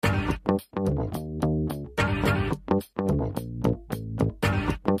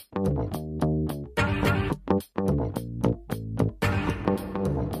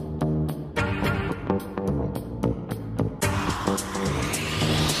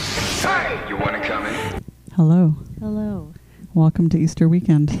You want to come in? Hello. Hello. Welcome to Easter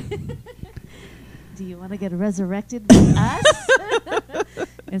weekend. Do you want to get resurrected with us?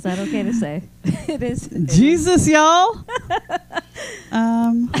 Is that okay to say? It is. Jesus, y'all.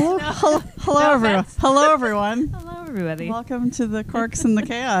 Hello, everyone. Hello, everyone. Hello, everybody. Welcome to the Corks and the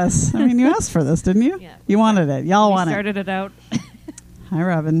Chaos. I mean, you asked for this, didn't you? Yeah. You wanted it. Y'all wanted it. Started it out. Hi,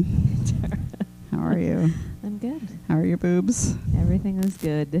 Robin. How are you? I'm good. How are your boobs? Everything is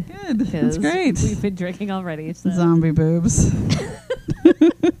good. Good. That's great. We've been drinking already. So. Zombie boobs.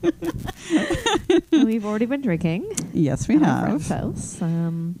 We've already been drinking. Yes, we at our have. friend's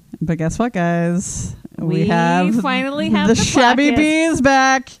house. But guess what, guys? We finally have the the Shabby Bacchus. Bee is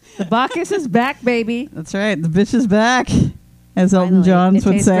back. The Bacchus is back, baby. That's right. The bitch is back, as Elton Finally. Johns It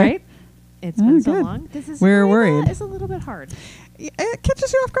would tastes say. Great. It's been so good. long. This is We were worried. It's a little bit hard. It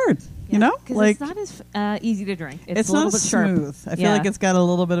catches you off guard, you know? Because Like, it's not as easy to drink. It's a not little bit sharp. smooth. I feel like it's got a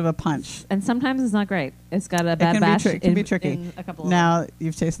little bit of a punch. And sometimes it's not great. It's got a bad It bash. can be tricky. In a couple of Now,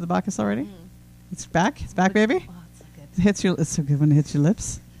 you've tasted the Bacchus already? It's back? It's back, baby? Oh, it's so good. It's so good when it hits your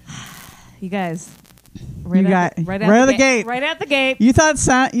lips. You guys, Right out the gate. Right out the gate. You thought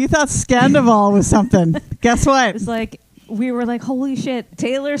Scandival was something. Guess what? It's like we were like, holy shit,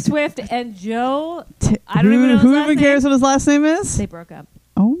 Taylor Swift and Joe. I don't even know his who last even name. cares what his last name is? They broke up,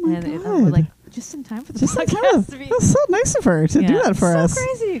 Oh my and god! we're like, just in time for the Just like podcast. that. That's so nice of her to do that for us. So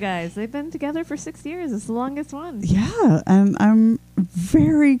crazy, you guys. They've been together for 6 years. It's the longest one. Yeah, and I'm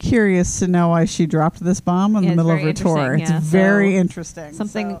very curious to know why she dropped this bomb in the it's middle of very her tour. interesting, It's yeah. very So interesting.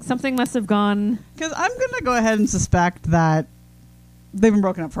 Something must have gone. Because I'm going to go ahead and suspect that they've been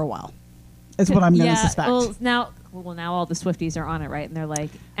broken up for a while. Is what I'm going to suspect. Well, now all the Swifties are on it, right? And they're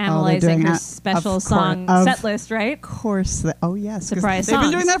like they're analyzing doing her that. special Of song course. set list, right? Of course. Oh, yes. 'cause Surprise they've been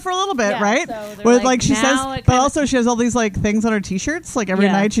songs. doing that for a little bit, Yeah, right? so they're Where, like, she now says, it but kinda- also she has all these like things on her T-shirts. Like every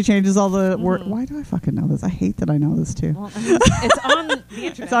Yeah. night she changes all the word. Mhm. Why do I fucking know this? I hate that I know this too. Well, I mean, it's on the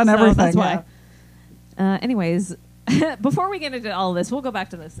internet. It's on so everything. That's why. Yeah. Anyways, before we get into all of this, we'll go back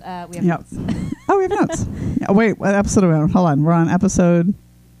to this. We have Yep. notes. Oh, we have notes. Yeah, wait, what episode are we on? Hold on. We're on episode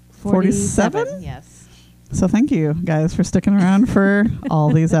 47? Yes. So thank you guys for sticking around for all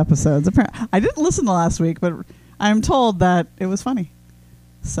these episodes. I didn't listen to last week, but I'm told that it was funny.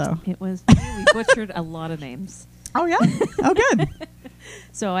 So. It was. We butchered a lot of names. Oh yeah. Oh good.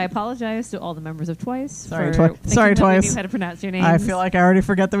 So I apologize to all the members of Twice. Sorry, for Twice. thinking Sorry, that we Twice. knew how to pronounce your names. I feel like I already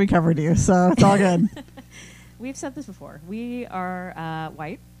forget that we covered you, so it's all good. We've said this before. We are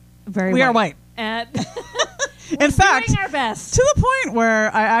white. Very. We are white. And In fact, doing our best. to the point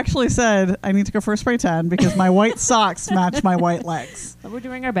where I actually said I need to go for a spray tan because my white socks match my white legs. But we're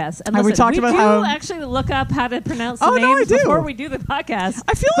doing our best. And Have we listen, talked about do how- actually look up how to pronounce the Oh, no, I names do. before we do the podcast.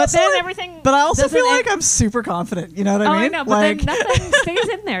 I feel but also then like- everything. But I also doesn't feel like end- I'm super confident. You know what I Oh, mean? I know, but like, then nothing stays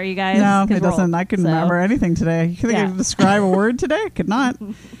in there, you guys. no, 'cause it we're doesn't. old. I couldn't So, remember anything today. You think I Yeah. could describe a word today? I could not.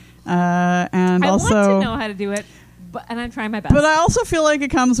 And I also, want to know how to do it, and I'm trying my best. but I also feel like it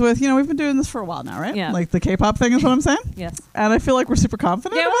comes with, we've been doing this for a while now, right? Yeah. Like the K-pop thing is what I'm saying. Yes. And I feel like we're super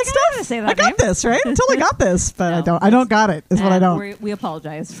confident Yeah, about we're like, stuff. I'm gonna say that I got name. this, right? Until I got this, but No. I don't got it. Is what I don't. We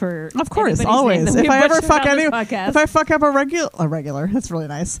apologize for. Of course, anybody's name always. that we If I ever butchered fuck on this any, podcast. if I fuck up a regular, that's really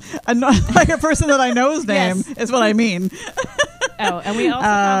nice. Like a person that I know's name Yes. is what I mean. Oh, and we also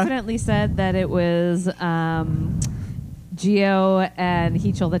confidently said that it was Gio and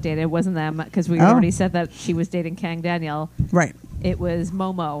Heechul that dated. It wasn't them because we already said that she was dating Kang Daniel. Right. It was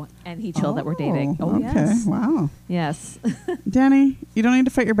Momo and Heechul that were dating. Oh, okay. yes. Wow. Yes. Danny, you don't need to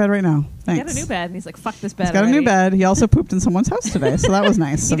fight your bed right now. He Thanks. got a new bed, and he's like, fuck this bed He's got a new bed. He also pooped in someone's house today, so that was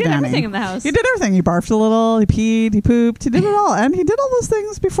nice He of did Danny. everything in the house. He did everything. He barfed a little. He peed. He pooped. He did it all, and he did all those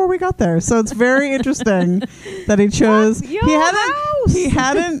things before we got there. So it's very interesting that he chose. Fuck your house. He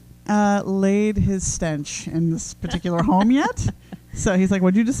hadn't laid his stench in this particular home yet. So he's like,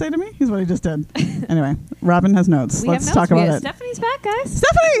 "What'd you just say to me?" He's what he just did. Anyway, Robin has notes. We Let's have notes. talk about it. Stephanie's back, guys.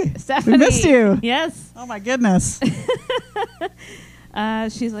 Stephanie, Stephanie. we missed you. Yes. Oh my goodness.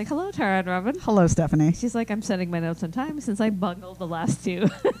 She's like, hello, Tara and Robin. Hello, Stephanie. She's like, I'm setting my notes on time since I bungled the last two.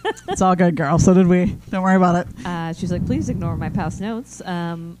 It's all good, girl. So did we. Don't worry about it. She's like, please ignore my past notes.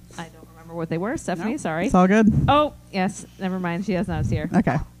 I don't remember what they were. Stephanie, Nope. sorry. It's all good. Oh, yes. Never mind. She has notes here.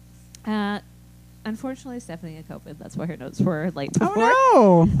 Okay. Unfortunately, Stephanie had COVID. That's why her notes were late before.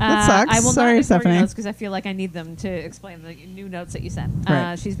 Oh no, that sucks. I will Sorry, not ignore Stephanie. your notes because I feel like I need them to explain the new notes that you sent.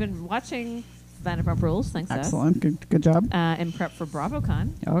 Right. She's been watching Vanderpump Rules. Thanks, Excellent. Good job. in prep for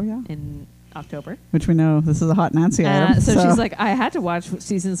BravoCon Oh yeah. in October. Which we know this is a hot Nancy item. So she's like, I had to watch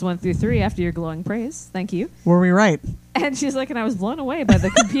seasons 1 through 3 after your glowing praise. Thank you. Were we right? And she's like, and I was blown away by the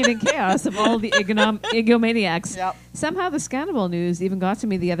competing chaos of all the egomaniacs. Yep. Somehow the scandal news even got to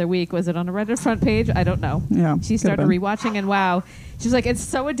me the other week. Was it on a Reddit front page? I don't know. Yeah. She started rewatching, and wow. She's like, it's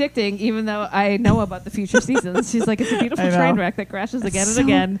so addicting, even though I know about the future seasons. She's like, it's a beautiful train wreck that crashes again and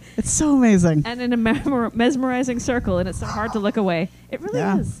again. It's so amazing. And in a mesmerizing circle, and it's so hard to look away. It really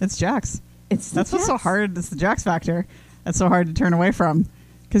is. It's Jax. That's what's so hard. It's the Jax factor. That's so hard to turn away from.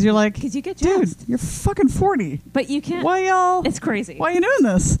 Because you're like, because you get dude, you're fucking 40. But you can't. Why y'all? It's crazy. Why are you doing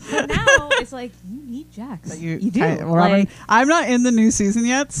this? But now it's like, you need Jax. You do. I'm not in the new season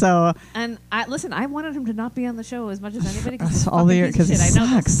yet, so. And I wanted him to not be on the show as much as anybody. Because he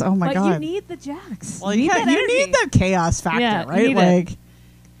sucks. Oh my god. But you need the Jax. Well, you need that chaos factor, right? Like.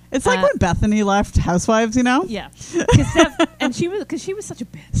 It's like when Bethany left Housewives, you know? Yeah. And she was such a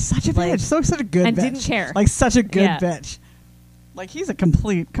bitch. Such a bitch. Such a good bitch. And didn't care. Like, such a good bitch. Like, he's a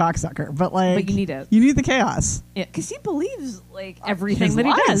complete cocksucker, but you need it. You need the chaos. Yeah, because he believes, everything that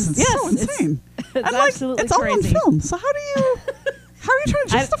he does. It's so insane. It's absolutely it's crazy. all on film, so how are you trying to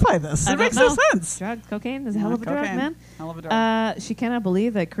justify this? It makes no sense. Drugs, cocaine is a hell of a drug, man. Hell of a drug. She cannot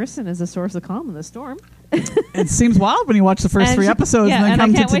believe that Kristen is a source of calm in the storm. It seems wild when you watch the first 3 episodes and then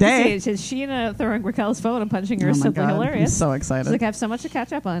come to today. Sheena throwing Raquel's phone and punching her is simply hilarious. I'm so excited. She's like, I have so much to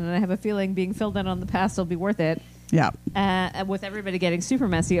catch up on, and I have a feeling being filled in on the past will be worth it. Yeah. With everybody getting super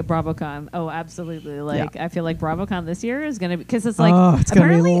messy at BravoCon. Oh, absolutely. I feel like BravoCon this year is going to be, because it's it's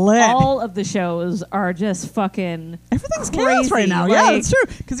apparently gonna be lit. all of the shows are just fucking everything's crazy chaos right now. Yeah, that's true.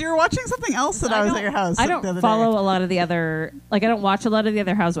 Because you were watching something else that I was at your house. I don't follow a lot of the other, I don't watch a lot of the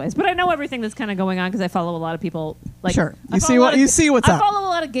other Housewives, but I know everything that's kind of going on because I follow a lot of people. Sure. You see what's up. I follow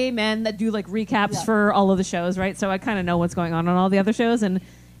a lot of gay men that do recaps for all of the shows, right? So I kind of know what's going on all the other shows, and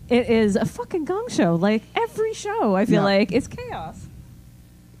it is a fucking gong show. Every show, I feel like it's chaos.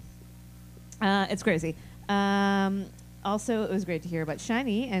 It's crazy. Also, it was great to hear about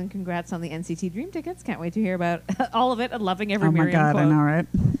Shiny, and congrats on the NCT Dream tickets. Can't wait to hear about all of it and loving every Miriam quote. I know, right?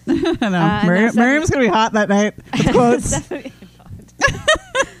 I know. Miriam's going to be hot that night with quotes.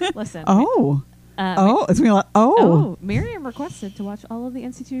 Listen. It's going to be Miriam requested to watch all of the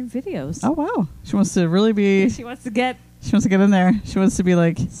NCT Dream videos. Oh, wow. She wants to really be... She wants to get in there. She wants to be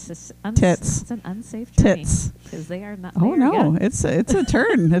like tits. It's an unsafe journey. Tits. Because they are not. Oh no, young. it's a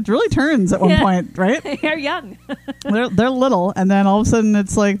turn. It really turns at one point, right? They are young. they're little, and then all of a sudden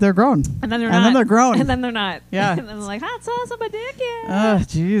it's like they're grown. And then they're not. And then they're grown. And then they're not. Yeah. And then they're like, hot sauce on my dick, yeah. Oh,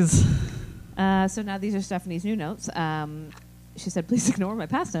 jeez. So now these are Stephanie's new notes. She said, please ignore my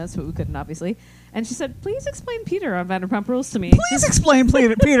past notes, but we couldn't, obviously. And she said, please explain Peter on Vanderpump Rules to me. Please explain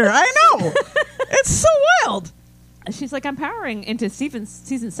Peter. I know. It's so wild. She's like, I'm powering into season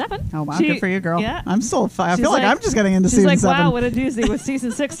 7. Oh, wow. Good for you, girl. Yeah. I'm still I feel like I'm just getting into season 7. She's like, wow, what a doozy with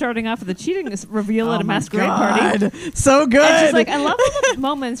season 6 starting off with a cheating reveal at a masquerade party. So good. And she's like, I love all the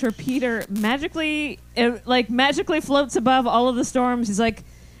moments where Peter magically floats above all of the storms. He's like,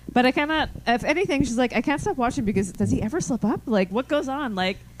 but I cannot, if anything, she's like, I can't stop watching because does he ever slip up? What goes on?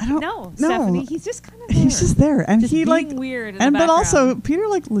 I don't know. Stephanie, he's just kind of there. He's just there. And just he weird in and the but also Peter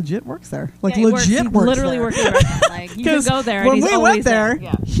legit works there. He legit works literally there. works there. You can go there when and he's we always went there,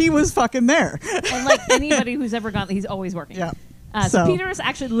 he was fucking there. And anybody who's ever gone, he's always working. Yeah. So Peter is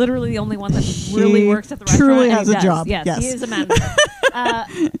actually literally the only one that really works at the restaurant. Truly has a job. Yes, he is a manager.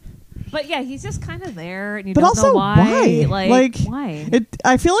 But yeah, he's just kind of there, and you don't know why. Why?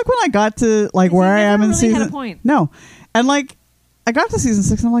 I feel like when I got to where I am in season, had a point. No, and I got to season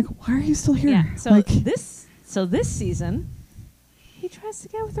 6, and I'm like, why are you still here? Yeah. So this season, he tries to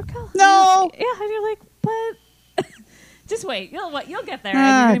get with Raquel. No. And you're like, but just wait. You'll get there.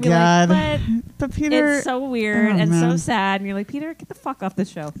 And you're gonna be like, but Peter, it's so weird and so sad. And you're like, Peter, get the fuck off the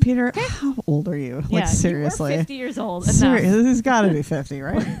show. Peter, how old are you? Seriously, you're 50 years old. Seriously, he's got to be 50,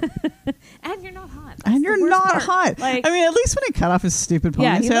 right? And you're not hot. And you're not hot. I mean, at least when he cut off his stupid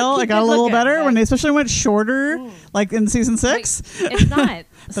ponytail, it got a little better. When he especially went shorter, in season 6. It's not.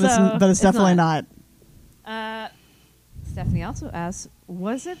 but it's definitely not. Stephanie also asks,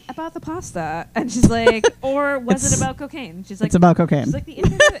 was it about the pasta? And she's like, or was it about cocaine? She's like, it's about cocaine. She's like, the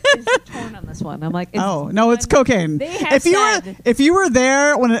internet is torn on this one. I'm like, it's cocaine. They have if you were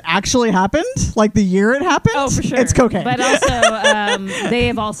there when it actually happened, the year it happened, oh, for sure, it's cocaine. But also, they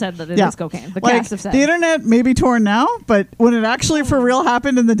have all said that it is cocaine. The cast have said the internet may be torn now, but when it actually for real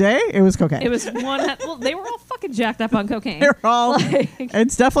happened in the day, it was cocaine. It was they were all fucking jacked up on cocaine. They're all.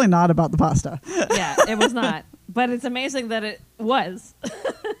 It's definitely not about the pasta. Yeah, it was not. But it's amazing that it was.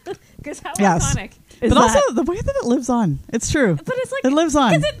 Because how iconic is But also the way that it lives on. It's true. But it's it lives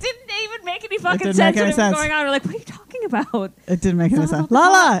on. Because it didn't even make it fucking didn't sense make what any was sense. going on. We're like, what are you talking about? It didn't make any It's not sense. about the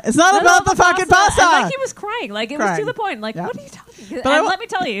Lala, it's not about the fucking pasta. And like he was crying. Like it was to Crying. the point. Like, Yeah. what are you talking about? But And let me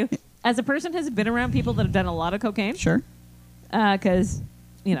tell you, as a person who's been around people that have done a lot of cocaine, Sure. Because,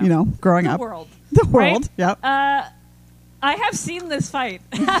 you know, growing the up. world. The world. Right? Yep. I have seen this fight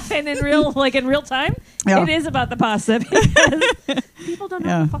happen in real time. Yeah. It is about the pasta because people don't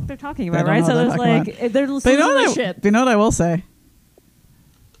know what the fuck they're talking about, They right? don't know So what there's they're like talking they're But you know losing what shit. you know what I will say?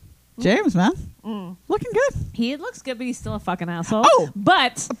 James, man. Mm. Looking good. He looks good, but he's still a fucking asshole. Oh!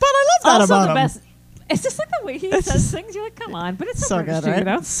 But I love that also about the him. best. It's just like the way he It's says just things. You're like, come on, but it's so British good, too, right? you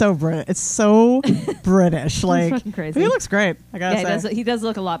know? It's so British. It's so British. Like, fucking crazy. he looks great. I gotta Yeah, say. he does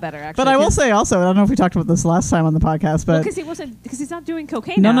look a lot better, actually. But I will say also, I don't know if we talked about this last time on the podcast, but because he's not doing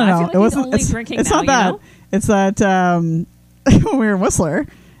cocaine no, now. no, I feel no, like it wasn't. He's only drinking it's now, not that. You know? It's that when we were in Whistler,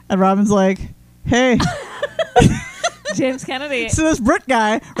 and Robin's like, "Hey." James Kennedy. So this Brit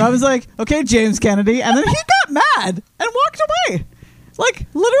guy, Robin's like, "Okay, James Kennedy," and then he got mad and walked away. Like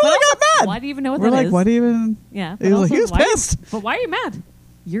literally got mad. Why do you even know what We're that like, is? what do you even? Yeah. He was like, he was pissed. But why are you mad?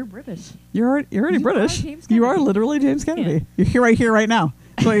 You're British. You're already You British. are James You are Kennedy. literally James Kennedy. You're here, right now.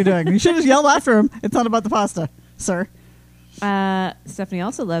 That's what you're doing. You should have yelled after him. It's not about the pasta, sir. Stephanie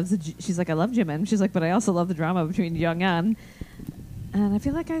also loves. She's like, I love Jimin. She's like, but I also love the drama between Young An. And I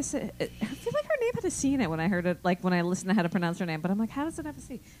feel like her name had a C in it when I heard it. Like when I listened to how to pronounce her name, but I'm like, how does it have a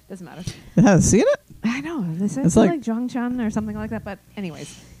C? Doesn't matter. It has a C in it? I know. They say It's it's like like Jongchun or something like that. But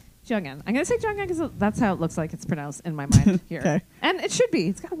anyways, Jonghyun. I'm gonna say Jonghyun because that's how it looks like it's pronounced in my mind here. Okay. And it should be.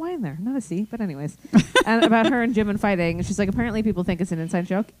 It's got a Y in there, not a C. But anyways, and about her and Jimin fighting. And she's like, apparently people think it's an inside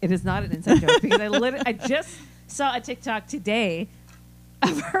joke. It is not an inside joke because I just saw a TikTok today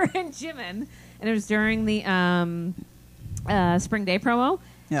of her and Jimin, and it was during the Spring Day promo.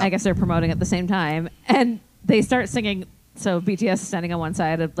 Yeah. I guess they're promoting at the same time, and they start singing. So BTS is standing on one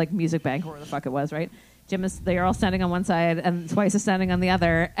side of like Music Bank or where the fuck it was, right? They're all standing on one side, and Twice is standing on the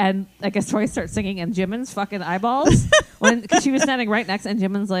other. And I guess Twice starts singing, and Jimin's fucking eyeballs because she was standing right next, and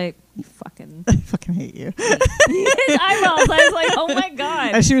Jimin's like, fucking, I fucking hate you. his eyeballs. I was like, oh my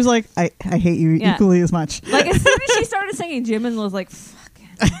god. And she was like, I hate you equally as much. Like as soon as she started singing, Jimin was like, fucking.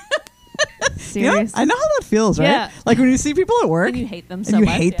 You know, Serious? I know how that feels, right? Yeah. Like when you see people at work And you hate them and so you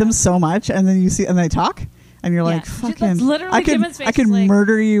much. hate them so much, and then you see and they talk, and you're like, Yeah. fucking, That's literally Jimin's face I could is like-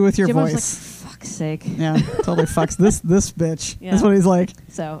 murder you with your Jimin's voice. like, fuck's sake. Yeah, totally fucks this bitch. Yeah. That's what he's like.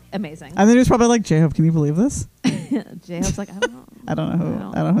 So amazing. And then he's probably like, J-Hope, can you believe this? J-Hope's like, I don't know. I don't know who.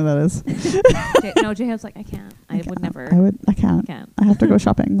 No. I don't know who that is. No, J-Hope's like, I can't. I would never. I can't. Can't. I have to go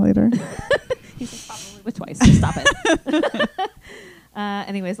shopping later. He's like, probably with Twice. So stop it.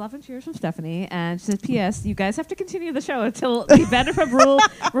 Anyways, love and cheers from Stephanie. And she says, P.S. You guys have to continue the show until the Vanderpump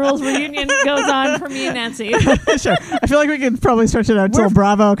Rules reunion goes on for me and Nancy. Sure. I feel like we could probably stretch it out till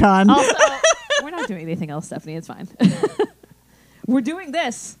BravoCon. Also, we're not doing anything else, Stephanie. It's fine. We're doing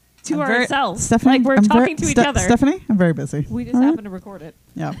this to ourselves. Stephanie, like we're I'm talking to each other. Stephanie, I'm very busy. We just All right? happen to record it.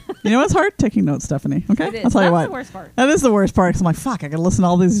 Yeah. You know what's hard? Taking notes, Stephanie. Okay? It is. I'll tell you That's what. the worst part. That is the worst part. 'Cause I'm like, fuck, I gotta listen to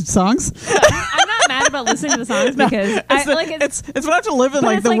all these songs. I'm not mad about listening to the songs because it's when I have to live in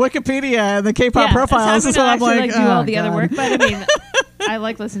like it's the like- Wikipedia and the K-pop profiles. It's That's having when to I'm actually, like, do all oh, the other God. work. But I mean, I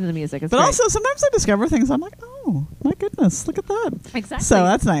like listening to the music. It's But great. also sometimes I discover things. I'm like, oh my goodness, look at that. Exactly. So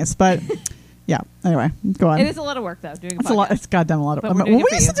that's nice. But yeah. Anyway, go on. It is a lot of work though. Doing It's a lot. podcast. It's goddamn a lot of. But we're doing when it we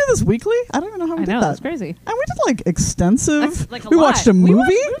for used to you. do this weekly, I don't even know how we I did know that. that's crazy. And we did like extensive. Like a we lot. watched a We movie.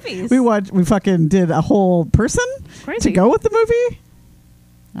 watched movies. We fucking did a whole person Crazy. to go with the movie.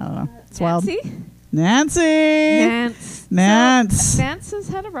 I don't know. It's wild. Nancy. Nance. So, Nance has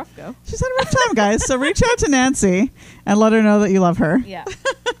had a rough go. She's had a rough time, guys. So reach out to Nancy and let her know that you love her. Yeah.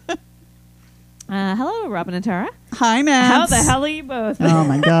 Hello, Robin and Tara. Hi, Nance. How the hell are you both? Oh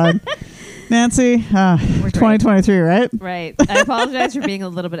my God, Nancy. 2023, right? Right. I apologize for being a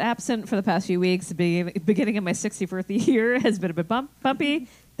little bit absent for the past few weeks. The beginning of my 61st year has been a bit bumpy.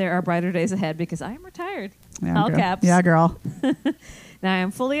 There are brighter days ahead because I am retired. Yeah, All girl. caps. Yeah, girl. Now I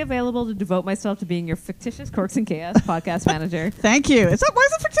am fully available to devote myself to being your fictitious Corks and Chaos podcast manager. Thank you. It's not. Why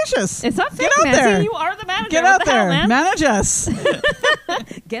is it fictitious? It's not fake, Get out Nancy. there. You are the manager. Get What out the there. hell, man? Manage us.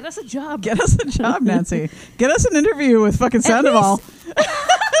 Get us a job. Get us a job, Nancy. Get us an interview with fucking Sandoval.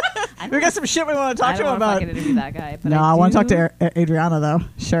 We got some shit we want to talk to him about. I don't want to interview that guy. But No, I want to talk do- to Adriana though.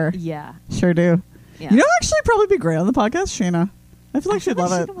 Sure. Yeah. Sure do. Yeah. You know, actually, probably be great on the podcast, Sheena. I feel like she'd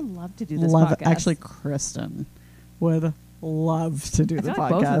love it. Sheena would love to do this Love podcast. it. Actually, Kristen would love to do I the feel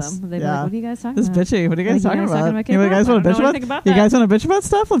like podcast. both of them. They'd be like, what are you guys talking This about? bitchy. What are you guys Like, talking about? K-pop? You guys I want to don't bitch know about? anything about You that. guys want to bitch about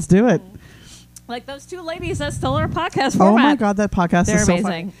stuff? Let's do it. Like those two ladies that stole our podcast format. Oh my god, that podcast They're is so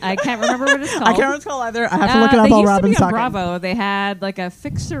amazing. funny. I can't remember what it's called. I can't remember what it's called either. I have to look it up they while used Robin's to be on talking. Bravo. They had like a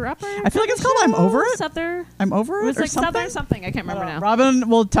fixer-upper. I feel like it's called I'm Over It. Southern. I'm Over It It was or like something? Southern something. I can't remember now. Robin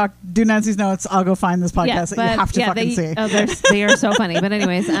will do Nancy's notes. I'll go find this podcast that you have to fucking see. Oh, they are so funny. But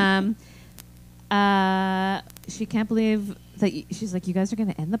anyways, she can't believe that she's like, you guys are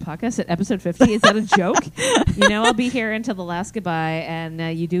going to end the podcast at episode 50. Is that a joke? I'll be here until the last goodbye,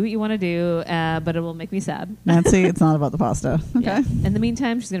 and you do what you want to do, but it will make me sad. Nancy, it's not about the pasta. Okay. Yeah. In the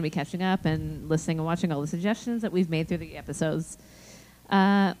meantime, she's going to be catching up and listening and watching all the suggestions that we've made through the episodes.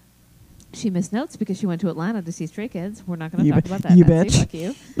 She missed notes because she went to Atlanta to see Stray Kids. We're not going to talk about that. You Nancy.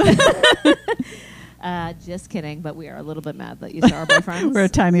 bitch. Fuck you. Just kidding, but we are a little bit mad that you saw our boyfriends. We're a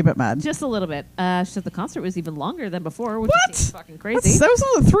tiny bit mad. Just a little bit. She said the concert was even longer than before, which What? is fucking crazy. That was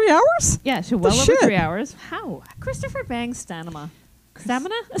only 3 hours? Yeah, she well over 3 hours. How? Christopher Bang's Stamina.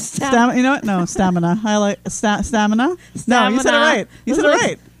 Stamina? You know what? No, stamina. I like stamina. No, you said it right. You said it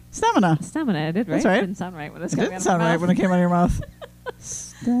right. Stamina. Stamina, I did right. That's right. It didn't sound right when it was It coming didn't out sound of my right mouth. when it came out of your mouth.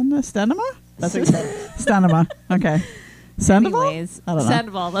 Stanima? That's what you said. Stanima. Okay. Sandoval? Anyways, I don't know.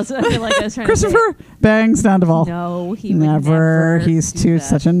 Sandoval. That's what I feel like I was trying to say. Christopher Bang Sandoval. No, he would Never. He's do that.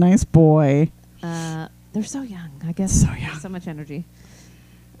 such a nice boy. They're so young, I guess. So young. So much energy.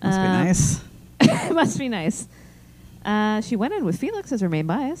 Must be nice. It must be nice. She went in with Felix as her main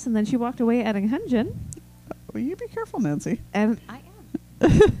bias, and then she walked away adding Hunjin. Will you be careful, Nancy? And I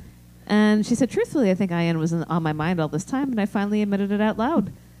am. And she said, truthfully, I think Ian was on my mind all this time, and I finally admitted it out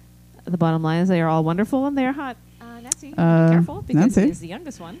loud. The bottom line is they are all wonderful and they are hot. Nancy, be careful, because Nancy? he's the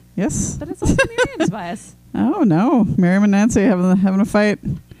youngest one. Yes. But it's also Miriam's bias. Oh, no. Miriam and Nancy having a fight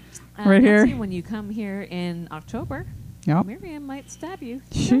right Nancy, here. when you come here in October, Yep. Miriam might stab you.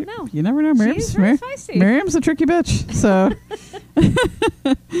 You don't know. You never know. She's very feisty. Miriam's a tricky bitch. So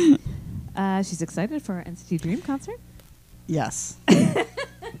she's excited for our NCT Dream concert. yes.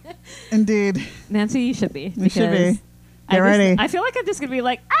 Indeed. Nancy, you should be. You should be. I Get ready. I feel like I'm just going to be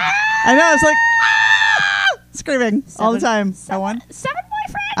like, ah! I know. It's like screaming all the time. Seven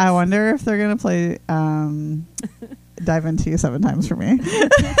boyfriends! I wonder if they're going to play Dive Into You 7 times for me.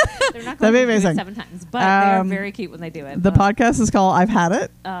 They're not That'd going be to do amazing. it 7 times, but they're very cute when they do it. The podcast is called I've Had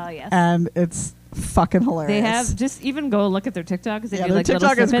It. Yes. And it's fucking hilarious. They have, just even go look at their TikTok, because they do their like TikTok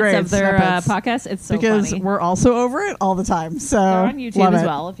little is snippets great, of their snippets. podcast. It's so because funny. we're also over it all the time. So They're on YouTube love as it.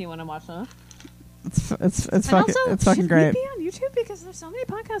 well if you want to watch them. It's And fucking also, it's fucking should great. we be on YouTube? Because there's so many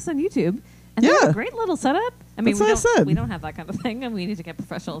podcasts on YouTube. And they have Yeah. a great little setup. I mean, That's what I said. we don't have that kind of thing, and we need to get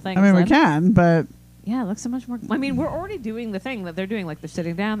professional things. I mean, we then. can, but Yeah, it looks so much more. I mean, we're already doing the thing that they're doing. Like, they're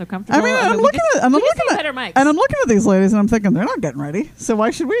sitting down, they're comfortable. I mean, I'm we looking just- at, and I'm we just looking need at, better mics. and I'm looking at these ladies, and I'm thinking they're not getting ready. So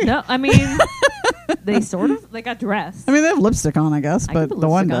why should we? No, I mean, they sort of got dressed. I mean, they have lipstick on, I guess, I but could put the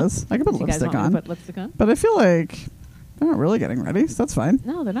one lipstick on. does. I can put You guys lipstick want me to on, put lipstick on? but I feel like they're not really getting ready. So that's fine.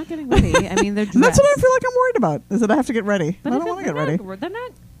 No, they're not getting ready. I mean, they're dressed. And that's what I feel like I'm worried about. Is that I have to get ready. But I if don't want to they're get ready. They're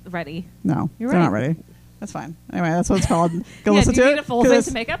not ready. No, You're they're not right. ready. That's fine. Anyway, that's what it's called. Go Yeah, listen do you to need it. a full 'cause face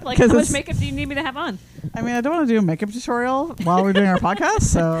of it's- makeup? Like, 'cause how much it's- makeup do you need me to have on? I mean, I don't want to do a makeup tutorial while we're doing our podcast.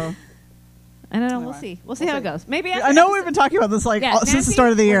 So I don't know. We'll Anyway, see. We'll see how it goes. Maybe I know we've been talking about this like since the Nancy,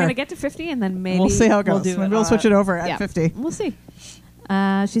 start of the We're year. going to get to 50, and then maybe We'll see how it goes. We'll do Maybe we'll switch it over at 50. We'll see.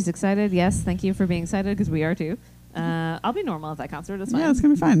 She's excited. Yes, thank you for being excited, because we are too. I'll be normal at that concert. It's fine. Yeah, it's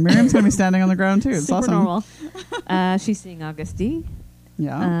gonna be fine. Miriam's gonna be standing on the ground too. It's Super awesome. normal. She's seeing August D.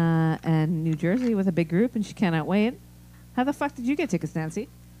 Yeah. And New Jersey with a big group, and she cannot wait. How the fuck did you get tickets, Nancy?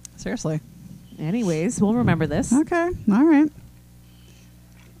 Seriously. Anyways, we'll remember this. Okay. All right.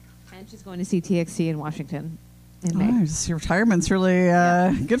 And she's going to see TXT in Washington in May. Oh, your retirement's really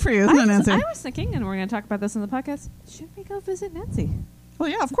good for you, isn't it, Nancy? I was thinking, and we're going to talk about this in the podcast, should we go visit Nancy? Well,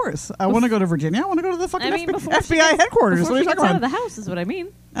 yeah, of course. I want to go to Virginia. I want to go to the fucking before she FBI gets- headquarters. Before What are she you gets talking out about? of the house is what I mean.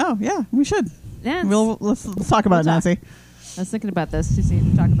 Oh, yeah, we should. Yeah. Let's talk about it, We'll talk. Nancy. I was thinking about this. Just need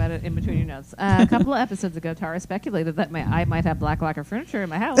to talk about it in between your notes. A couple of episodes ago, Tara speculated that I might have black lacquer furniture in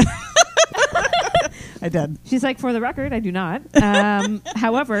my house. I did. She's like, for the record, I do not.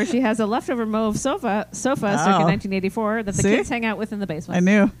 However, she has a leftover mauve sofa circa 1984 that the See? kids hang out with in the basement. I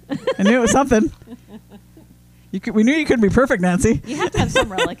knew it was something. We knew you couldn't be perfect, Nancy. You have to have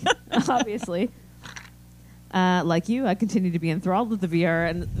some relic, obviously. Like you, I continue to be enthralled with the VR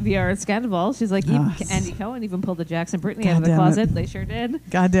and Scandival. She's like, even Andy Cohen even pulled the Jackson Brittany out of the damn closet. it. They sure did.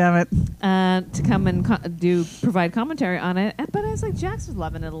 God damn it. To come and provide commentary on it. But I was like, Jax was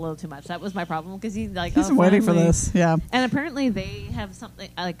loving it a little too much. That was my problem, because he's Waiting for this. Yeah. And apparently they have something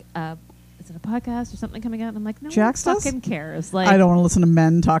like it's it a podcast or something coming out? And I'm like, no Jax one does? fucking cares. Like, I don't want to listen to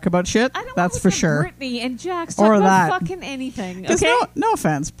men talk about shit. I don't That's want for to sure. Brittany and Jax talk Or about that. fucking anything. 'Cause Okay, no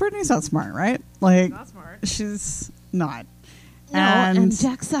offense, Brittany's not smart, right? Like, not smart. she's not. No, and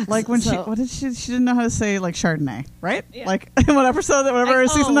Jax sucks. Like when so. she didn't know how to say like Chardonnay, right? Yeah. Like what episode, whatever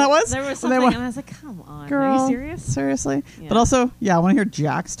season that was. There was when they something, went- and I was like, "Come on, Girl, are you serious?" Seriously? Yeah. But also, yeah, I want to hear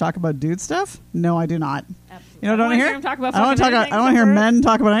Jax talk about dude stuff. No, I do not. Absolutely. You know what I want to hear? Him talk about I don't want to talk. I don't want to hear men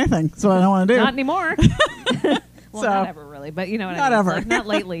talk about anything. That's what I don't want to do. Not anymore. Well, So- not ever really, but you know what Not I mean. ever. Like, not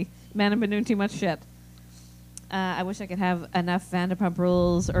lately. Men have been doing too much shit. I wish I could have enough Vanderpump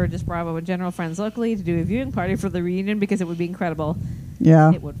Rules or just Bravo in general friends locally to do a viewing party for the reunion because it would be incredible.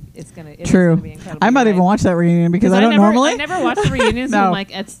 Yeah. It would. It's gonna. It's True. Gonna be incredible. I might You're even right. watch that reunion because I don't normally. I never watch the reunions. So No. I'm like,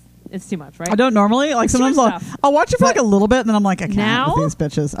 it's too much, right? I don't normally. Like It's too sometimes much I'll, stuff. I'll watch it for like a little bit, and then I'm like, I can't Now? with these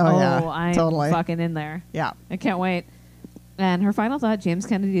bitches. Oh yeah, I'm totally. fucking in there. Yeah, I can't wait. And her final thought: James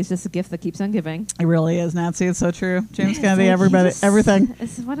Kennedy is just a gift that keeps on giving. it really is, Nancy. It's so true. James It's Kennedy, like, everybody, he just- everything.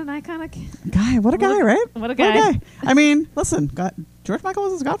 What an iconic Guy, what a guy, right? What a guy. I mean, listen, George Michael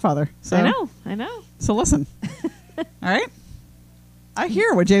was his godfather. So, I know. So listen, all right. I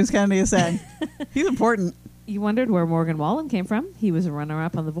hear what James Kennedy is saying. He's important. You wondered where Morgan Wallen came from. He was a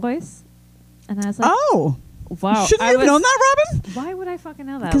runner-up on The Voice. And I was like, Oh, wow. shouldn't you have known that, Robin? Why would I fucking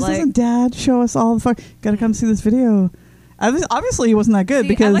know that? Because doesn't Dad show us all the fuck? Got to come see this video. Obviously, he wasn't that good See, I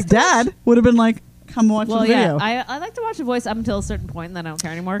because like to Dad watch- would have been like, "Come watch well, the video." yeah, I like to watch The Voice up until a certain point, and then I don't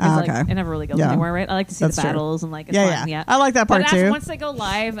care anymore because okay. it never really goes Yeah. anywhere, right? I like to see That's the true. battles and like it's Yeah, fun. yeah. Yeah, I like that part but after, too. once they go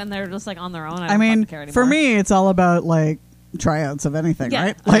live and they're just like on their own, I I don't mean, fucking care anymore. for me, it's all about like tryouts of anything, yeah,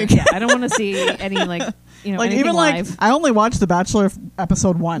 right? Like, yeah, I don't want to see any like like anything even live. like I only watched The Bachelor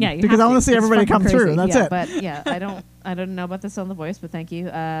episode 1 Yeah, you because have I want to see It's everybody fucking come through. crazy. That's yeah, it. But yeah, I don't know about this on The Voice, but thank you.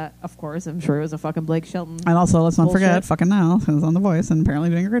 Of course, I'm sure it was a fucking Blake Shelton. And also, let's not Bullshit. forget, fucking Niall who's on The Voice and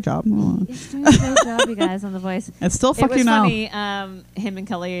apparently doing a great job. He's doing a great job, you guys, on The Voice. It's still It fuck was you now. funny. Him and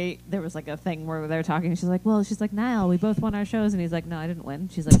Kelly, there was like a thing where they were talking. And she's like, she's like, Niall, we both won our shows, and he's like, no, I didn't win.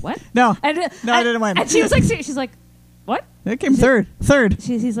 She's like, what? No, And, I didn't win. And she was like, she's like, what? It came third.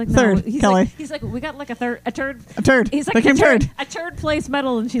 He's like, no. Third, He's Kelly. like, he's like, we got like a turd. A turd. He's like, They came third. a turd place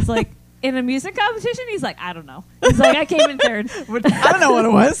medal, and she's like, in a music competition. He's like, I don't know. He's like, I came in third. I don't know what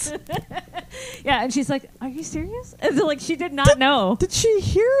it was. Yeah, and she's like, are you serious? And so, like, she did not know. Did she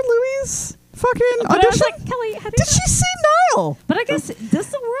hear Louis' fucking But I audition? was like, Kelly, how did Did she see Niall? But I guess, does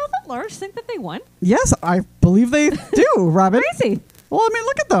the world at large think that they won? Yes, I believe they do, Robin. Crazy. Well, I mean,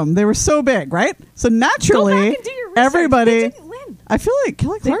 look at them. They were so big, right? So Go naturally, back and do your research. everybody. They didn't win. I feel like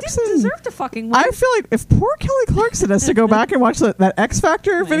Kelly They Clarkson. didn't deserve to fucking win. I feel like if poor Kelly Clarkson has to go back and watch that X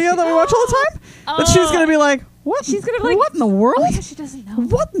Factor video that we watch all the time, that she's going to be like, what? She's gonna be like, what in the world? Oh, yeah, she doesn't know.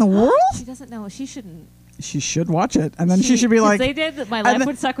 What in the world? She doesn't know. She shouldn't. She should watch it, and then she should be 'cause like, they did. My and life then-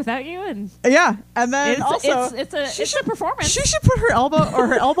 would suck without you, and yeah. And then it's also, it's she a performance. She should put her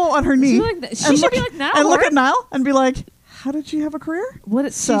elbow on her knee. She and should look, be like, now, and look Lauren. at Niall and be like, how did you have a career? What?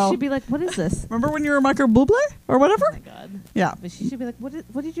 She So- should be like, what is this? Remember when you were Michael Bublé or whatever? Oh my god. Yeah. But she should be like, what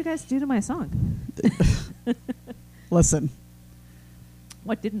did you guys do to my song? Listen,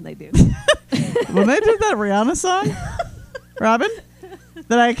 What didn't they do? when they did that Rihanna song, Robin,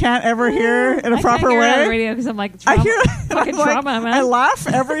 that I can't ever hear in a proper I can't hear it on the way. radio because I'm like, I trauma, hear it. and fucking I'm like, trauma, man. I laugh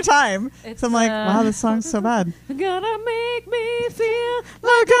every time. It's, So I'm like, wow, this song's so bad. Gonna make me feel.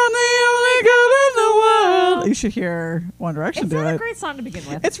 Like I'm the only girl in the world. You should hear One Direction It's do not a it. great song to begin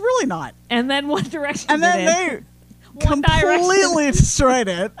with. It's really not. And then One Direction. And then did they One Direction. completely destroyed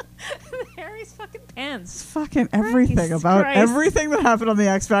it. Harry's fucking It's pants. fucking everything Christ about Christ. everything that happened on the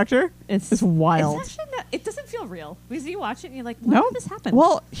X Factor. It's wild. It's actually not, it doesn't feel real because you watch it and you're like, No. why did this happen?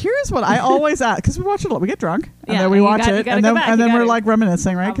 Well, here's what I always ask because we watch it a lot. We get drunk and Yeah, then we and you watch got- you it gotta and go then back. and You then we're gotta- like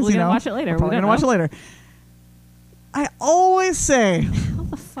reminiscing, right? Probably you gonna know, watch it later. we're We probably don't gonna watch it know. later. I always say, how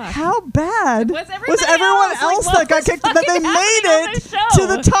the fuck? how bad Was was everybody everyone else? else Like, that got what kicked? was That they fucking made happening on it this show? to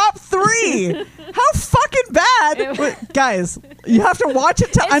the top 3. How fucking bad, It- Wait, guys! You have to watch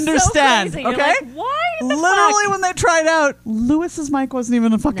it to It's understand. so crazy. You're Okay. like, why in the Literally, fuck? when they tried out, Lewis's mic wasn't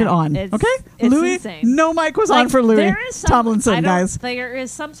even fucking No, on. it's- Okay, it's Louis, insane. no mic was Like, on for Louis there is some, Tomlinson, I don't- guys. There is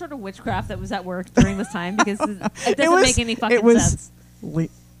some sort of witchcraft that was at work during this time because it doesn't was- make any fucking it was sense.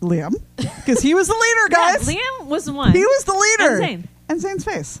 Liam, because he was the leader, guys. Yeah, Liam was the one. He was the leader. And Zayn. And Zayn's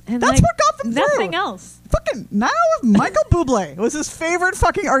face. And, That's like, what got them through. Nothing else. Fucking now, Michael Bublé was his favorite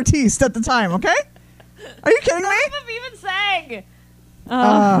fucking artiste at the time. Okay, are you kidding me? None of them even sang.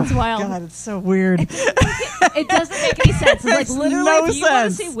 Oh, it's wild. God, it's so weird. It doesn't make any sense. It's like Makes literally, no if you want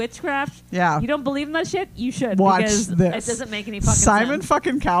to sense. see witchcraft, Yeah. you don't believe in that shit, you should Watch because this. it doesn't make any fucking Simon sense.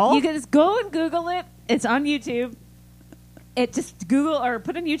 fucking Cowell. You can just go and Google it. It's on YouTube. it just Google or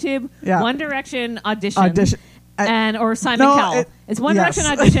put in YouTube One Direction audition. Or Simon Cowell. It's One Direction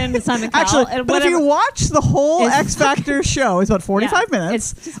audition with Simon Cowell. Actually, but if you watch the whole X Factor show, it's about 45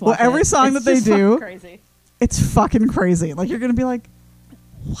 minutes. Every song that they do, crazy. It's fucking crazy. Like, you're going to be like,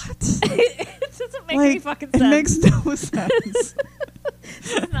 what? It doesn't make any fucking sense. It makes no sense.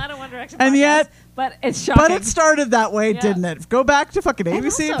 It's not a One Direction and podcast, yet, but it's shocking. But it started that way, didn't it? Go back to fucking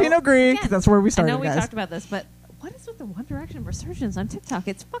ABC and Pinot Gris. That's where we started, I know we guys. talked about this, but what is with the One Direction resurgence on TikTok?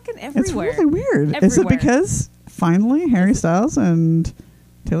 It's fucking everywhere. It's really weird. Everywhere. Is it because finally Harry Styles and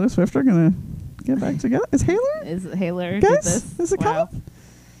Taylor Swift are going to get back together? Is Haylor? Guys, is it coming?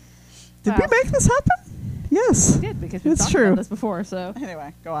 Did we make this happen? Yes. We did, because we've talked about this before. So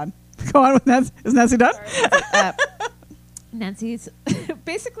anyway, go on. Go on with Nancy. Is Nancy done? Nancy's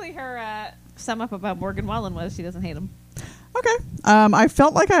basically her sum up about Morgan Wallen was she doesn't hate him. Okay. I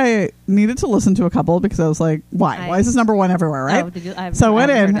felt like I needed to listen to a couple because I was like, why? Why is this number one everywhere, right? Oh, did you? So I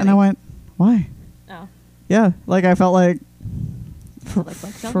went in and I went, why? Oh. Yeah. Like, I felt like... like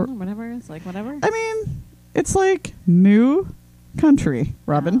Sheldon or whatever. It's like whatever. I mean, it's like new country,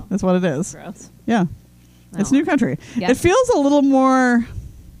 Robin. That's what it is. Gross. Yeah. It's new country. Yep. It feels a little more...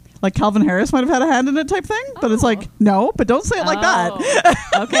 like Calvin Harris might have had a hand in it type thing, but it's like, no, but don't say it like that.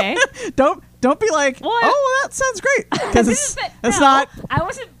 Okay. Don't be like, what? oh, well, that sounds great. Because it's not. I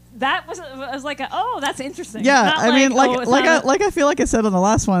wasn't. That was. I was like, that's interesting. Yeah, not I mean, like I feel like I said on the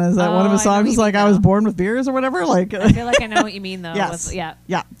last one is that one of his songs is like, I was born with beers or whatever. Like, I feel like I know what you mean though. Yes. Yeah.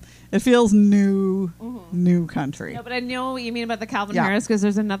 It feels new country. No, but I know what you mean about the Calvin Harris because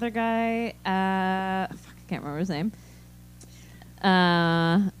there's another guy. I can't remember his name.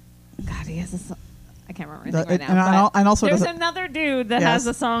 God, he has a. I can't remember his name right now. And also, there's another dude that has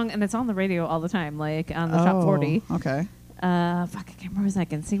a song, and it's on the radio all the time, like on the top 40. Okay. I can't remember his name. I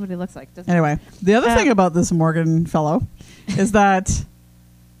can see what he looks like. Anyway, the other thing about this Morgan fellow is that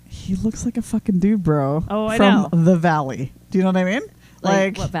he looks like a fucking dude, bro. Oh, I from know. the Valley. Do you know what I mean?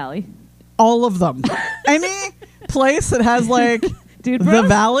 Like what Valley? All of them. Any place that has like dude the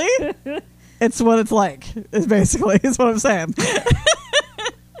Valley, it's what it's like. It's basically is what I'm saying.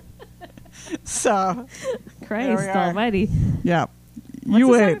 So, Christ almighty. Yeah. What's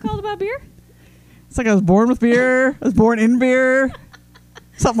the song called about beer? It's like I was born with beer. I was born in beer.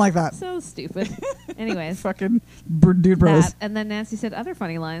 Something like that. So stupid. Anyways. Fucking dude bros. And then Nancy said other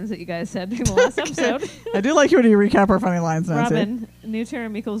funny lines that you guys said during the last episode. I do like you when you recap our funny lines, Nancy. Robin, new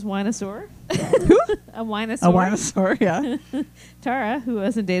term equals winosaur. Who? A winosaur. A winosaur, yeah. Tara, who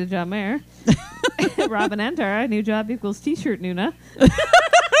hasn't dated John Mayer. Robin and Tara, new job equals t-shirt Nuna.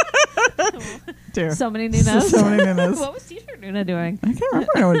 So many Nunas. So many Nunas. What was t-shirt Nuna doing? I can't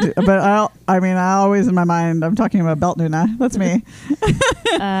remember. But I always in my mind, I'm talking about belt Nuna. That's me.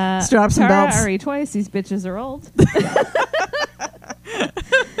 Straps and belts. Tara, twice. These bitches are old.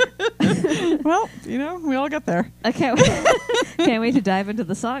 Well, we all get there. I can't wait to dive into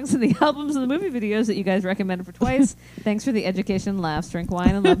the songs and the albums and the movie videos that you guys recommended for Twice. Thanks for the education and laughs. Drink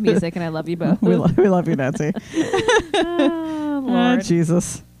wine and love music, and I love you both. We love you, Nancy. Oh, Lord. Oh,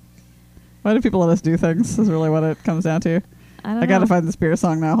 Jesus. Why do people let us do things is really what it comes down to. I got to find this beer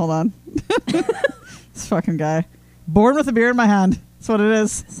song now. Hold on. This fucking guy. Born with a beer in my hand. That's what it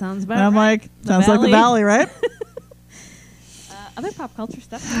is. Sounds about And I'm right. like, sounds like the Valley, right? Other pop culture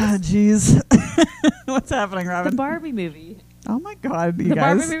stuff. Ah, jeez. What's happening, Robin? The Barbie movie. Oh my God, you the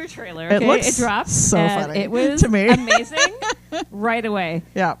guys. The Barbie movie trailer. Okay? It dropped. So funny. It was to me. amazing right away.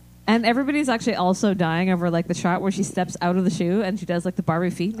 Yeah. And everybody's actually also dying over like the shot where she steps out of the shoe and she does like the Barbie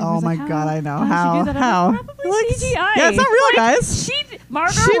feet. And oh my like, God, I know. How? Probably CGI. Yeah, it's not real, guys.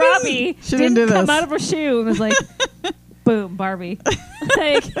 Margot Robbie didn't come out of her shoe and was like, boom, Barbie.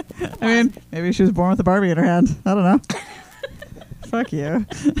 Like, I mean, maybe she was born with a Barbie in her hand. I don't know. Fuck you.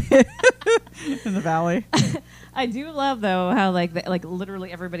 In the Valley. I do love though how like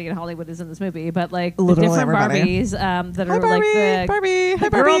literally everybody in Hollywood is in this movie, but like literally the different everybody. Barbies that Hi, are Barbie, like the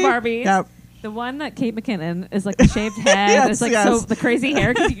girl Barbies. Yep. The one that Kate McKinnon is like the shaved head. Yes, it's like yes. so the crazy hair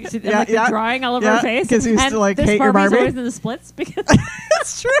and like the drawing all over her face. Because you used to like this hate your Barbie's Barbie. always in the splits because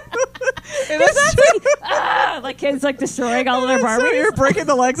it's true. It is true. like kids like destroying all of their Barbies. So you're breaking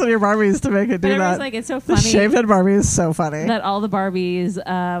the legs on your Barbies to make it do but that. Like it's so The funny. shaved head Barbie is so funny. That all the Barbies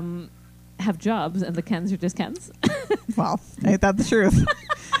have jobs and the Kens are just Kens. Well, ain't that the truth?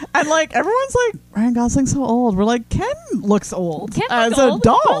 And like everyone's like, Ryan Gosling's so old. We're like, Ken looks old Ken as old. a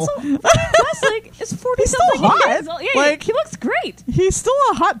doll. Gosling is 40 He's something still hot. years old. Yeah, Like, he looks great. He's still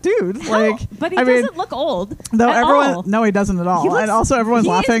a hot dude. Like, but he I mean, doesn't look old. Though at everyone, all. no, he doesn't at all. Looks, and also everyone's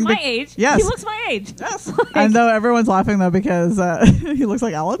laughing. He is my age. Yes, he looks my age. Yes, like, and though everyone's laughing though because he looks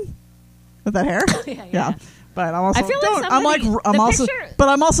like Ellen with that hair. yeah. But I'm also I feel like don't. I'm like somebody- I'm the also, picture- but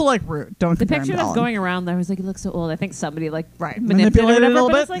I'm also like Root. Don't The compare him picture to that's Ellen. going around there was like, he looks so old. I think somebody like Right. manipulated it or Manipulated a whatever, little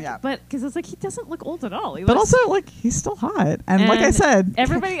but it's bit, like, yeah. but because it's like he doesn't look old at all. He But looks- also, like, he's still hot. And like I And said,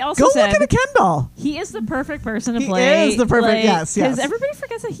 everybody also go said look at a Ken doll. he is the perfect person to He play. is the perfect- yes, yes. Because everybody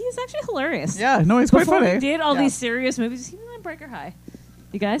forgets that he's actually hilarious. Yeah, no, he's quite Before funny. he did all Yeah. these serious movies, he was on Breaker High.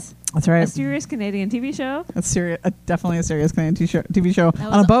 You guys, That's right. a serious Canadian TV show. It's serious. Definitely a serious Canadian TV show That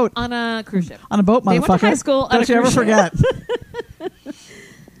on a was boat. on a cruise ship. On a boat, They motherfucker. went to high school on Don't a you ever cruise ship. forget.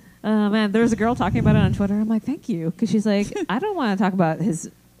 Oh man, there was a girl talking about it on Twitter. I'm like, thank you, because she's like, I don't want to talk about his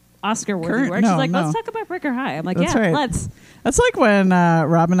Oscar-worthy Current- work. no, She's like, no. let's talk about Breaker High. I'm like, That's yeah, right. let's. That's like when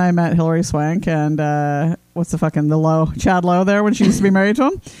Rob and I met Hilary Swank and what's the fucking Chad Lowe there when she used to be married to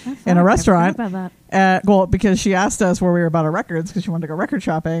him in a restaurant. I forgot about that. Well, because she asked us where we were about our records because she wanted to go record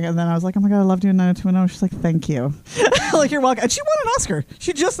shopping, and then I was like, "Oh my god, I love doing 90210." She's like, "Thank you," like you're welcome. And she won an Oscar.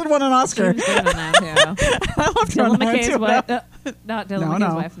 She just had won an Oscar. She was good on that too. I loved her on Dylan McKay's 90210. wife. Not Dylan No, McKay's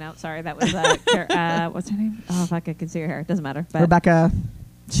no. wife. No, sorry, that was what's her name? Oh fuck, I can see her hair. It doesn't matter. But Rebecca.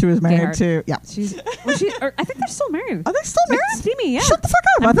 She was married Gayheart. to she's or I think they're still married. Are they still married? Steamy, yeah. Shut the fuck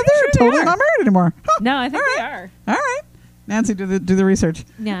up! I'm I thought pretty they were sure they totally are. not married anymore. Huh. No, I think All they right. are. All right, Nancy, do the research.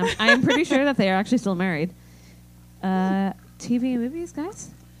 Yeah, I am pretty sure that they are actually still married. TV and movies, guys.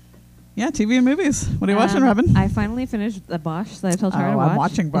 Yeah, TV and movies. What are you watching, Robin? I finally finished the Bosch that I told Tara to Oh, watch. I'm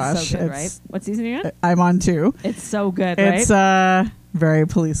watching It's Bosch. so good, It's- right? What season are you on? I'm on 2. It's so good, right? It's very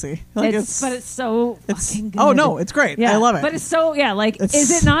policey. Like but it's so fucking good. Oh no, it's great. Yeah, I love it. But it's so like, It's-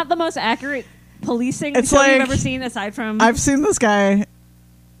 is it not the most accurate policing It's show like- you've ever seen aside from? I've seen this guy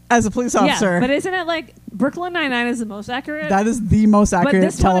as a police officer. Yeah, but isn't it like Brooklyn Nine-Nine is the most accurate? That is the most accurate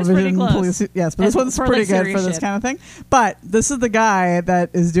this one is pretty television close. police. Yes, but this And one's for, pretty like, good serious for this shit. kind of thing. But this is the guy that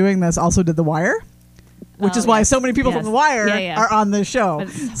is doing this. Also did The Wire, which Oh, is why yes. so many people Yes. from The Wire Yeah, yeah. are on this show. But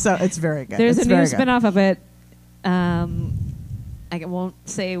it's- So it's very good. There's it's a new very good. spin-off of it. I won't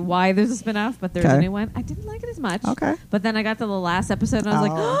say why there's a spin-off, but there's Okay. a new one. I didn't like it as much. Okay. But then I got to the last episode and I was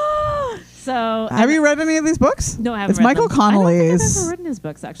like, oh. So Have you read any of these books? No, I haven't It's read Michael them. I don't think I've Connolly's. ever written his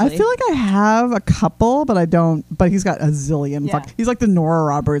books, actually. I feel like I have a couple, but I don't. But he's got a zillion. Yeah. He's like the Nora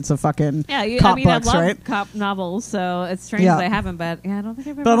Roberts of fucking yeah, cop I books, love right? cop novels, so it's strange Yeah. that I haven't, but yeah, I don't think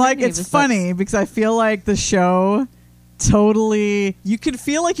I've ever But I'm read like, any of it's his funny because I feel like the show totally. You can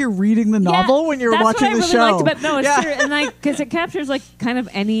feel like you're reading the books. novel when you're that's watching what I the really show. Liked, but no, it's Yeah. true, and like because it captures like kind of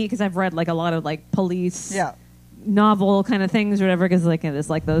any because I've read like a lot of like police. Yeah. Novel kind of things or whatever because like it is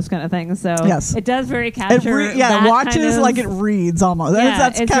like those kind of things so Yes. it does very It capture it that watches kind of, like it reads almost. yeah,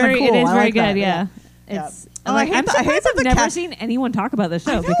 That's it's kind of very, cool. it is I very like good that. yeah. Yeah. It's And like I hate I'm that- I hate surprised that I've the never cat- seen anyone talk about the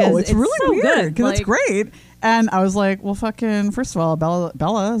show I know, because it's really so weird good. because it's Like, great. And I was like, well, fucking. First of all,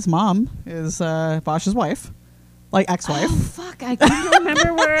 Bella's mom is Bosch's wife, like ex-wife. oh fuck I couldn't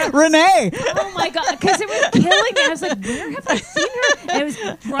remember where Renee. oh my god because it was killing me I was like where have I seen her and it was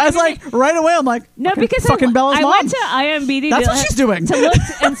I was like, right away. I'm like, no, because fucking Bella's I mom. went to IMDb That's to, what she's doing. to look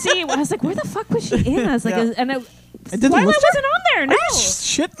and see. I was like, where the fuck was she in? I was like, Yeah. and It didn't Twilight list her? wasn't on there. No, Are you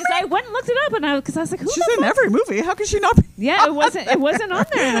shit? because I went and looked it up, and I was like, who She's the in fuck? every movie. How could she not be? Yeah, it wasn't on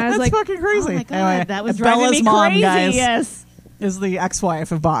there, and I was That's like, fucking crazy. Oh my god, Anyway, that was Bella's driving me mom, crazy. guys. Yes, Is the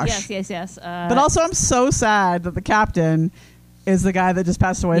ex-wife of Bosch. yes. But also, I'm so sad that the captain is the guy that just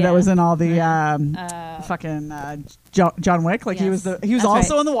passed away. Yeah. That was in all the Right. fucking John Wick. Like he Yes. was he was That's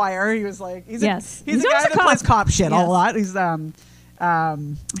also right. in The Wire. He was like he's Yes. he's He's a guy always a that cop. plays cop shit a Yes. lot. He's I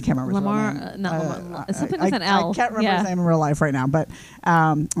can't remember Lamar, his real name. not Lamar, something with an L. I can't remember Yeah. his name in real life right now, but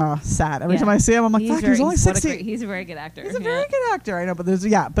sad. Every Yeah. time I see him, I'm like, fuck, he's only 60. He's a very good actor. He's a very good actor. I know, but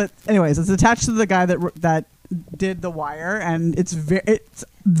but anyways, it's attached to the guy that did The Wire, and it's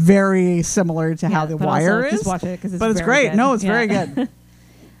very similar to how The Wire is. Just watch it because But it's very great. good. No, it's very Yeah. good.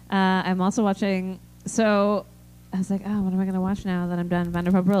 I'm also watching. So I was like, oh, what am I going to watch now that I'm done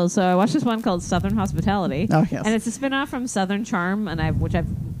Vanderpump Rules? So I watched this one called Southern Hospitality. Oh, yes. And it's a spin-off from Southern Charm, which I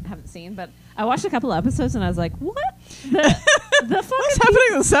haven't seen, but I watched a couple episodes and I was like, what the fuck What's is happening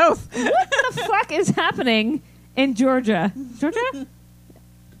in the South? what the fuck is happening in Georgia? Georgia?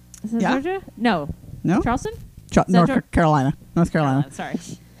 Is it Yeah. Georgia? No. No? Charleston? North Carolina. North Carolina. Sorry.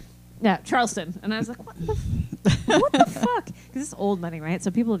 Yeah, Charleston. And I was like, what the fuck? Because it's old money, right?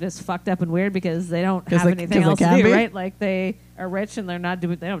 So people are just fucked up and weird because they don't have anything else to can do, be. right? Like they are rich and they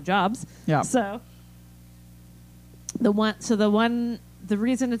don't have jobs. Yeah. So the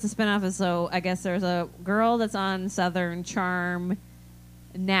reason it's a spinoff is so I guess there's a girl that's on Southern Charm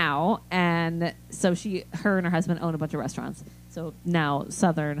now, and so her and her husband own a bunch of restaurants. So now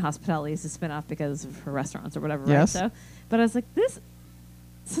Southern Hospitality is a spinoff because of her restaurants or whatever. Yes. Right? So, but I was like, this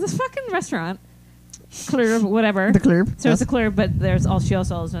fucking restaurant club, whatever. The club. So it's a club, but she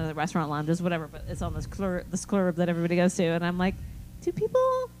also owns the restaurant lounges, whatever. But it's on this club that everybody goes to, and I'm like, do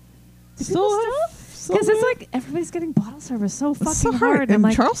people still? Because it's like everybody's getting bottle service so fucking so hard. In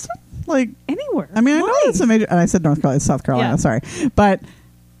like, Charleston, like anywhere. I mean, I know it's a major. And I said North Carolina, South Carolina. Yeah. Sorry, but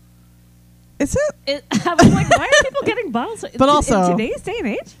is it? I was like, why are people getting bottle service? But also in today's day and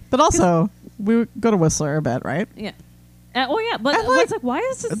age. But also, we go to Whistler a bit, right? Yeah. Yeah, but it's like, why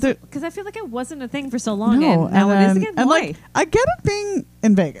is this? Because I feel like it wasn't a thing for so long, No, and now it is again. And why? like, I get it being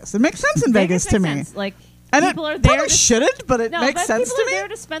in Vegas. It makes sense in Vegas to me. Sense. Like, and people it are there. Probably shouldn't, but it makes sense to me. People are there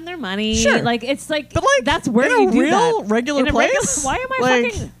to spend their money. Sure. Like, it's like, but like, that's where in you a do real that. regular place. Why am I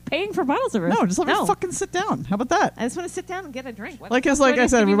fucking paying for bottle service? No, just let me fucking sit down. How about that? I just want to sit down and get a drink. Like, it's like I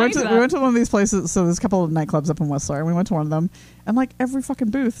said, we went to one of these places. So there's a couple of nightclubs up in Whistler, and we went to one of them, and like every fucking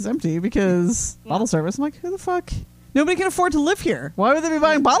booth is empty because bottle service. I'm like, who the fuck? Nobody can afford to live here. Why would they be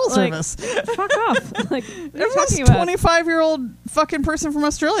buying bottle service? Fuck off. Like, everyone's 25-year-old fucking person from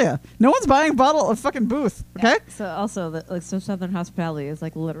Australia. No one's buying a fucking booth. Okay. Yeah. So also, so Southern Hospitality is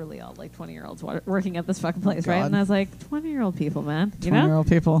like literally all like 20-year-olds working at this fucking place, right? And I was like, 20-year-old people, man. 20-year-old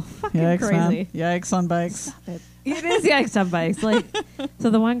people. Fucking Yikes, crazy. Man. Yikes on bikes. Stop it. It is yikes on bikes. Like, so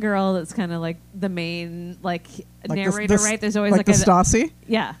the one girl that's kind of like the main like narrator, right? There's always like the Stassi.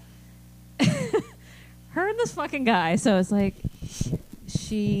 Yeah. Her and this fucking guy. So it's like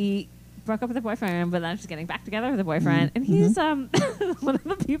she broke up with her boyfriend, but then she's getting back together with her boyfriend, and he's one of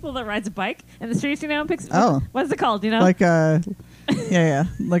the people that rides a bike in the streets, you know, and picks. What's it called? You know, like yeah.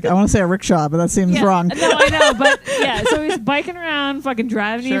 Like I want to say a rickshaw, but that seems wrong. No, I know, but yeah. So he's biking around, fucking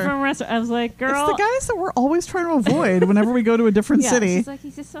driving you from a restaurant. I was like, girl, it's the guys that we're always trying to avoid whenever we go to a different city. She's like,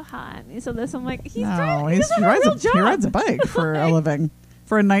 he's just so hot. And he's so this. I'm like, he rides a bike for a living,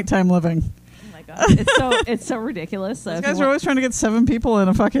 for a nighttime living. It's so ridiculous. So these guys are always trying to get 7 people in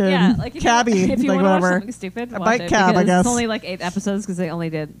a fucking cabbie, if you like want to whatever. Watch something stupid, a bike cab, I guess. It's only like 8 episodes because they only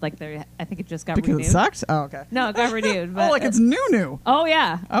did like I think it just got renewed. Because it sucked. Oh, okay. No, it got renewed. But, it's new. Oh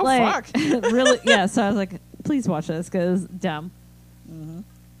yeah. Oh like, fuck. Really? Yeah. So I was like, please watch this because dumb. Mm-hmm.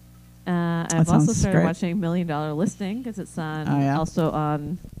 I've also started watching $1 Million Listing because it's on also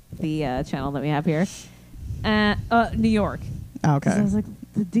on the channel that we have here. New York. Oh, okay. So I was like,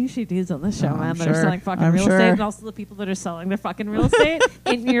 the douchey dudes on this show, man, that are selling fucking real estate, and also the people that are selling their fucking real estate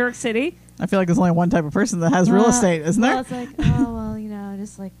in New York City. I feel like there's only one type of person that has real estate, isn't there? It's like, I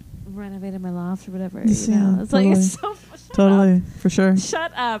just like renovated my loft or whatever. It's like it's so totally for sure.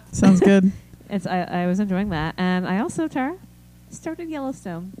 Shut up. Sounds good. I was enjoying that, and I also started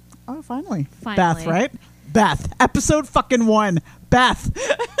Yellowstone. Oh, finally. Beth, right? Beth, episode fucking 1. Beth.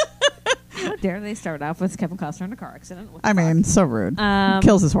 How dare they start off with Kevin Costner in a car accident? I mean, so rude.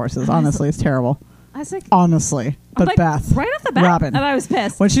 Kills his horses. Honestly, it's terrible. I was like, honestly, but like, Beth, right off the bat, Robin, and I was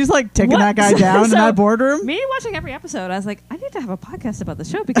pissed when she's like taking that guy down in that boardroom. Me watching every episode, I was like, I need to have a podcast about the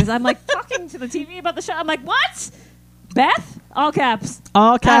show because I'm like talking to the TV about the show. I'm like, what? Beth? All caps.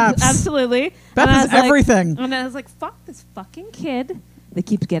 All caps. Absolutely. Beth is everything. And I was like, fuck this fucking kid. They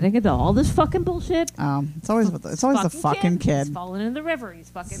keep getting into all this fucking bullshit. It's always the fucking kid. He's falling in the river. He's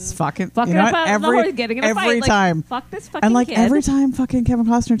fucking you know up getting in a fight. Every time. Like, fuck this fucking and like kid. every time fucking Kevin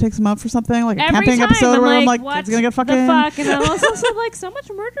Costner takes him out for something, like a every camping episode where I'm like, what kid's gonna get fucking the fuck? And I'm also like, so much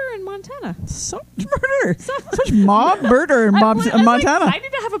murder in Montana. So much murder. So much mob murder in Montana. Like, I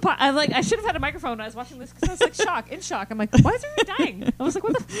need to have I should have had a microphone when I was watching this because I was like in shock. I'm like, why is everybody dying? I was like,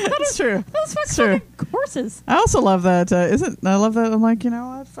 what the? That's true. That was fucking horses. I also love that. I love that. I'm like, you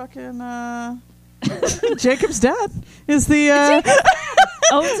know what? Fucking Jacob's dad is the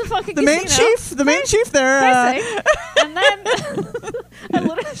it's a fucking the main chief. The main chief there. And then I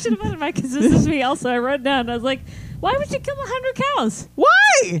literally should have had my because this is me. Also, I wrote down. I was like, why would you kill 100 cows?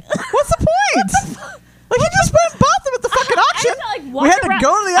 Why? What's the point? Like he just went and bought them at the fucking auction. We had to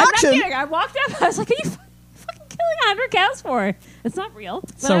go to the auction. I'm not kidding. I walked up. I was like, are you fucking killing 100 cows for? It's not real.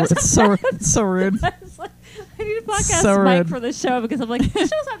 It's so rude. I was like, I need a podcast mic for this show because I'm like, this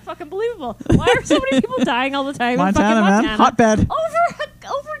show's not fucking believable. Why are so many people dying all the time Montana, in fucking man. Hotbed.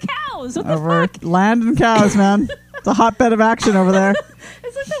 Over cows. What the fuck? Land and cows, man. It's a hotbed of action over there.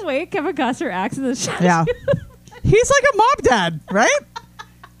 Is that the way Kevin Costner acts in the show? Yeah. He's like a mob dad, right?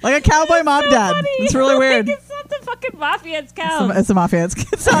 Like a cowboy mob dad. Funny. It's really weird. It's not the fucking mafia, it's cows. It's the mafia.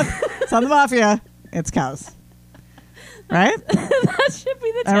 It's not the mafia. It's cows. Right? That should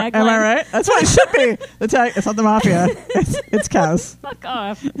be the tagline. Am I right? That's what it should be. The tag. It's not the mafia. It's cows. Fuck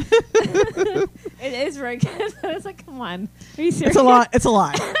off. It is very good. But it's like, come on. Are you serious? It's a lot. It's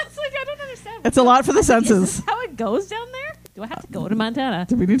like, I don't understand. It's a lot for the senses. Is this how it goes down there? Do I have to go to Montana?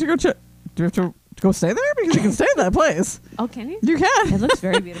 Do we need to go check? Do we have to go stay there because you can stay in that place. Oh, can you? You can. It looks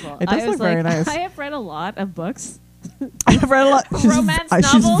very beautiful. It does look very nice. I have read a lot of books. I've read a lot. Romance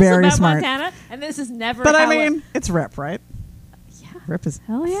novels she's very about smart. Montana, and this is never. But I mean, it's Rip, right? Yeah. Rip is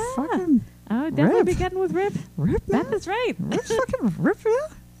Hell yeah. fucking. I would definitely Rip. be getting with Rip. Rip. That is right. Rip's fucking Rip.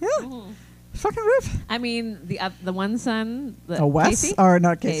 Yeah. Mhm. Fucking Rip. I mean, the one son, Wes? Casey? Or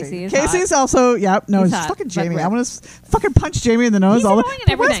not Casey Casey. is Casey's hot. also, yep. No, He's it's hot, fucking but Jamie. Rip. I want to fucking punch Jamie in the nose. He's all annoying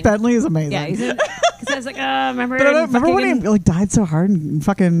in Wes everything. Bentley is amazing. Yeah, he's in. Because I was like, remember? But in remember when he fucking- like died so hard in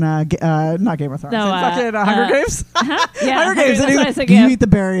fucking not Game of Thrones, No, in fucking Hunger Games. Huh? Yeah, Hunger Games. that's And what I you, said, you yeah. eat the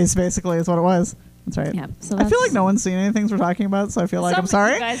berries, basically, is what it was. That's right. Yeah, so I feel like no one's seen any things we're talking about, so I feel like I'm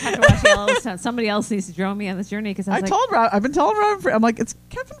sorry. You guys have to watch Yellowstone. Somebody else needs to drone me on this journey because I told Rob. I've been telling Rob. I'm like, it's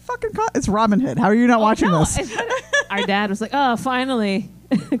Kevin fucking. It's Robin Hood. How are you not watching this? Our dad was like, "Oh, finally,"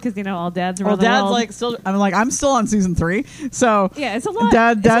 because all dads are. Well, Dad's like still. I'm still on season 3, so yeah, it's a lot.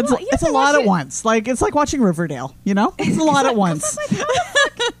 Dad's. You It's have a to lot watch at it. once. Like it's like watching Riverdale. It's a lot at once.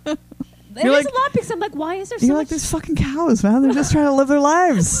 It is a lot because I'm like, why is there so You're much? like these fucking cows, man. They're just trying to live their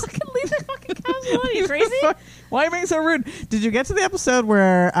lives. Fucking leave the fucking cows alone. Are you crazy? Why are you being so rude? Did you get to the episode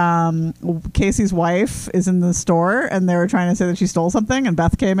where Casey's wife is in the store and they were trying to say that she stole something and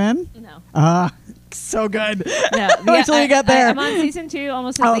Beth came in? No. So good. No. Wait till you get there. I'm on season 2,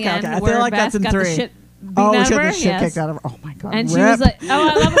 almost at the end. Okay. I where feel like Beth that's in got 3. The shit beaten Oh, out she of had her. the shit kicked out of her. Oh my god. And she Rip. was like, "Oh,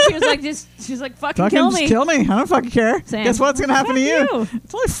 I love when she was like, she's like, fucking kill me." Just kill me. I don't fucking care. Same. Guess what's gonna happen to you?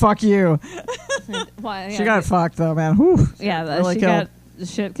 It's only fuck you. Why, She got fucked though, man. Whew. Yeah, Really she killed. got the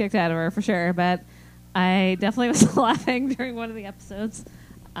shit kicked out of her for sure. But I definitely was laughing during one of the episodes.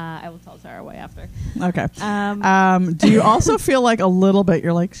 I will tell Tara way after. Okay. Do you also feel like a little bit?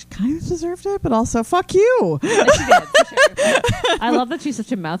 You're like, she kind of deserved it, but also fuck you. She did, for sure. I love that she's such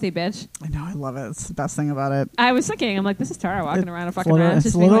a mouthy bitch. I know. I love it. It's the best thing about it. I was thinking, I'm like, this is Tara walking around a fucking Literally- around, it's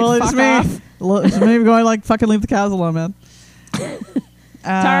just being literally like, just fuck me. off. It's me going like, fucking leave the cows alone, man.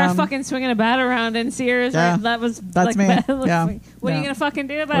 Tara fucking swinging a bat around in Sears. Yeah. Right? That was That's like, me. Yeah. What are you Yeah. gonna fucking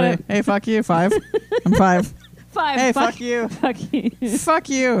do about it? Hey, fuck you. 5. I'm 5. 5. Hey, fuck you. Fuck you. Fuck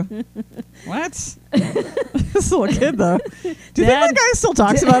you. What? This little kid, though. Do you think Dad. that guy still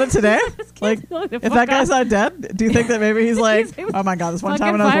talks about it today? Like, Look, if that guy's not dead, do you think that maybe he's like, oh my god, this one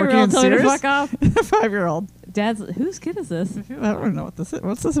time when I was working in told me to Sears? fuck off. 5-year-old. Dad's whose kid is this? I don't know what this is.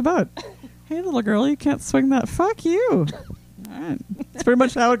 What's this about? Hey, little girl, you can't swing that. Fuck you. All right. That's pretty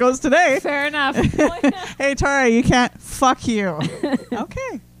much how it goes today. Fair enough. Hey, Tara, you can't. Fuck you.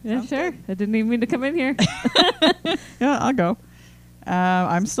 Okay. Yeah, Sounds sure. I didn't even mean to come in here. Yeah, I'll go.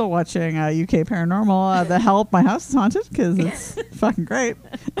 I'm still watching UK Paranormal. The Help, My House is Haunted, because it's fucking great.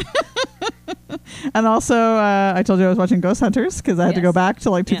 And also, I told you I was watching Ghost Hunters because I had to go Yes. back to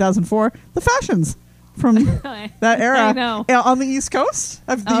like 2004. The fashions from that era. I know. Yeah, on the East Coast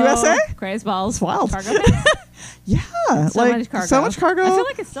of the USA. Craze balls. It's wild. Cargo pants? Yeah, So like much cargo. so much cargo. I feel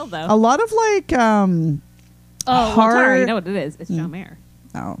like it's still though. A lot of like well, Tara, you know what it is? It's John Mayer.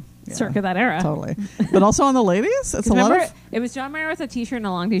 oh yeah, Circa that era. totally. But also on the ladies, it's 'Cause a lot remember, of it was John Mayer with a t-shirt and a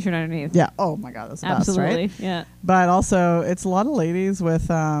long t-shirt underneath. yeah. Oh my god, that's the best, Absolutely. right? Yeah. But also, it's a lot of ladies with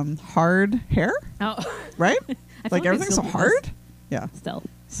hard hair, Oh. right? I feel Like they everything's so still do hard. this Yeah, Still.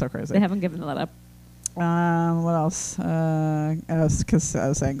 so crazy. They haven't given that up. What else? Because I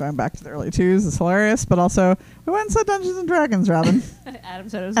was saying going back to the early 2s is hilarious, but also we went and saw Dungeons and Dragons, Robin, Adam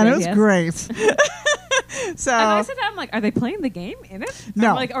said it was and good, it was yes. great. So And I said to him, like, are they playing the game in it?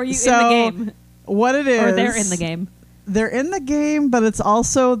 No. Or like, are you So, in the game? what it is? Or they're in the game? They're in the game, but it's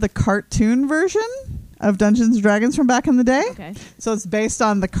also the cartoon version of Dungeons and Dragons from back in the day. Okay. So it's based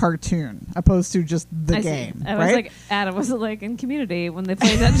on the cartoon, opposed to just the I see. game. I was right? like, Adam was like in Community when they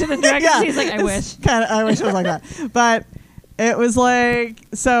played Dungeons and Dragons. Yeah. He's like, I wish. I wish it was like that. But it was like,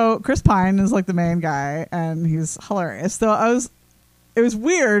 so Chris Pine is like the main guy, and he's hilarious. So it was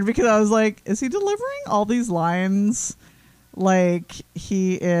weird because I was like, is he delivering all these lines like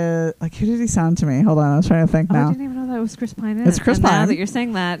he is, like, who did he sound to me? Hold on, I was trying to think Oh, I now. didn't even know that was Chris Pine in It's it. Chris And Now Pine. that you're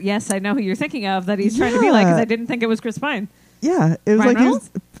saying that, yes, I know who you're thinking of that he's trying to be like because I didn't think it was Chris Pine. Yeah, it was Ryan like he was, Reynolds?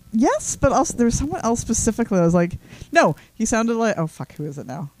 yes, but also there was someone else specifically. I was like, no, he sounded like, oh fuck, who is it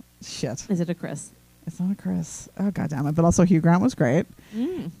now? Shit, Is it a Chris? it's not a Chris. Oh god damn it! But also Hugh Grant was great,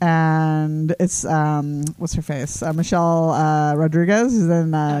 and it's what's her face? Michelle Rodriguez, who's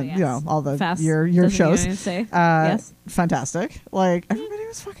in yes. you know, all the Fast. your Doesn't shows. even say. Yes, Yes. fantastic. Like everybody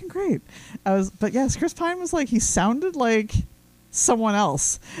was fucking great. But yes, Chris Pine was like, he sounded like someone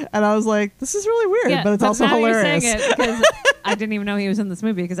else, and I was like, this is really weird, Yeah, but it's also now hilarious. You're saying it because I didn't even know he was in this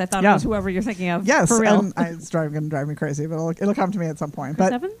movie because I thought Yeah. it was whoever you're thinking of. Yes, for real. and it's going to drive me crazy, but it'll come to me at some point. Chris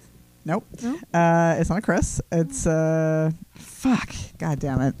but Evans? Nope. No? It's not a Chris. It's fuck. God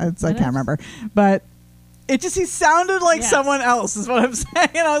damn it. I can't is? remember. But he sounded like Yes. someone else is what I'm saying.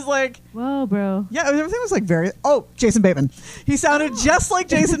 And I was like, Whoa, bro. yeah, everything was like Jason Bateman. He sounded just like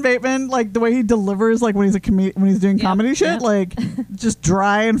Jason Bateman, like the way he delivers, like when he's when he's doing comedy shit, like just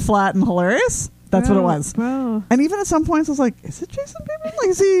dry and flat and hilarious. That's what it was. Bro. And even at some points, I was like, is it Jason Bateman? Like,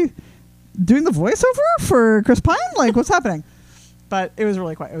 is he doing the voiceover for Chris Pine? Like, what's happening? But it was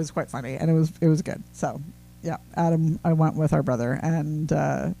really quite funny, and it was good. So, yeah, Adam, I went with our brother, and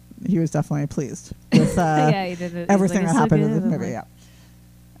he was definitely pleased with Yeah, he did it. everything that happened in the good. movie. Yeah.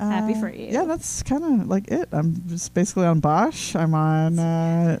 Happy for you. Yeah, that's kind of like it. I'm just basically on Bosch. I'm on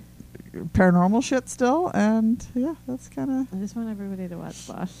paranormal shit still, and yeah, that's kind of. I just want everybody to watch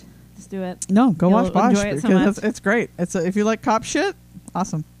Bosch. Just do it. No, go You'll watch Bosch enjoy it so because much. it's great. If you like cop shit,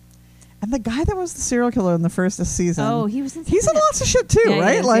 awesome. And the guy that was the serial killer in the first season, Oh, he was in he's in lots of shit too, Yeah, he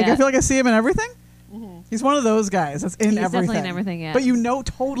right? is, Like yeah. I feel like I see him in everything. Mm-hmm. He's one of those guys that's in He's everything. definitely in everything, yeah. But you totally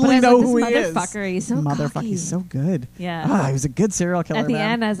But I was know like, who this he is. motherfucker, he's so Motherfucker, cocky. he's so good. Yeah. He was a good serial killer. At the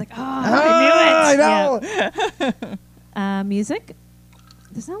man. end, I was like, I knew it. I know. Yeah. Music?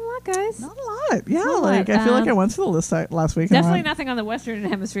 There's not a lot, guys. Not a lot. Yeah, Not a like lot. I feel like I went through the list last week. and Definitely went- nothing on the Western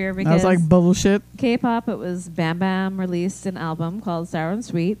Hemisphere I because was like bullshit. K-pop, it was Bam Bam released an album called Sour and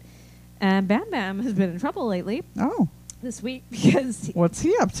Sweet. And Bam Bam has been in trouble lately Oh, this week because what's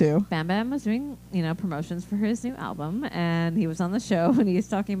he up to? Bam Bam was doing, promotions for his new album, and he was on the show and he was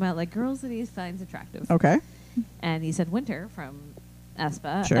talking about like girls that he finds attractive. Okay. And he said Winter from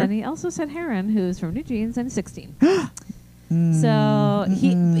aespa, Sure. and he also said Heron, who's from New Jeans and 16. So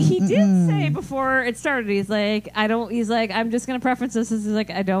he did say before it started, he's like, I'm just gonna preference this as like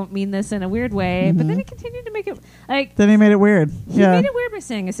I don't mean this in a weird way, but then he continued to make it like Then he made it weird. he Yeah. made it weird by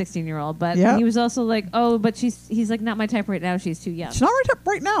saying a 16-year-old, but Yeah. he was also like, oh, but he's like not my type right now, she's too young. She's not right up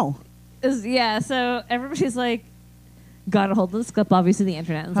right now. Yeah, so everybody's like got a hold of this clip, obviously the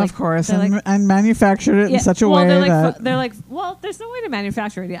internet. And it's Of like, course, they're and, like, and manufactured it in such a well, way they're like, that they're like, well, there's no way to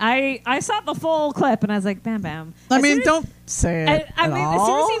manufacture it. I saw the full clip and I was like, Bam Bam. I As mean, soon as- don't say it. I at mean, all. as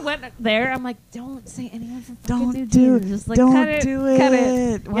soon as he went there, I'm like, don't say anyone from fucking New Don't do Jeans. Just like, don't cut it, do cut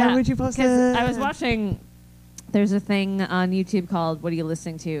it. Why Yeah, would you post 'cause it? I was watching. There's a thing on YouTube called "What Are You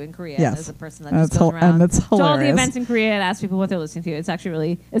Listening to in Korea?" Yes. There's a person that And just it's goes hil- around and it's to all the hilarious. events in Korea and asks people what they're listening to. It's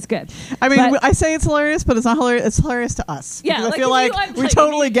actually it's good. I mean, But- I say it's hilarious, but it's not hilarious. It's hilarious to us. Yeah, Because I feel if like you- we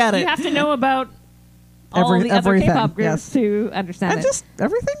totally you, get it. You have to know about all the other everything, K-pop groups yes. to understand And it. just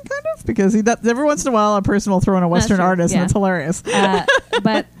everything, kind of, because every once in a while a person will throw in a Western true, artist, yeah. and it's hilarious.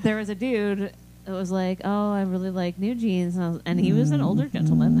 But there was a dude that was like, "Oh, I really like New Jeans," and he was an older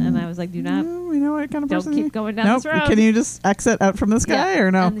gentleman, and I was like, "Do not, We know what kind of don't person. keep he- going down Nope. this road." Can you just exit out from this guy, or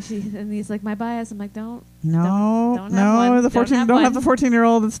no? And he's like, "My bias." I'm like, "Don't." No, don't have no. one. The Don't 14. have Don't have one. the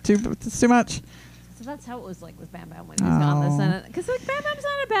 14-year-old. It's too much. So that's how it was like with Bam Bam when he was on this, and because like Bam Bam's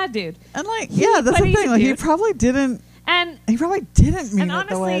not a bad dude, And like, He- yeah, that's but the he's thing. a Like, he dude. probably didn't. and He probably didn't mean and it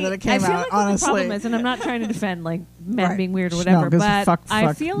honestly, the way that it I came feel out. like what the Honestly, problem is, and I'm not trying to defend like men Right. being weird or No, whatever, 'cause but I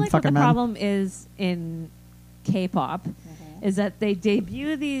fuck feel like what the fucking men. problem is in K-pop is that they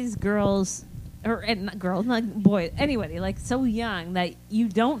debut these girls. And not girls, not boys, anybody like so young that you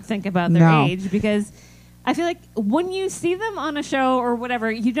don't think about their No. age because I feel like when you see them on a show or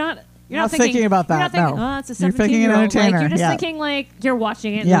whatever, you're not Not thinking about You're that, not thinking, no. oh, it's a You're thinking an 17-year-old. Like, entertainer, you're just yeah. thinking like you're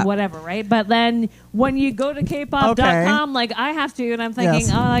watching it Yeah. and whatever, right? But then when you go to Kpop.com, like I have to, and I'm thinking,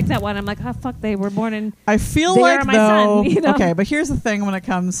 Yes. oh, I like that one. I'm like, oh, fuck, they were born in. I feel They like are my though. son, you know? Okay, but here's the thing when it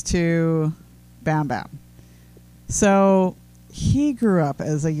comes to Bam Bam. So he grew up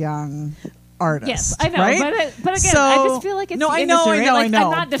as a young artist. Yes, I know, right? but again, So- I just feel like it's No, the I know, industry, I know, right? I know.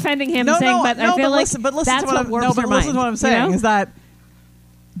 I'm not defending him, No, saying, no, but no, I feel but like listen, but listen that's to what what warps no, but your listen mind. to what I'm saying you know? is that.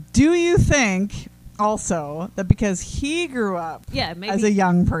 Do you think also that because he grew up yeah, maybe as a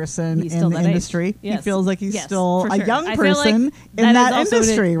young person he's in still the that age. industry, he Yes. feels like he's Yes, still for a sure. young I feel like person in is that also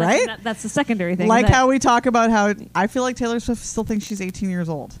industry, right? That's the secondary thing. Like that- how we talk about how I feel like Taylor Swift still thinks she's 18 years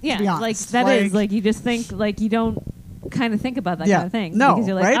old. yeah, to be honest. like that is like you just think like you don't kind of think about that Yeah. kind of thing. No, because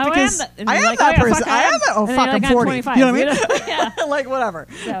you're like, right? oh, Because I am that, and I you're am like, that oh, yeah, person. fuck, I am that. Oh, and then fuck, you're like, I'm 40. 25, You know what I mean? Yeah. Like whatever.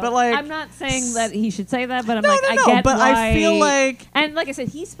 So, But like, I'm not saying that he should say that, but I'm no, like, no, I no. get But why. I feel like and like I said,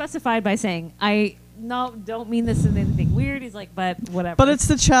 he specified by saying, don't mean this in anything weird. He's like, but whatever. But it's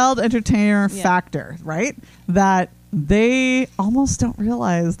the child entertainer Yeah. factor, right? That they almost don't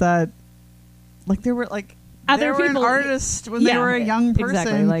realize that, like, they were like Other they were people- an artist when they Yeah, were a young person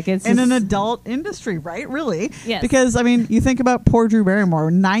exactly. Like, it's in an just- adult industry, right? Really? Yes. Because I mean, you think about poor Drew Barrymore,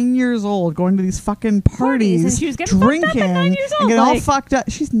 9 years old, going to these fucking parties, And she was getting fucked up at drinking, 9 years and old, getting all like- fucked up.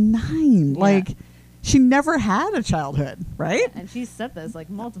 She's 9, Yeah. like. she never had a childhood, right? And she's said this like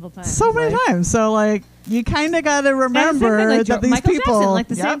multiple times. So many times. So like you kind of got to remember like, that these Michael people Jackson, like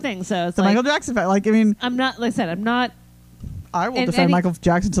the same thing. So it's the like, Michael Jackson fact. Like I mean, I'm not like I said, I'm not. I will defend Michael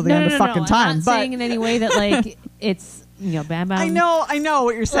Jackson till the end of fucking time. I'm not saying in any way that like it's Bam Bam. I know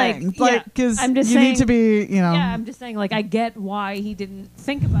what you're saying. Like because I'm just you saying, need to be Yeah, I'm just saying like I get why he didn't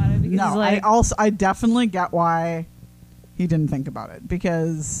think about it because no, like, I definitely get why he didn't think about it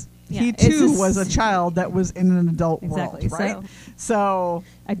because he it's too just, was a child that was in an adult world, right? So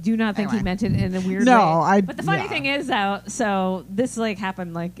I do not think he meant it in a weird way. But the funny thing is, so this like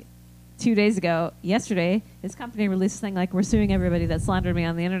happened like 2 days ago. Yesterday, his company released a thing like we're suing everybody that slandered me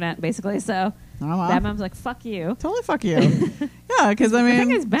on the internet, basically. So Bam Bam's like, fuck you. Totally fuck you. Yeah, because I mean, the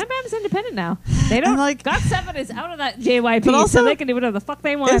thing is, Bam Bam's independent now. They don't like GOT7 is out of that JYP, so they can do whatever the fuck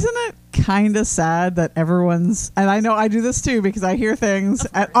they want. Isn't it kind of sad that everyone's, and I know I do this too because I hear things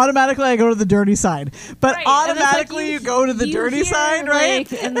and automatically I go to the dirty side, but automatically like you go to the dirty side,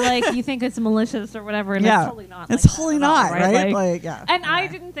 right? Like, and like you think it's malicious or whatever, and it's totally not. It's like totally not, right? Like and I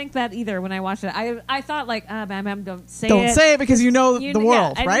didn't think that either when I watched it. I thought like, Bam Bam, don't say it because you know the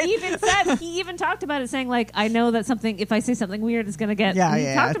world, and right? He even talked about it, saying like, I know that something, if I say something weird, it's going to get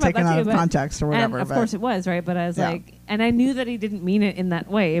talked about taken that out too, of context or whatever. And of course it was, right? But I was like, and I knew that he didn't mean it in that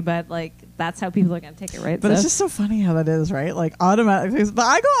way, but like that's how people are going to take it, right? But it's just so funny how that is, right? Like automatically, but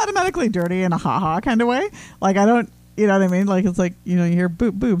I go automatically dirty in a ha-ha kind of way. Like I don't, you know what I mean? Like it's like, you know, you hear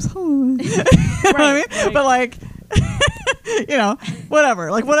boobs. You know what I mean? Right. But like, you know,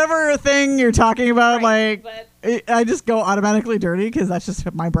 whatever. Like whatever thing you're talking about, I just go automatically dirty because that's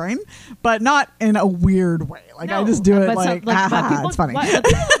just my brain, but not in a weird way. Like I just do it like, it's funny. People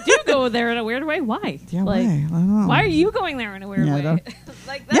do go there in a weird way. Why? Yeah, like, why? I don't know. Why are you going there in a weird way?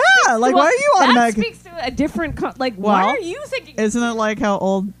 Like why are you automatically? That speaks to a different. Why are you thinking? Isn't it like how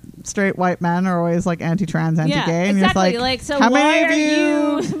old straight white men are always like anti-trans, anti-gay, and exactly. you're like, so how why many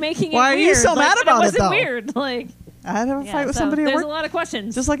of you making it why weird? Are you so mad about it though? Weird. Like I had a fight with somebody at work. There's a lot of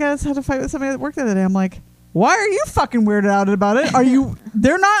questions. Just like I had a fight with somebody at work the other day. I'm like, why are you fucking weirded out about it? Are you?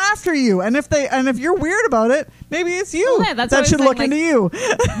 They're not after you. And if you're weird about it, maybe it's you that should look into you.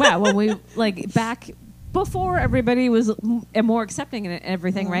 Well, when we like back before everybody was more accepting and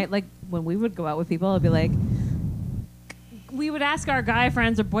everything, right? Like when we would go out with people, it'd be like, we would ask our guy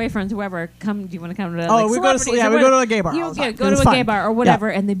friends or boyfriends, whoever, do you want to come to? Oh, we go to a gay bar. Go to a gay bar or whatever,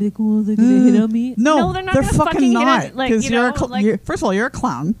 and they'd be like, "Oh, they're gonna hit on me." No, they're not. They're fucking not. Because first of all, you're a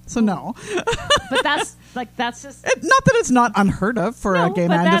clown, so no. But that's just not that it's not unheard of for a gay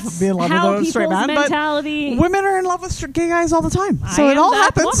man to be in love with a straight man, mentality. But women are in love with gay guys all the time, so it all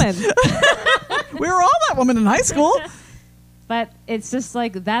happens. We were all that woman in high school. But it's just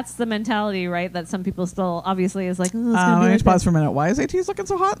like that's the mentality, right? That some people still obviously is like. Let me pause for a minute. Why is ATs looking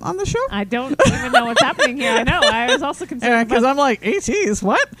so hot on the show? I don't even know what's happening here. I know. I was also concerned because I'm like ATs.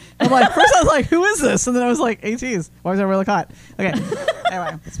 What? I'm like first I was like, who is this? And then I was like ATs. Why is that really hot? Okay.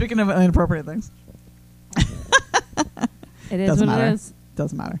 Anyway, speaking of inappropriate things, it is what it is.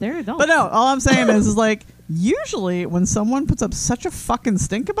 Doesn't matter. They're adults. But no, all I'm saying is like usually when someone puts up such a fucking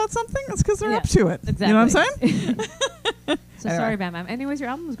stink about something, it's because they're up to it. Exactly. You know what I'm saying? So sorry, Bam Bam. Anyways, your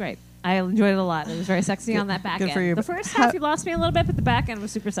album was great. I enjoyed it a lot. It was very sexy on that back end. For you. The first half you lost me a little bit, but the back end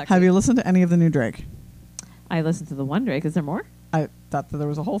was super sexy. Have you listened to any of the new Drake? I listened to the one Drake. Is there more? I thought that there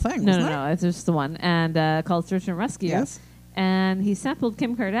was a whole thing. No. It's just the one, and called "Search and Rescue." Yes. And he sampled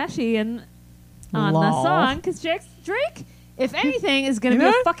Kim Kardashian on the song because Drake, if anything, is going to be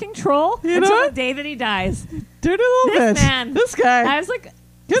a fucking troll until the day that he dies. Dirty little bitch. Man, this guy. I was like,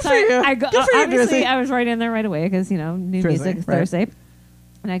 good for you. Good for you, obviously, I was right in there right away because new music Thursday.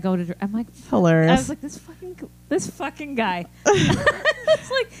 And I go to, I'm like, hilarious. I was like, this fucking guy. It's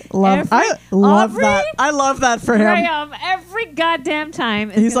like, I love that. I love that for him. Every goddamn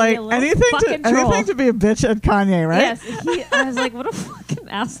time. He's like, anything to be a bitch at Kanye, right? Yes. I was like, what a fucking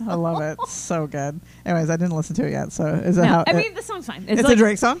asshole. I love it. So good. Anyways, I didn't listen to it yet. So is it I mean, the song's fine. It's like, a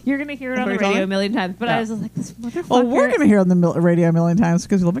Drake song? You're going to hear it on the radio a million times. But I was like, this motherfucker. Well, we're going to hear it on the radio a million times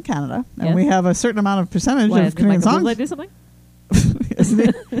because we live in Canada. And we have a certain amount of percentage of Canadian songs. Did do something?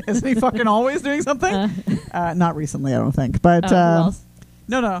 Isn't he fucking always doing something? Not recently, I don't think. But who else?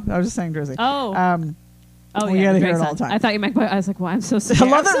 No, I was just saying Drizzy. We gotta hear it all the time. I thought you meant. I was like, "Well, I'm so scared." I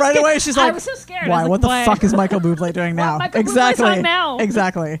love it right away. She's like, "I was so scared." Why? What the fuck is Michael Bublé doing now? Exactly. Now.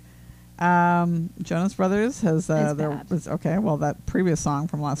 Exactly. Jonas Brothers has okay. Well, that previous song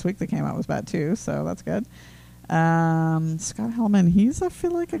from last week that came out was bad too, so that's good. Scott Hellman, he's I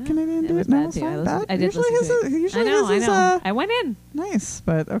feel like a Canadian dude. No, it's not bad. I did Usually listen to it. usually I his know. I went in. nice,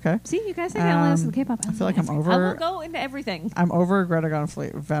 but okay. See, you guys say I only listen to K-pop. I feel like I'm over. I will go into everything. I'm over Greta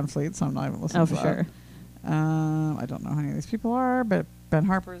Van Fleet, so I'm not even listening Oh, to for that. sure. I don't know who any of these people are, but Ben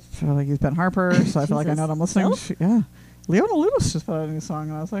Harper's. I feel like he's Ben Harper, so I feel like I know what I'm listening to. Yeah. Leona Lewis just put out a new song,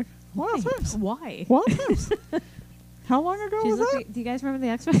 and I was like, wild times. Why? Wild times. How long ago was that? Do you guys remember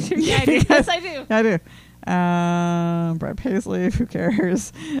the X Factor? Yeah, I do. Yes, I do. Yeah, I do. Brad Paisley, who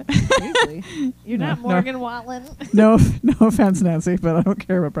cares? Paisley? You're not Morgan Wallen. No offense, Nancy, but I don't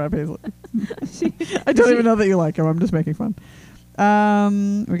care about Brad Paisley. I don't even know that you like him. I'm just making fun.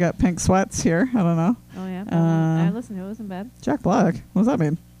 We got Pink Sweats here. I don't know. Oh, yeah. I listened to it. It wasn't bad. Jack Black. What does that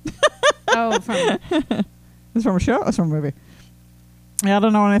mean? Oh, from... It's from a show? It's from a movie. Yeah, I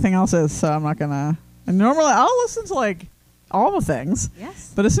don't know what anything else is, so I'm not going to... And normally, I'll listen to, like, all the things.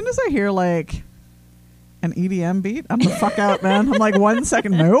 Yes. But as soon as I hear, like, an EDM beat, I'm the fuck out, man. I'm like, 1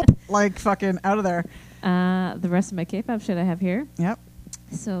 second, nope. Like, fucking out of there. The rest of my K-pop shit I have here. Yep.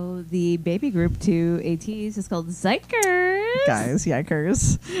 So the baby group to ATs is called Zykers. Guys,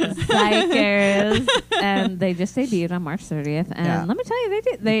 yikers. Zykers. And they just debuted on March 30th. And let me tell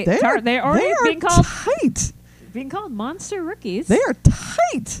you, they're already being called monster rookies. They are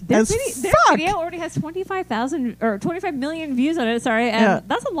tight. Their video already has 25 million views on it. Sorry, and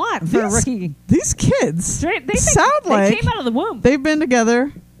that's a lot for a rookie. These kids they like came out of the womb. They've been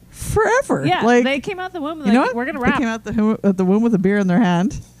together forever. Yeah, like, they came out the womb. And you know what? We're gonna rap. They came out the womb with a beer in their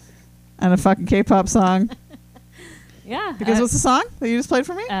hand and a fucking K-pop song. Yeah, because what's the song that you just played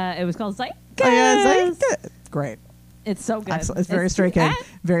for me? It was called Zykers. Oh yeah, Zykers. Great. It's so good. Excellent. It's very Stray Kids.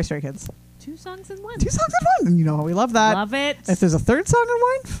 Very Stray Kids. 2 songs in one. 2 songs in one. And you know how we love that. Love it. If there's a 3rd song in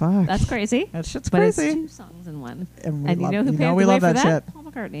one, fuck. That's crazy. That shit's but crazy. It's 2 songs in one. And you know who paved the way for that? Shit. Paul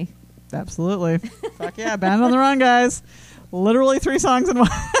McCartney. Absolutely. Fuck yeah. Band on the Run, guys. Literally 3 songs in one.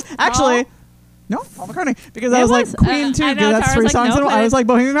 Actually, no, Paul McCartney. Because I was like, Queen too. That's 3 songs in one. I was like,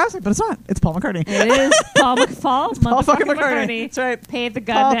 Bohemian Rhapsody, but it's not. It's Paul McCartney. It is Paul fucking McCartney. That's right. Paved the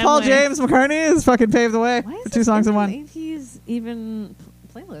goddamn Paul way. James McCartney has fucking paved the way for 2 songs in one. He's even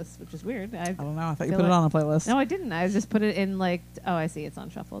playlist, which is weird. I don't know. I thought you put it on a playlist. No, I didn't. I just put it in like. Oh, I see. It's on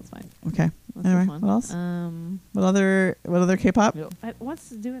shuffle. It's fine. Okay. Anyway, what else? What other K-pop? Wants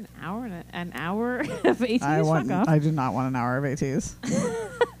to do an hour of ATs. I do not want an hour of ATs.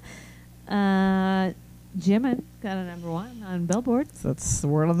 Jimin got a #1 on Billboard. That's the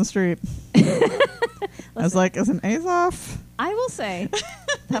word on the street. I was like, is an A's off? I will say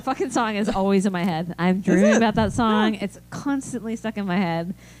that fucking song is always in my head. I'm dreaming about that song. Yeah. It's constantly stuck in my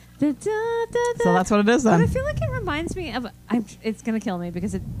head. So that's what it is then. But I feel like it reminds me of... it's going to kill me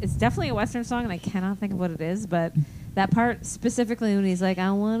because it's definitely a Western song and I cannot think of what it is. But that part specifically when he's like,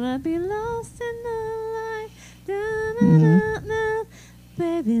 I want to be lost in the light.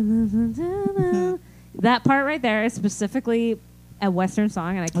 Baby, that part right there is specifically a Western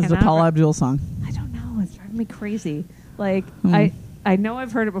song, and I cannot. It's a Paula Abdul song. I don't know. It's driving me crazy. Like I know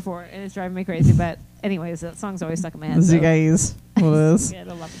I've heard it before, and it's driving me crazy. But anyways, that song's always stuck in my head. The guys, what it is? Yeah, I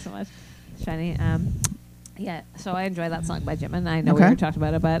love it so much. Shiny. Yeah. So I enjoy that song by Jimin. I know we already talked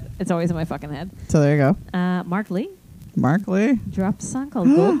about it, but it's always in my fucking head. So there you go. Mark Lee dropped a song called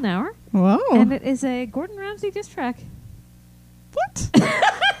Golden Hour. Wow. And it is a Gordon Ramsay diss track. What?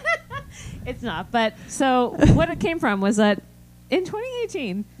 It's not. But so what it came from was that in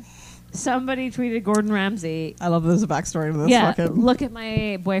 2018, somebody tweeted Gordon Ramsay. I love there's a backstory to this. Yeah, look at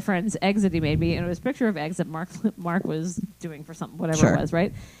my boyfriend's eggs that he made me. And it was a picture of eggs that Mark was doing for something, whatever it was,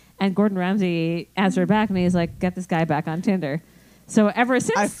 right? And Gordon Ramsay answered back and he's like, get this guy back on Tinder. So ever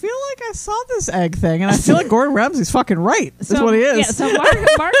since... I feel like I saw this egg thing, and I feel like Gordon Ramsay's fucking right. That's what he is. Yeah, so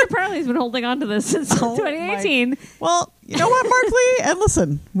Mark apparently has been holding on to this since 2018. Well, you know what, Mark Lee? And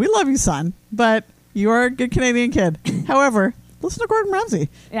listen, we love you, son, but you are a good Canadian kid. However, listen to Gordon Ramsay.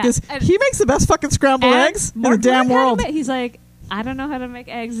 Because he makes the best fucking scrambled eggs in the damn world. He's like, I don't know how to make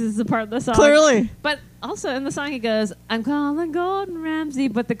eggs is the part of the song. Clearly. But also in the song he goes, I'm calling Gordon Ramsay.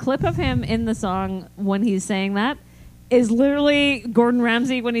 But the clip of him in the song when he's saying that is literally Gordon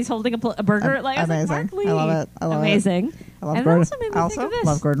Ramsay when he's holding a burger. Amazing. Mark Lee. I love it. Amazing. I love and Gordon. It also made me think of this.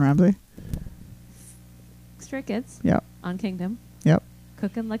 Love Gordon Ramsay. Stray Kids. Yep. On Kingdom. Yep.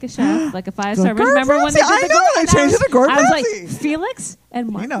 Cooking like a chef, like a 5-star. Remember when they did the Gordon Ramsay? They changed it to Gordon Ramsay. I was like, Felix and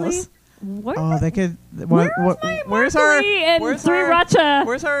Mark Lee. They could. Where's our Sriracha?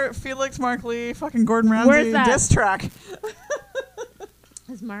 Where's our Felix Mark Lee fucking Gordon Ramsay diss track?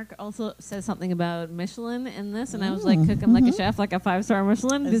 Because Mark also says something about Michelin in this, and I was like, cooking like a chef, like a 5-star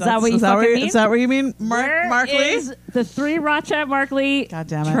Michelin. Is that what you fucking mean? Is that what you mean, Mark Lee? Is the Sriracha Mark Lee God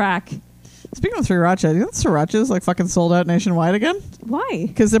damn it. track? Speaking of sriracha, you know sriracha is like fucking sold out nationwide again? Why?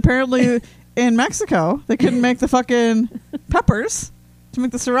 Because apparently in Mexico, they couldn't make the fucking peppers to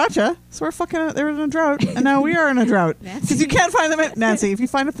make the sriracha, so they were in a drought, and now we are in a drought. Because you can't find them at Nancy. If you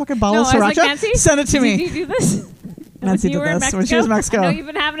find a fucking bottle of sriracha, send it to me. Did you do this? Nancy did this when she was in Mexico. I know you've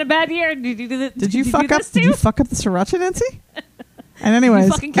been having a bad year. Did you do this? Did you fuck up the sriracha, Nancy? And anyways,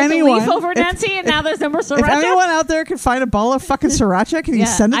 you fucking kicked a leaf over Nancy, and now there's no more sriracha. If anyone out there can find a bottle of fucking sriracha, can you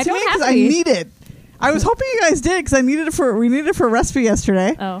send it to me? Because I need it. I was hoping you guys did, because we needed it for a recipe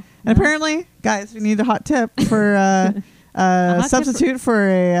yesterday. Oh, and apparently, guys, we need a hot tip for substitute for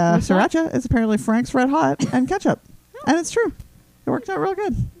a sriracha. It's apparently Frank's Red Hot and ketchup, and it's true. It worked out real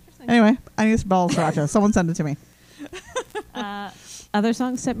good. Anyway, I need a bottle of sriracha. Someone send it to me. Other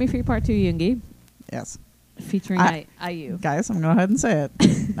songs, Set Me Free Part 2, Yoongi. Yes. Featuring IU. Guys, I'm going to go ahead and say it.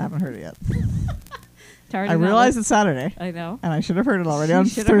 I haven't heard it yet. I realize it's Saturday. I know. And I should have heard it already on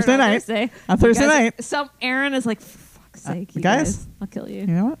Thursday night. On Thursday night. Aaron is like, for fuck's sake, you guys, I'll kill you. You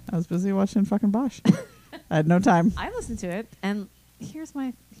know what? I was busy watching fucking Bosch. I had no time. I listened to it, and here's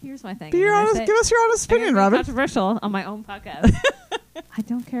my thing. Give us your honest opinion, Robin. Controversial on my own podcast. I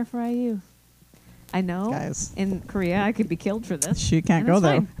don't care for IU. I know, guys, in Korea I could be killed for this. She can't go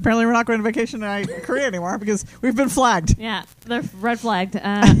though. Apparently, we're not going to vacation to Korea anymore because we've been flagged. Yeah, they're red flagged.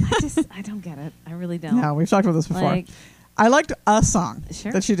 I don't get it. I really don't. No, we've talked about this before. I liked a song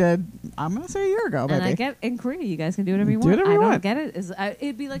that she did. I'm going to say a year ago, maybe. And I get in Korea, you guys can do whatever you want. I don't get it.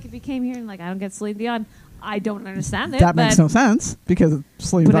 It'd be like if you came here and like I don't get Celine Dion. I don't understand it. That makes no sense because it's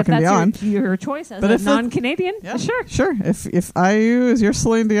Celine fucking Dion. Your choice as a non-Canadian, sure. If IU is your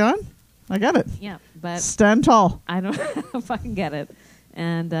Celine Dion, I get it. Yeah, but stand tall. I don't fucking get it,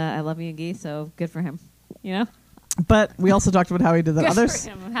 and I love Yoongi, so good for him. You know. But we also talked about how he did that other.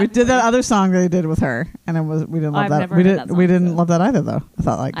 We did that other song that he did with her, and we didn't love that. We didn't love that either, though. I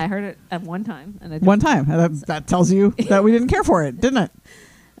thought I heard it at one time, and that tells you that we didn't care for it, didn't it?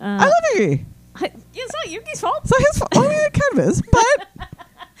 I love Yoongi. It's not Yoongi's fault. It's not his fault. I mean, it kind of is, but.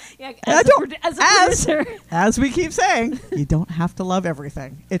 Yeah, as a producer. As we keep saying, you don't have to love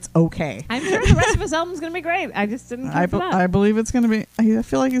everything. It's okay. I'm sure the rest of his album's going to be great. I just didn't care for that. I believe it's going to be... I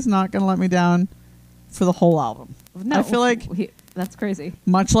feel like he's not going to let me down for the whole album. No, I feel like... that's crazy.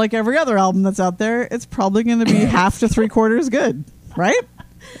 Much like every other album that's out there, it's probably going to be half to 3/4 good, right?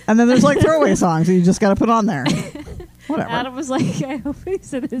 And then there's like throwaway songs that you just got to put on there. Whatever. Adam was like, I hope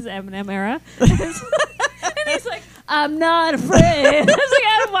he's in his Eminem era. And he's like, I'm not afraid. I was like,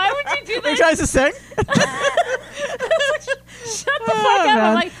 Adam, why would you do that? He tries to sing. Shut the fuck up.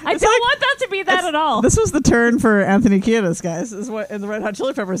 I'm like, I don't want that to be that at all. This was the turn for Anthony Kiedis, guys. Is what in the Red Hot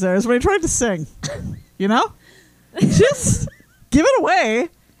Chili Peppers there is when he tried to sing. You know? Just give it away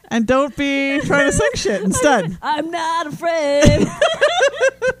and don't be trying to sing shit instead. I'm not afraid.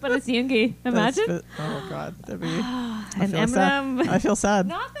 But it's Yoongi. Imagine. Oh, God. That'd be... and Eminem. I feel sad.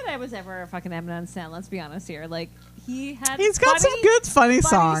 Not that I was ever a fucking Eminem stan, let's be honest here. Like, he's got some good, funny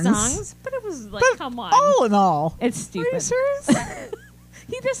songs. But it was like, come on. All in all. It's stupid. Are you serious?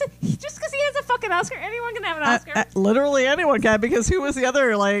 just because he has a fucking Oscar, anyone can have an Oscar. Literally anyone can, because who was the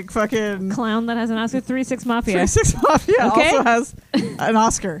other, like, fucking... clown that has an Oscar? 3 6 Mafia. 3 6 Mafia also has an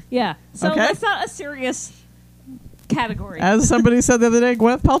Oscar. Yeah. So that's not a serious category. As somebody said the other day,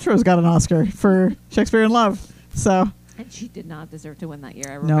 Gwyneth Paltrow's got an Oscar for Shakespeare in Love. So... And she did not deserve to win that year,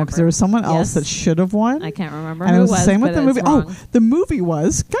 I remember. No, because there was someone else that should have won. I can't remember and who it was the same with the movie. Wrong. Oh, the movie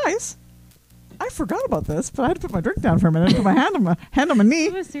was... Guys... I forgot about this, but I had to put my drink down for a minute and put my hand on my knee.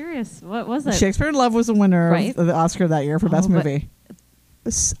 It was serious. What was it? Shakespeare in Love was the winner of the Oscar that year for Best Movie.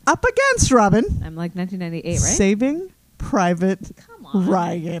 Up against, Robin. I'm like 1998, right? Saving Private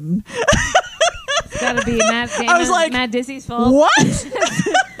Ryan. It's got to be Matt Damon, I was like, Matt Dizzy's fault. What?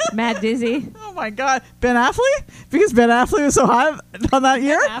 Matt Dizzy. Oh, my God. Ben Affleck? Because Ben Affleck was so hot on that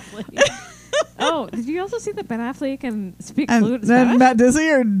year? Ben Affleck. Oh, did you also see that Ben Affleck can speak fluent Spanish? And Matt Dizzy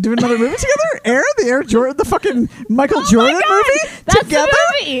are doing another movie together? Air Jordan, the fucking Michael Jordan movie? That's together?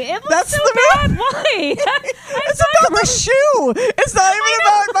 The movie. It looks so bad. Why? It's about the shoe. It's not even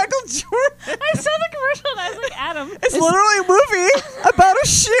about Michael Jordan. I saw the commercial and I was like, Adam. It's literally a movie about a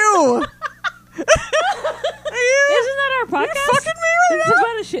shoe. Isn't that our podcast? You're fucking me right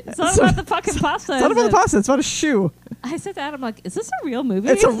now. It's not about the fucking pasta. It's not about the pasta. It's about a shoe. I said to Adam, like, is this a real movie?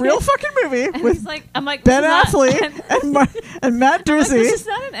 It's a real fucking movie. And with he's like, I'm like, Ben Affleck and Matt Drizzy. Like, this is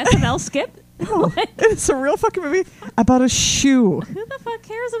not an SNL skit. No, it's a real fucking movie about a shoe. Who the fuck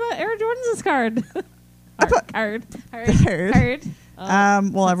cares about Air Jordan's card? Card.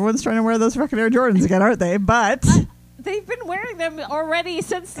 Well, everyone's trying to wear those fucking Air Jordans again, aren't they? But They've been wearing them already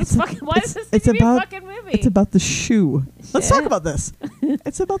since this fucking. Why does this need to be a fucking movie? It's about the shoe. Shit. Let's talk about this.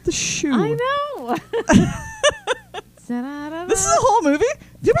 It's about the shoe. I know. This is a whole movie?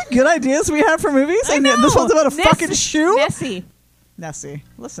 Do you have any good ideas we have for movies? I And know. this one's about a fucking shoe? Nessie.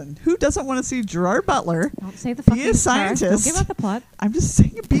 Listen, who doesn't want to see Gerard Butler Don't say the fucking be a scientist? Don't give out the plot. I'm just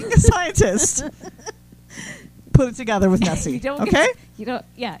saying, being a scientist. Put it together with Nessie. Okay?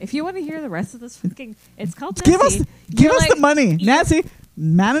 Yeah, if you want to hear the rest of this fucking. It's called Give Nessie. Give us the money. Nancy,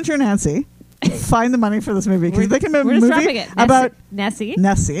 manager Nancy, find the money for this movie. Because they can make a movie about Nessie.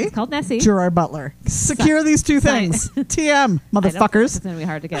 It's called Nessie. Gerard Butler. Secure these two things. TM, motherfuckers. It's going to be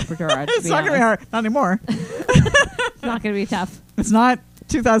hard to get for Gerard. It's not going to be hard. Not anymore. It's not going to be tough. It's not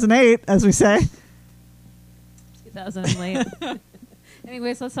 2008, as we say. 2008.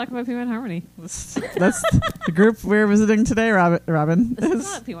 Anyways, let's talk about P1HARMONY. That's the group we're visiting today, Robin. This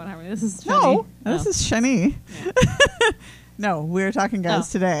is not P1HARMONY. This is Shani. No, this is Shani. Yeah. No, we're talking, guys,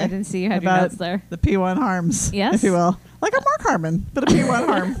 today. I didn't see you had about your notes there. The P1HARMs, yes, if you will. Like a Mark Harmon, but a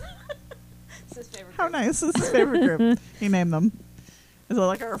P1HARM. It's his favorite How group. nice. This is his favorite group. He named them. So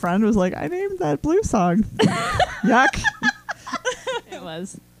like our friend was like, I named that blue song. Yuck. It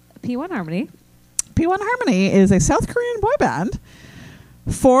was P1HARMONY. P1HARMONY is a South Korean boy band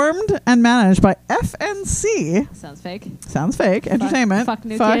formed and managed by FNC. Sounds fake. Entertainment. Fuck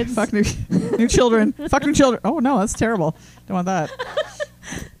new kids. Fuck new children. Fuck new children. Oh no, that's terrible. Don't want that.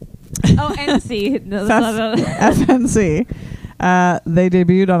 Oh, NC. No, that's not FNC. They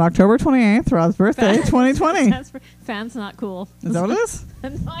debuted on October 28th, Rob's birthday, 2020. Fans not cool. Is that what it is?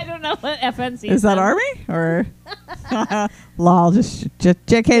 No, I don't know what FNC is. That Army or lol? Just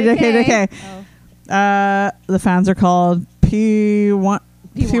JK. Oh. The fans are called P1.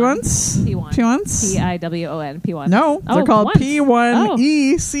 P1s. P1s. P-I-W-O-N. P1. No, they're called once.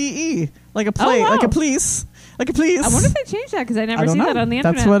 P1ECE. Like a plate. Like a police. Like a police. I wonder if they changed that because I never don't seen know. that on the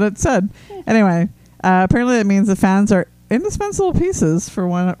internet. That's what it said. Anyway, apparently it means the fans are indispensable pieces for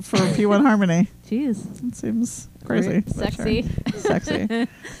P1HARMONY. Jeez. It seems crazy. Sexy. Sure. Sexy.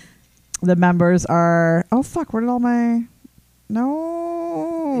 The members are... Oh, fuck. Where did all my...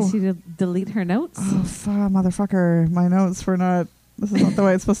 No. Did she delete her notes? Oh, motherfucker. My notes were not... This is not the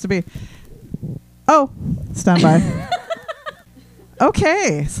way it's supposed to be. Oh. Stand by.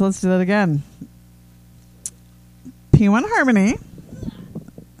 Okay. So let's do that again. P1HARMONY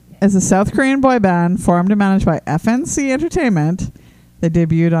is a South Korean boy band formed and managed by FNC Entertainment. They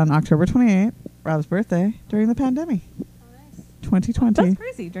debuted on October 28th, Rob's birthday, during the pandemic. 2020. That's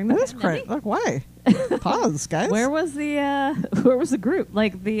crazy. During the pandemic? That is crazy. Like, why? Pause, guys. Where was the group?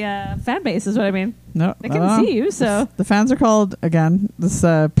 Like the fan base is what I mean. No, they couldn't see you, so the fans are called again. This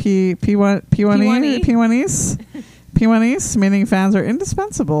P1Es, meaning fans are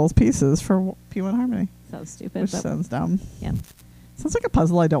indispensable pieces for P1HARMONY. Sounds stupid. Which sounds dumb. Yeah. Sounds like a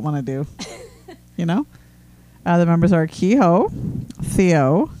puzzle I don't want to do. You know? The members are Kiho,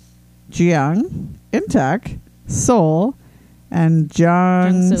 Theo, Jiyoung, Intak, Seoul, and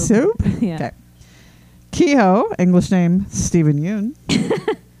Jung Soo. Yeah. Okay. Kiho, English name Stephen Yoon.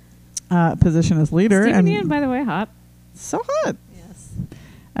 Position as leader. Stephen Yoon, by the way, hot. So hot.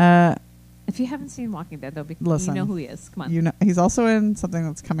 Yes. If you haven't seen Walking Dead, though, listen, you know who he is. Come on. You know, he's also in something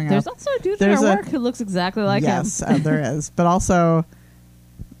that's coming There's up. also a dude in our work who looks exactly like him. Yes, there is. But also,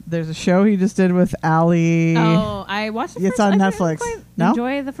 there's a show he just did with Ali. Oh, I watched it. It's on Netflix. No?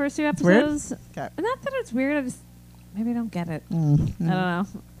 Enjoy the first 2 episodes. Okay. Not that it's weird. I just maybe I don't get it. I don't know.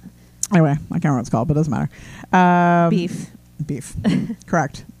 Anyway, I can't remember what it's called, but it doesn't matter. Beef.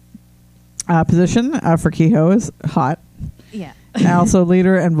 Correct. Position for Kiho is hot. Yeah. And also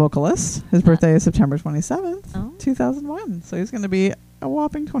leader and vocalist. His birthday is September 27th, 2001. So he's going to be a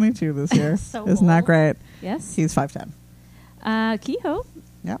whopping 22 this year. Isn't that great? Yes. He's 5'10". Kiho,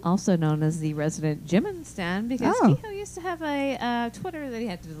 also known as the resident Jimin stan, because Kiho used to have a Twitter that he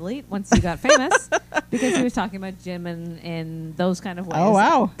had to delete once he got famous because he was talking about Jimin in those kind of ways. Oh,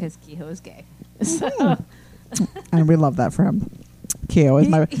 wow. Because Kiho is gay. So and we love that for him. Kiho is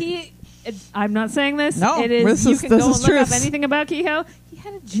I'm not saying this. No, it is. You can go and look truth. up anything about Kiho. He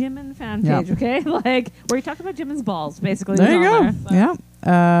had a Jimin fan page, okay? Like, where he talked about Jimin's balls, basically. There you go. There, so.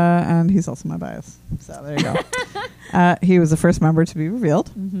 Yeah. And he's also my bias. So there you go. He was the first member to be revealed.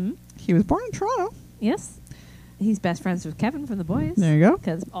 Mm-hmm. He was born in Toronto. Yes. He's best friends with Kevin from The Boys. There you go.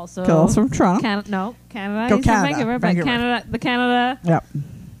 Because also from Toronto. Canada. Go He's Canada. from Vancouver, but Canada. Yep.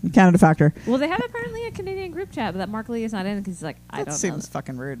 Canada factor. Well, they have apparently a Canadian group chat that Mark Lee is not in because he's like, I don't know. That seems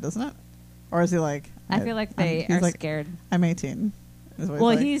fucking rude, doesn't it? Or is he like... I feel like they are scared. I'm 18.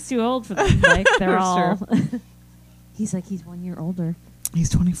 Well, he's too old for them. Like, they're all... He's like, he's 1 year older. He's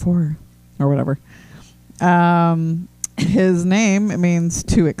 24. Or whatever. His name means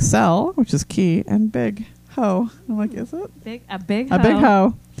to excel, which is key, and big ho. I'm like, is it? A big ho. A big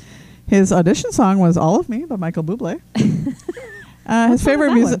ho. His audition song was All of Me by Michael Bublé. His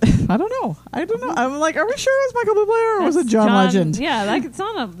favorite music. I don't know. I'm like, are we sure it was Michael Bublé or was it John Legend? Yeah, that's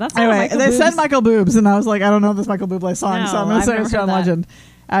on him. That's anyway, Michael they Boobs. said Michael Boobs, and I was like, I don't know this Michael Bublé song, No, so I'm going to say it's John Legend.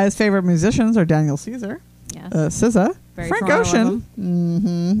 His favorite musicians are Daniel Caesar, Yes. SZA, Very Frank Toronto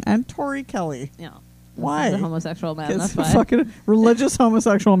Ocean, and Tori Kelly. Yeah. Why? He's a homosexual man. He's That's a fine. fucking religious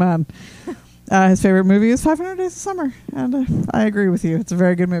homosexual man. His favorite movie is 500 Days of Summer, and I agree with you. It's a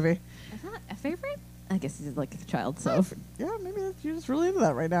very good movie. Is that a favorite? I guess he's like a child, so. Yeah, maybe you're just really into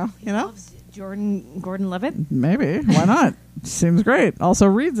that right now. He loves Gordon Levitt. Maybe. Why not? Seems great. Also,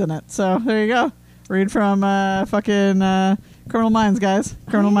 Reed's in it. So there you go. Reed from fucking Criminal Minds, guys.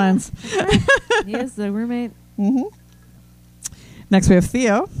 Criminal Minds. Right. He is the roommate. Mm-hmm. Next, we have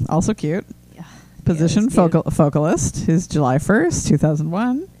Theo. Also cute. Yeah. Position vocalist. His July 1st,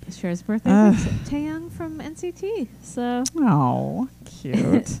 2001. He shares his birthday with Taeyang from NCT. So. Oh,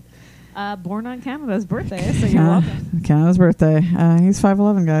 cute. Born on Canada's birthday, so you're welcome. Canada's birthday. He's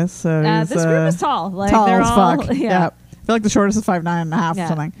 5'11", guys. So this group is tall. Like, tall they're as all, fuck. Yeah. I feel like the shortest is 5'9.5" or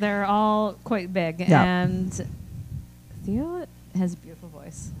something. They're all quite big. Yeah. And Theo has a beautiful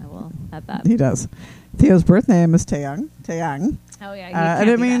voice. I will add that. He does. Theo's birth name is Taeyang. Oh, yeah. And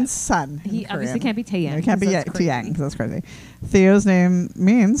it means son. He obviously can't be Taeyang. It can't be Taeyang because that's crazy. Theo's name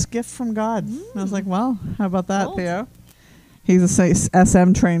means gift from God. And I was like, well, how about that, Bold. Theo? He's a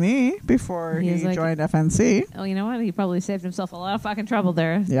SM trainee before he joined FNC. Oh, you know what? He probably saved himself a lot of fucking trouble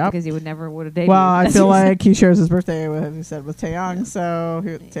there. Yeah. Because he would never would have dated. Well, I feel like he shares his birthday with, as you said, with Taeyang. Yeah. So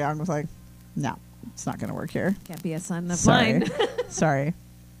Taeyang was like, no, it's not going to work here. Can't be a son of mine. Sorry.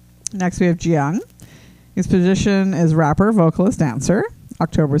 Next, we have Jiyoung. His position is rapper, vocalist, dancer.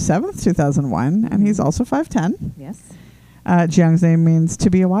 October 7th, 2001. And he's also 5'10". Yes. Jiyoung's name means to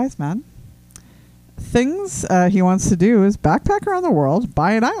be a wise man. Things he wants to do is backpack around the world,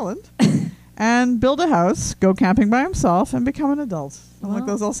 buy an island, and build a house, go camping by himself, and become an adult. Well, like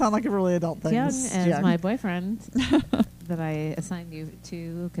those all sound like really adult things. Jiyoung is my boyfriend that I assigned you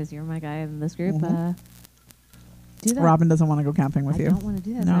to because you're my guy in this group. Do that. Robin doesn't want to go camping with you. I don't want to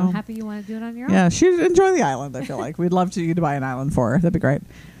do that. No. I'm happy you want to do it on your own. Yeah, she'd enjoy the island, I feel like. We'd love you to buy an island for her. That'd be great.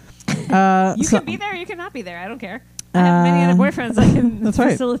 You can be there, you cannot be there. I don't care. I have many other boyfriends that can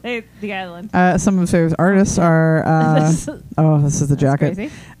facilitate the island. Some of his favorite artists are... this is the jacket.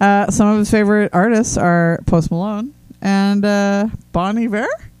 Crazy. Some of his favorite artists are Post Malone and Bon Iver?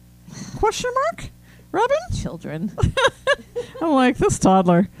 Question mark? Robin? Children. I'm like, this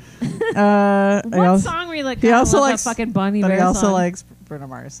toddler. What song were you like? He also likes fucking Bon Iver. But he also song. likes Bruno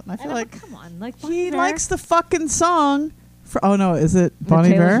Mars. And I feel like... Come on. Like he likes the fucking song. Oh, no. Is it Bon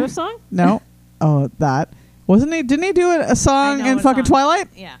Taylor Iver? Swift song? No. Oh, that. Wasn't he? Didn't he do a song in fucking Twilight?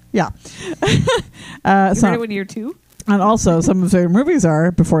 Yeah. Yeah. You heard it when you were 2? And also, some of his favorite movies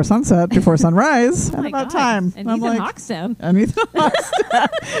are Before Sunset, Before Sunrise, and About Time. And Ethan Hawke's down. And Ethan Hawke's down.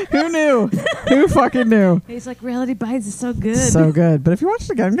 Who knew? Who fucking knew? He's like, Reality Bites is so good. So good. But if you watch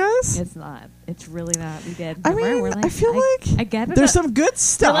it again, guys... It's not. It's really not. We did. I mean, like, I feel like... I get it. There's some good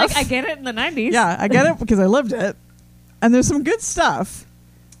stuff. Like, I get it in the 90s. Yeah, I get it because I lived it. And there's some good stuff.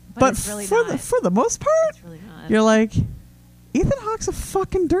 But really for the most part, it's really not. You're like... Ethan Hawke's a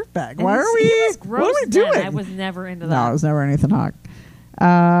fucking dirtbag. And Why are we... What are we doing? I was never into that. No, I was never an Ethan Hawke.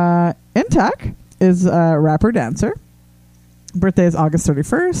 Intak is a rapper-dancer. Birthday is August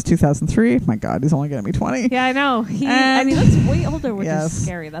 31st, 2003. My God, he's only going to be 20. Yeah, I know. He looks way older, which is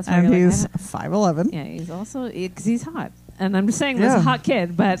scary. That's why he's 5'11". Yeah, he's also... Because he's hot. And I'm just saying there's a hot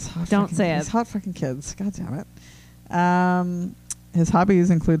kid, but don't say it. He's hot fucking kids. God damn it. His hobbies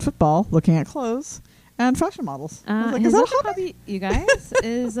include football, looking at clothes, and fashion models. His other hobby, you guys,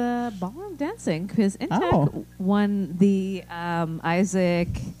 is ballroom dancing. Because Intac won the Isaac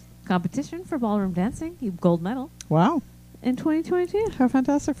competition for ballroom dancing. Gold medal. Wow. In 2022. How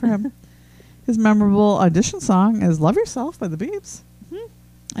fantastic for him. His memorable audition song is Love Yourself by the Beebs.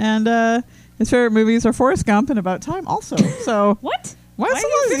 Mm-hmm. And his favorite movies are Forrest Gump and About Time also. So what? Why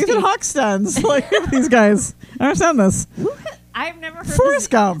some of these Ethan Hawke stands? Like these guys. I understand this. I've never heard Forrest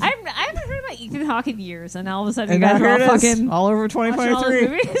Gump. I haven't heard about Ethan Hawke in years, and all of a sudden you guys are all fucking all over 2023. All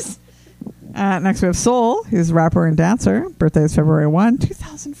movies. Next we have Soul. He's a rapper and dancer. Birthday is February 1,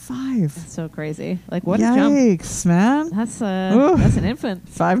 2005. That's so crazy. Like what Yikes, a jump. Yikes, man. That's an infant.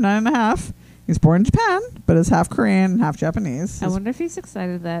 5'9.5". He's born in Japan, but is half Korean and half Japanese. I wonder if he's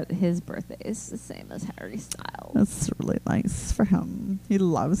excited that his birthday is the same as Harry Styles. That's really nice for him. He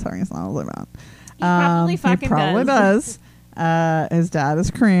loves Harry Styles. He probably fucking does. His dad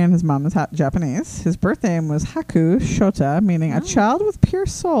is Korean. His mom is Japanese. His birth name was Haku Shota, meaning a child with pure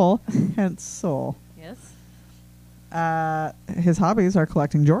soul, hence soul. Yes. His hobbies are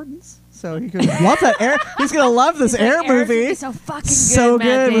collecting Jordans. So he could love that Air. He's gonna love this Air movie. So fucking good. So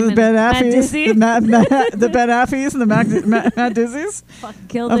good with Ben Afflees, the Ben Afflees and the Matt Dizzies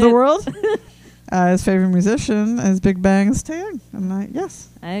killed of it. the world. His favorite musician is Big Bang's Taeyang, and yes,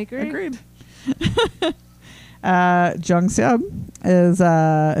 I agree. Agreed. Jung Seub is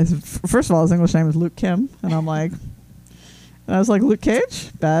first of all, his English name is Luke Kim, and I'm like, and I was like, Luke Cage,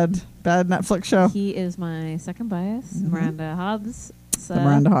 bad Netflix show. He is my second bias. Miranda Hobbs. The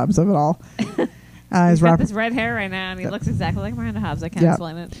Miranda Hobbs of it all. He's got this red hair right now, and he looks exactly like Miranda Hobbs. I can't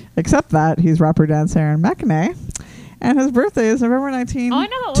explain it. Except that he's rapper dancer Aaron McInerney, and his birthday is November 19,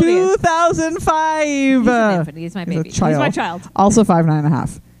 2005. He's an infant. He's my baby. He's my child. Also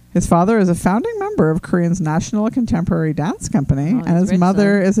 5'9.5". His father is a founding member of Korean's National Contemporary Dance Company, and his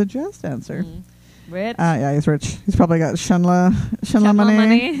mother is a jazz dancer. Rich. Yeah, he's rich. He's probably got Shenla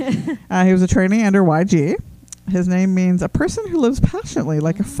money. He was a trainee under YG. His name means a person who lives passionately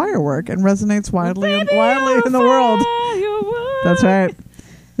like a firework and resonates widely in the world. That's right.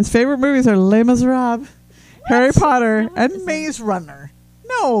 His favorite movies are Les Miserables, Harry Potter, and Maze Runner.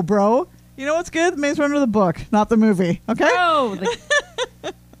 No, bro. You know what's good? Maze Runner the book, not the movie. Okay? No. There's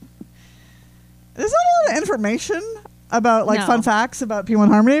not a lot of information about fun facts about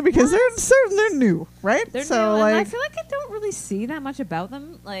P1HARMONY because they're new, right? They're new, and I feel like I don't really see that much about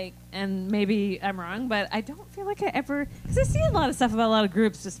them. And maybe I'm wrong, but I don't feel like I ever, because I see a lot of stuff about a lot of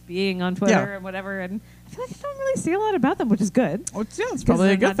groups just being on Twitter and whatever, and I feel like I don't really see a lot about them, which is good. Well, yeah, it's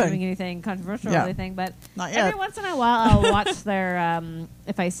probably a good not thing. Doing anything controversial or anything, but not yet. Every once in a while I'll watch their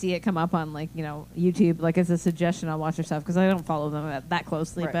if I see it come up on YouTube, as a suggestion, I'll watch their stuff because I don't follow them that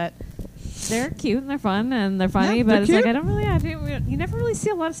closely, but they're cute and they're fun and they're funny, but it's cute. I don't really, you never really see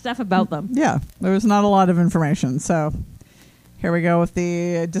a lot of stuff about them. Yeah, there was not a lot of information, so here we go with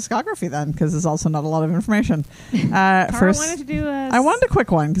the discography then, because there's also not a lot of information. First, wanted to do I wanted a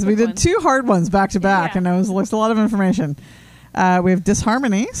quick one because we did two hard ones back to back, and it was a lot of information. We have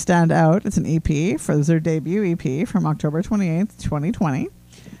Disharmony Stand Out. It's an EP for their debut EP from October 28th, 2020.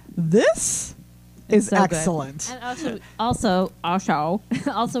 This is so excellent. Good. And also,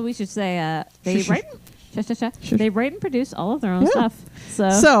 we should say they write. Sure. They write and produce all of their own stuff.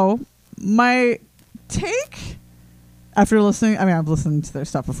 So my take after listening, I've listened to their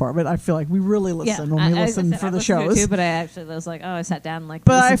stuff before, but I feel like we really listen when we listen for the shows. Too, but I was like, I sat down and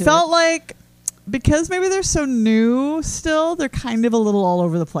But I felt like because maybe they're so new still, they're kind of a little all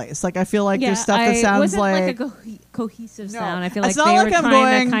over the place. I feel like there's stuff that sounds like a cohesive sound. I feel like they were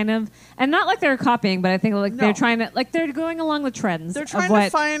trying to kind of, and not like they were copying, but I think they're trying to, they're going along the trends. They're trying to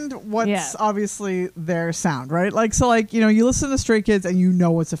find what's obviously their sound, right? You listen to Stray Kids and you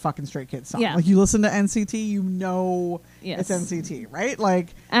know it's a fucking Stray Kids song. Yeah. You listen to NCT, you know it's NCT, right?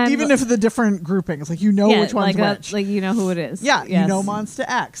 Even if the different groupings, you know which one's which. You know who it is. Yeah, you know Monsta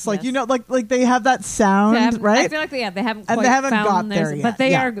X. You know, they have that sound, right? I feel like they haven't and quite they haven't found got there yet. But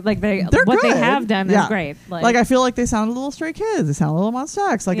they are what good. they have done is great. I feel like they sound a little Stray Kids. They sound a little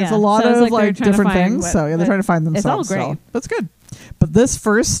Monsta X. It's a lot of different things. They're trying to find themselves. It's all great. So that's good. But this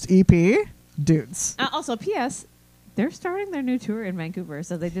first EP, dudes. Also, P.S. They're starting their new tour in Vancouver,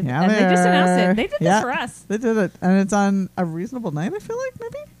 so they did. And they just announced it. They did this for us. They did it, and it's on a reasonable night. I feel like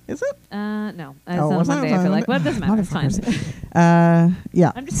maybe is it? No, it's on Monday. I feel like, but it doesn't matter. It's fine.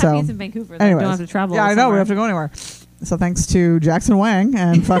 Yeah. I'm just happy it's in Vancouver. Anyways, I don't have to travel. Yeah, I know we have to go anywhere. So thanks to Jackson Wang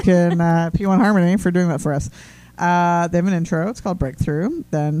and fucking P1HARMONY for doing that for us. They have an intro. It's called Breakthrough.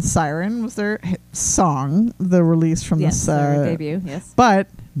 Then Siren was their hit song, the release from this their debut. Yes, but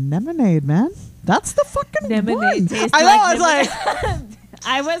Lemonade, man. That's the fucking Lemonade. One. I know.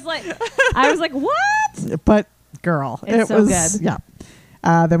 I was like, what? But girl, it was good. Yeah.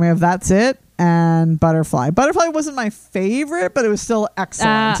 Then we have That's It and Butterfly. Butterfly wasn't my favorite, but it was still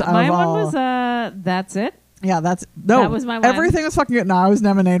excellent. My one was That's It. Yeah, that was my one. Everything was fucking good. No, I was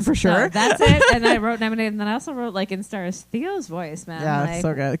Lemonade for sure. No, That's It, and I wrote Lemonade, and then I also wrote In Stars Theo's voice, man. Yeah, it's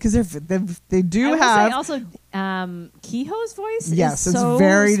so good because they do have also Kehoe's voice. Yes, is it's so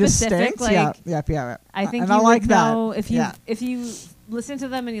very specific. distinct. Yeah. I think and you I like would that. know if you listen to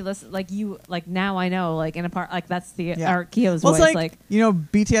them and you listen now I know in a part that's our Keho's voice.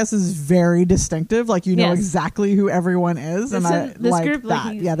 BTS is very distinctive. You know exactly who everyone is, and I like group,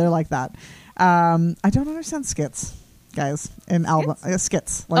 that. Yeah, they're like that. I don't understand skits, guys, in album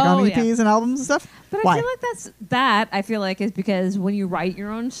skits on EPs and albums and stuff. But Why? I feel like I feel like is because when you write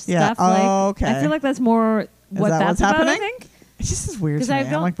your own stuff, okay. I feel like that's more what's happening? I think. It just is weird Because to me. I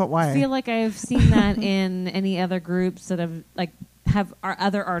don't I'm like, but why? feel like I've seen that in any other groups that have our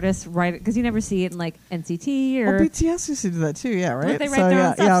other artists write it, because you never see it in like NCT or well, BTS used to do that too, yeah, right? But they write their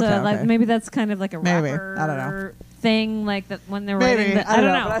own stuff, so like okay. maybe that's kind of like a Maybe. rapper I don't know. thing, like that when they're Maybe. writing. I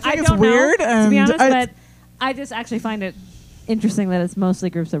don't know. But I think it's don't weird, know, to be and honest, but I just actually find it interesting that it's mostly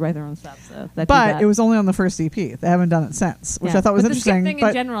groups that write their own stuff. So that do that. But it was only on the first EP. They haven't done it since, which I thought was but interesting. The skip thing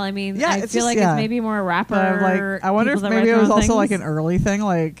in general, I mean, I feel like it's maybe more a rapper. I wonder if maybe it was also like an early thing.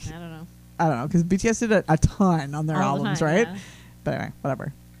 Like I don't know, because BTS did a ton on their albums, right? Yeah. But anyway,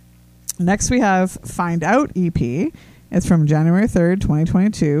 whatever. Next we have Find Out EP. It's from January 3rd,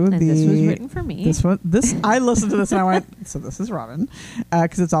 2022. And this was written for me. I listened to this and I went, so this is Robin,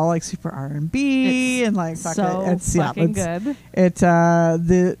 because it's all like super R&B and like it's fucking good.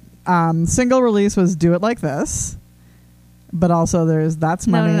 The single release was Do It Like This, but also there's That's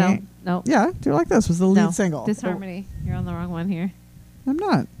Money. No. Yeah, Do It Like This was the lead single. Disharmony. You're on the wrong one here. I'm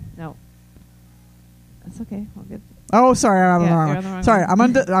not. No. That's okay. All good. Oh, sorry, I'm on the wrong one. Sorry,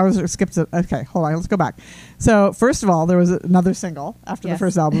 I was skipped it. Okay, hold on, let's go back. So, first of all, there was another single after the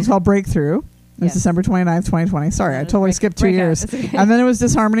first album. It's called Breakthrough. It was December 29th, 2020. Sorry, I totally skipped 2 years. Okay. And then it was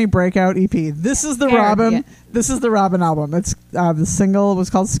Disharmony Breakout EP. This is the Robin. Yeah. This is the Robin album. It's the single was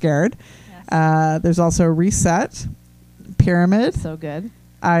called Scared. Yes. There's also Reset, Pyramid. So good.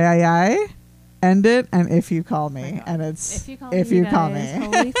 I. End It, and If You Call Me. And it's If You Call Me.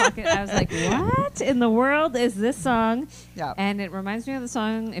 Holy fucking, I was like, what in the world is this song? Yeah. And it reminds me of the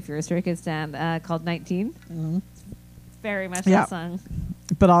song, if you're a Stray Kids stan, called 19. Mm-hmm. Very much that song.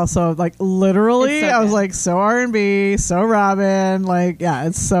 But also, like, literally, I was good. like, so R&B, so Robin. Like, yeah,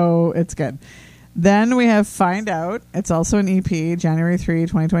 it's good. Then we have Find Out. It's also an EP, January 3,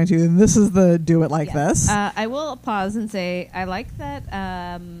 2022. And this is the Do It Like This. I will pause and say, I like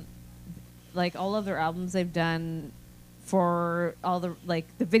that... like all of their albums they've done for all the like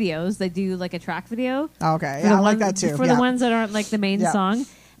the videos, they do like a track video. Okay, yeah, I like that too. For the ones that aren't like the main song.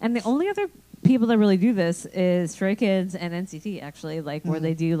 And the only other people that really do this is Stray Kids and NCT actually, like where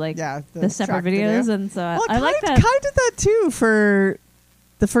they do like the separate videos. Video. And so I like that. Kai did that too for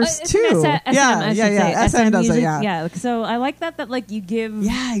the first two. SM does it. Yeah. So I like that like you give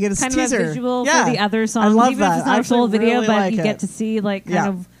you get a kind teaser. of a visual for the other songs. I love even that. If it's not a full video, really but you get to see like kind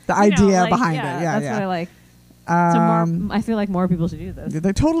of the idea behind it. That's what I like. I feel like more people should do this.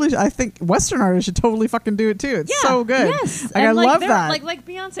 They totally. I think Western artists should totally fucking do it too. It's so good. Yes, like, I love that. Like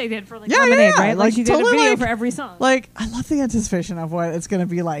Beyonce did for Lemonade, right? Like she did a video for every song. Like I love the anticipation of what it's going to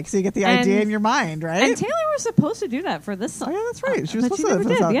be like. So you get the idea in your mind, right? And Taylor was supposed to do that for this song. Oh yeah, that's right. She was supposed to. Never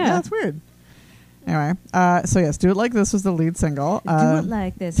did. Yeah, that's weird. Anyway, so yes, Do It Like This was the lead single. Do It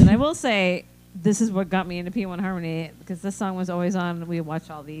Like This, and I will say. This is what got me into P1 Harmony because this song was always on. We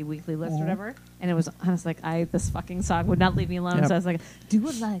watched all the weekly lists or whatever, and it was. I was like, this fucking song would not leave me alone. Yep. So I was like, do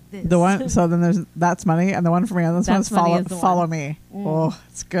it like this. The one. So then there's That's Money, and the one for me on this one's Follow Me. Oh,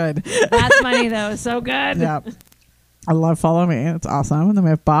 it's good. That's Money though, so good. Yeah, I love Follow Me. It's awesome. And then we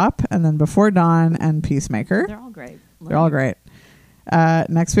have Bop, and then Before Dawn and Peacemaker. They're all great. They're all great.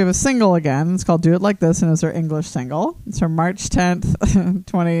 Next, we have a single again. It's called Do It Like This, and it's our English single. It's from March 10th,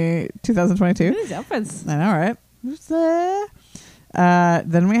 2022. These outfits. I know, right?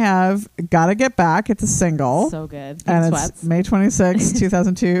 Then we have Gotta Get Back. It's a single. So good. And it's May 26th,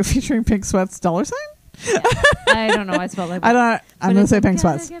 2002, featuring Pink Sweats $? Yeah. I don't know why it's spelled like that. I'm going to say Pink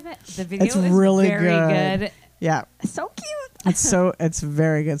Sweats. The video it's really very good. Yeah. So cute. It's a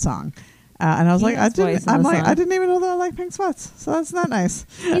very good song. And I was like, I didn't even know that I like Pink Sweats. So that's not nice.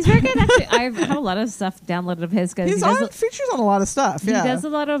 He's very good, actually. I've had a lot of stuff downloaded of his. He's features on a lot of stuff. Yeah. He does a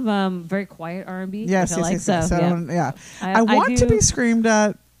lot of very quiet R&B. Yes, which I like. So I want to be screamed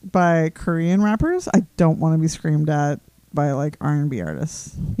at by Korean rappers. I don't want to be screamed at by like R&B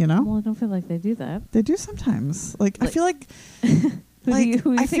artists. You know? Well, I don't feel like they do that. They do sometimes. Like I feel like. Who are you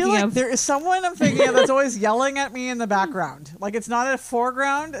I feel like of? there is someone I'm thinking of that's always yelling at me in the background. Like it's not a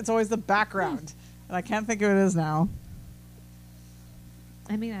foreground; it's always the background, and I can't think of who it is now.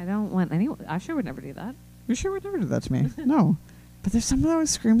 I mean, I don't want anyone. I sure would never do that. You sure would never do that to me? No, but there's someone that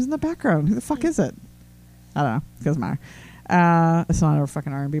always screams in the background. Who the fuck is it? I don't know. It doesn't matter. It's not a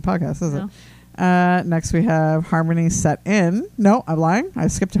fucking R&B podcast, is it? Next we have Harmony Set In. No, I'm lying. I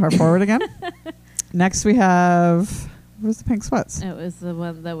skipped her forward again. Next we have. Where's the Pink Sweats? It was the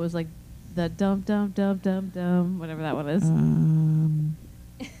one that was like the dum dum dum dum dum, whatever that one is.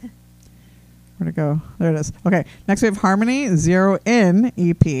 Where'd it go? There it is. Okay. Next we have Harmony Zero In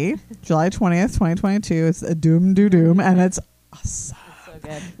EP, July 20th, 2022. It's a Doom Doo Doom, and it's awesome. It's so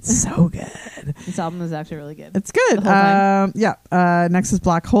good. So good. This album is actually really good. It's good. The whole time. Yeah. Next is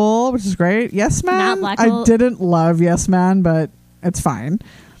Black Hole, which is great. Yes Man. Not Black Hole. I didn't love Yes Man, but it's fine.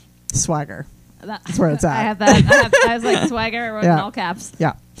 Swagger. That's where it's at. I have that. I was like Swagger. I wrote in all caps.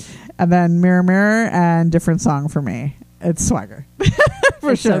 Yeah. And then Mirror Mirror and Different Song for me. It's Swagger.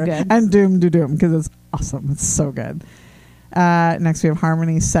 For it's sure. So good. And Doom Do Doom because it's awesome. It's so good. Next we have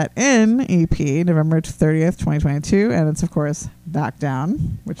Harmony Set In EP, November 30th, 2022. And it's, of course, Back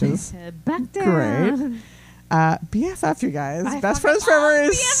Down, which is Back Down. Great. BFF, you guys. Best Friends Forever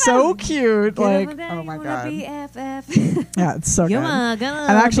is BFF. so cute. Get Like, over there, oh my you God. wanna BFF. Yeah, it's so good. And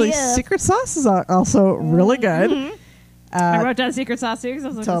And actually, Secret Sauce is also really good. Mm-hmm. I wrote down Secret Sauce too because I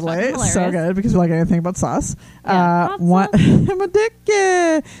was like, Totally. So good because we like anything about sauce. Yeah. One, I'm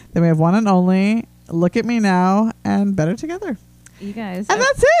addicted. Then we have One and Only, Look at Me Now, and Better Together. You guys. And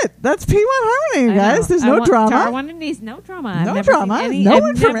that's it. That's P1 Harmony, you guys. There's no drama. Tara One and These, no drama. I've No never drama. Seen any, No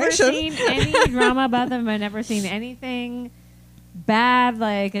I've information. Never seen any drama about them. I've never seen anything bad.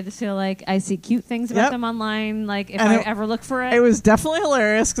 Like, I just feel like I see cute things about them online. Like, if I ever look for it. It was definitely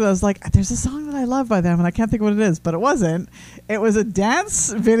hilarious because I was like, there's a song that I love by them, and I can't think what it is, but it wasn't. It was a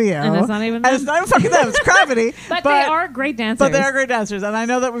dance video. And it's not even them. And it's not even fucking them. It's Gravity. but they are great dancers. But they are great dancers. And I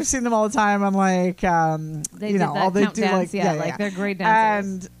know that we've seen them all the time on, like, they you know, all they count do, dance, like, like they're great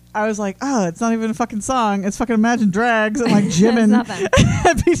dancers. And I was like, oh, it's not even a fucking song. It's fucking Imagine Drags and like Jim and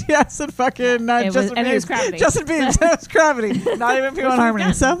BTS and fucking Justin and it was Bieber. Gravity. Justin Bieber. It was Gravity. Not even P1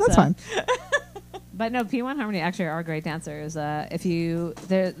 Harmony. So that's fine. But no, P1 Harmony actually are great dancers. If you,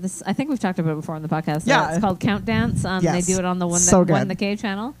 this, I think we've talked about it before on the podcast. Yeah, it's called Count Dance. Yes. They do it on the One the K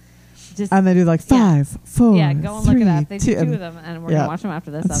channel. And they do like 5, 4, yeah, go and 3, look it up. They do 2 of them, and we're gonna watch them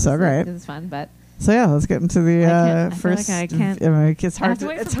after this. That's so great. It's fun, but. So yeah, let's get into the first. I can't. It's hard to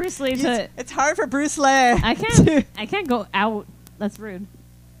wait for Bruce Lee to. It's hard for Bruce Lee. I can't go out. That's rude.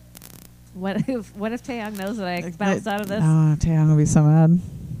 What if Taeyong knows that I bounced out of this? Oh, Taeyong will be so mad.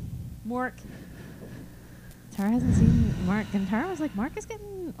 Mark. Tara hasn't seen Mark, and Tara was like, "Mark is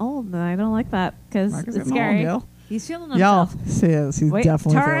getting old, and I don't like that because it's scary." Old, He's feeling himself. He is. He's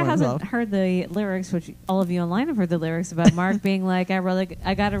definitely Tara feeling hasn't himself. heard the lyrics, which all of you online have heard the lyrics about Mark being like,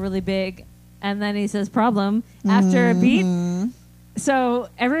 I got a really big. And then he says problem after a beat. So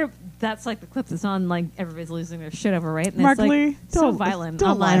that's like the clip that's on, like everybody's losing their shit over, right? And Mark it's like Lee, so violent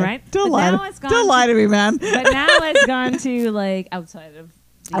online, right? Don't lie to me, man. But now it's gone to like outside of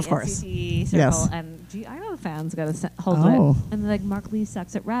the NCT circle, yes. and I know the fans got to hold it. And like Mark Lee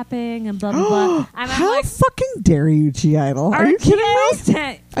sucks at rapping and blah blah blah. And How like, fucking dare you, G Idol? Are you kidding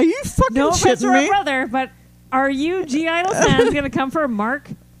me? Are you fucking no offense to shitting our me? brother, but are you G Idol fans gonna come for Mark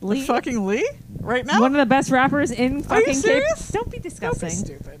Lee? Fucking Lee? Right now? One of the best rappers in fucking Are you serious? Don't be disgusting. Don't be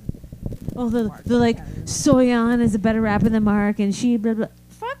stupid. Oh, they're like, Soyeon is a better rapper than Mark, and she blah blah.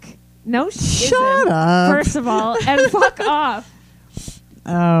 Fuck. No, she Shut isn't, up. first of all, and fuck off.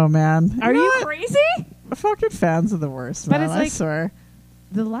 Oh, man. Are you crazy? Fucking fans are the worst, But man. it's I like, swear.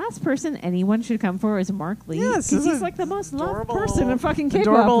 The last person anyone should come for is Mark Lee. Yes, because he's like the most loved person in fucking K-pop.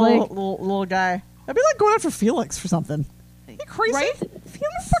 Adorable Like, little guy. I'd be like going after Felix for something. Are you crazy? Right?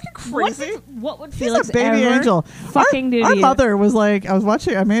 Felix fucking crazy. What would He's Felix a baby ever angel. fucking do to Our you? mother was like,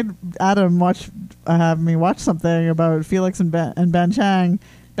 I made Adam have me watch something about Felix and Ben Chang.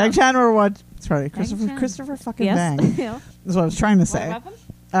 Ben Chan or what? Sorry, Christopher fucking Bang. Yeah. That's what I was trying to say.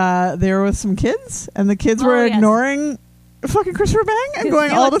 They were with some kids, and the kids were ignoring fucking Christopher Bang and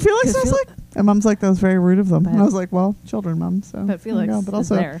going all to Felix. And I was like, and Mom's like, that was very rude of them. And I was like, well, children, Mom. So, but Felix but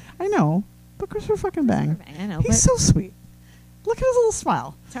also, is there. I know, but Christopher fucking Bang. I know. He's so sweet. Look at his little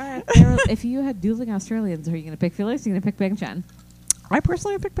smile. Tara, if you had dueling Australians, are you going to pick Felix or are you going to pick Bang Chan? I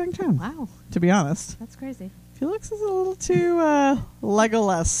personally pick Bang Chan. Wow. To be honest. That's crazy. Felix is a little too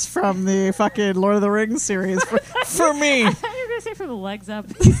Legolas from the fucking Lord of the Rings series for me. I thought you were going to say from the legs up.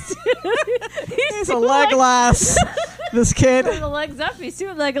 He's a Legolas. This kid. From the legs up, he's too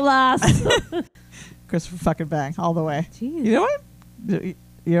Legolas. Christopher fucking Bang all the way. Jeez. You know what? You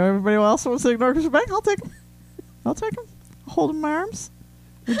know everybody else wants to ignore Christopher Bang? I'll take him. I'll hold him in my arms.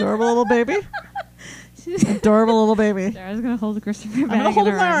 Adorable little baby. Adorable little baby. Sarah's going to hold Christopher Bang. I'm going to hold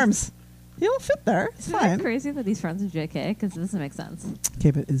him in my arms. He'll fit there. It's Isn't fine. that crazy that he's friends with JK? Because it doesn't make sense.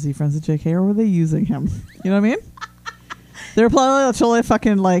 Okay, but is he friends with JK or were they using him? You know what I mean? They're probably totally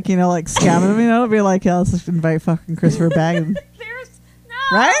fucking like scamming him, be like, yeah, let's just invite fucking Christopher Bang. No!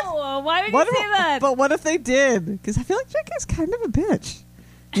 Right? Why would you say that? But what if they did? Because I feel like JK's kind of a bitch.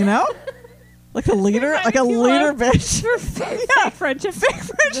 You know? Like a leader bitch. Fake friendships. Fake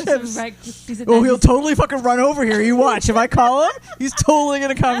friendships. He's He'll totally fucking run over here. You watch. If I call him, he's totally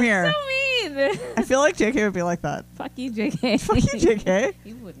going to come here. So mean. I feel like JK would be like that. Fuck you, JK. Fuck you, JK.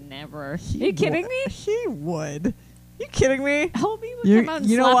 He would never. Are He you kidding me? He would. You kidding me? Homie would come out and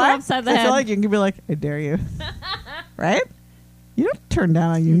you know slap what? him upside the I head. feel like you can be like, I dare you. Right? You don't turn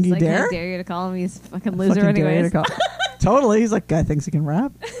down a Yoongi He's like, dare. I dare you to call him. He's a fucking I loser fucking dare you anyways. to call- Totally. He's like, guy thinks he can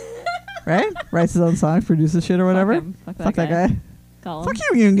rap. Right? Writes his own songs, produces shit or whatever. Fuck that guy. Call him. Fuck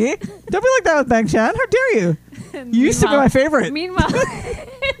you, Yoongi. Don't be like that with Bang Chan. How dare you? You used to be my favorite. Meanwhile,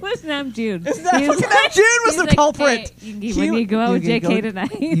 it was Namjoon. Isn't that fucking Namjoon was the like, culprit? Hey, when you go out with JK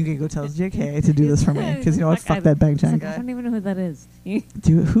tonight. You can go tell JK to do this for me. Because you know what? Fuck, Fuck that Bang Chan like, guy. I don't even know who that is.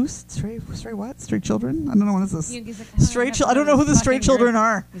 Dude, who's stray what? Straight children? I don't know what is this. Yoongi's like, Straight children. I don't know who the straight children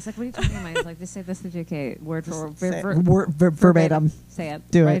are. He's like, what are you talking about? He's like, just say this to JK, word for word, verbatim. Say it.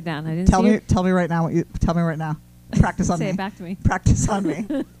 Do Write it. it down. I didn't Tell see me. it. Tell me right now. Tell me right now. Practice on Say me. it back to me. Practice on me.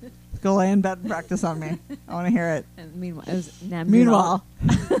 Go lay in bed and practice on me. I want to hear it. And meanwhile, it was Namjoon. Meanwhile,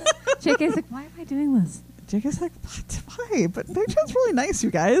 JK's like, why am I doing this? JK's like, what? Why? But Bang Chan's really nice,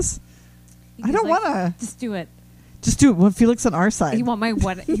 you guys. I He's don't like, want to. Just do it. Just do it. Want Felix on our side. You want my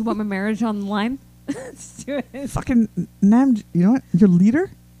what? You want my marriage on the line? Just do it. Fucking Nam. You know what? Your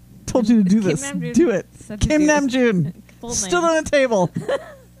leader told you to do Kim this. Namjoon Do it. said to Kim do this. Namjoon Full stood name. on a table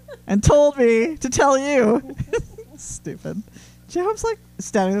and told me to tell you. Stupid. Job's like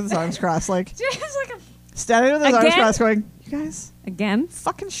standing with his arms crossed, like Just like standing with his arms Again? crossed, going, "You guys, again.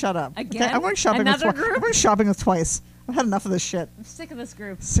 fucking shut up." Again? Okay, I'm going shopping. Another group? I'm going shopping with twice. I've had enough of this shit. I'm sick of this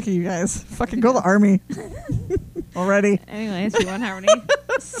group. Sick of you guys. Fucking go to the army already. Anyways, P1 Harmony.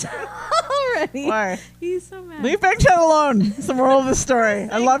 Already. Why? He's so mad. Leave Bang Chan alone. It's the moral of the story.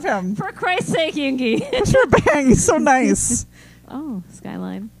 I love him. For Christ's sake, Yoongi. What's your Bang? He's so nice. Oh,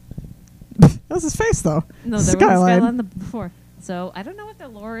 Skyline. That was his face, though. No, there was a Skyline before. So I don't know what their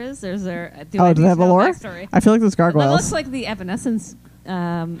lore is. There's their. Do they have a lore? Backstory? I feel like there's That gargoyles. looks like the Evanescence.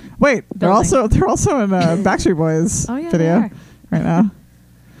 Wait, they're building. also in Backstreet Boys Oh yeah, video they are. right now.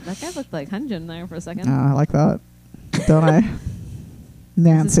 That guy looked like Hunjin there for a second. Oh, I like that. Don't I?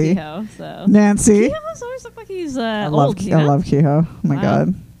 Nancy. This is Kehoe, so. Nancy. Kehoe's always looked like he's I old. love Kehoe. Oh my Wow.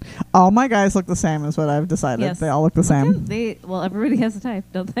 god. All my guys look the same is what I've decided. Yes. They all look the same. Well, everybody has a type,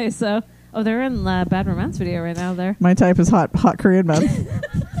 don't they? So, they're in Bad Romance video right now. There. My type is hot Korean men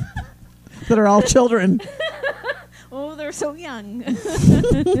that are all children. Oh, they're so young. This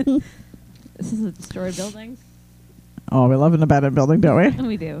is a destroyed building. Oh, we love an abandoned building, don't we?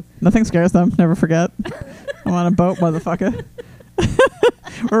 We do. Nothing scares them. Never forget. I'm on a boat, motherfucker.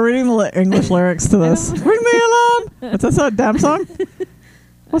 We're reading the English lyrics to this. Ring the alarm. What's that damn song?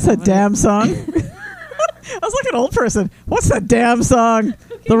 What's that damn song? I was like an old person. What's that damn song?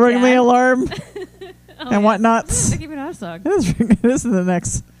 The ring the alarm and whatnots. Nicki Minaj song. It is the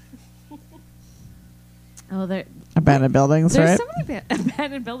next Oh, there. abandoned buildings, There's right? so many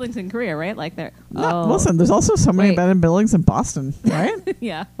abandoned buildings in Korea, right? Like there. No, listen, there's also so many Wait. abandoned buildings in Boston, right?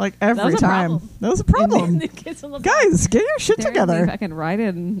 Yeah. Like every was a time. problem. That was a problem. The kids on the Guys, get your shit they're in together. the fucking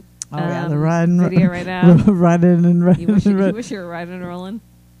riding. Oh yeah, the riding video right now. riding and riding. You wish you, and riding. wish you were riding and rolling.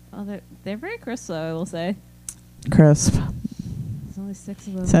 Oh, they're very crisp, though. I will say. Crisp. There's only 6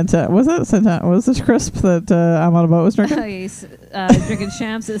 of them. Santa was this crisp that I'm on a boat was drinking? Oh, yeah, he's drinking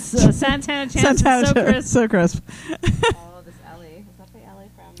Champs. It's Santana Champs. Santana It's so crisp. so crisp. Oh, this alley. Is that the alley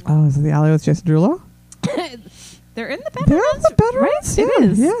from? Oh, is it the alley with Jason Derulo? They're in the bedroom. They're in the bedroom. Right? Yeah, It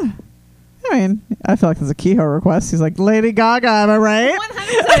is. Yeah. I mean, I feel like there's a Kehoe request. He's like, Lady Gaga, am I right?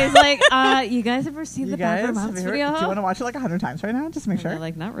 100%. He's like, you guys ever seen You the guys, Bad have Romance you heard- video? do you want to watch it like 100 times right now? Just to make And they're sure.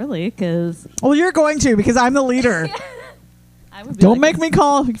 like, not really, because Well, you're going to because I'm the leader. I would be Don't like, make me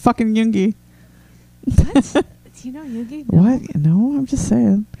call fucking Yoongi. What? Do you know Yugi? No. What? No, I'm just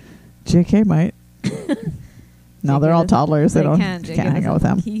saying. JK might. No, they're all toddlers. They can't hang out with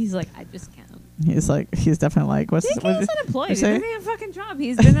him. He's like, I just can't. He's definitely like, what's JK is unemployed. you He say? doesn't have a fucking job.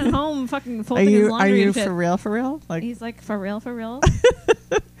 He's been at home fucking Are folding his you laundry and shit. for real? Like, He's like, for real?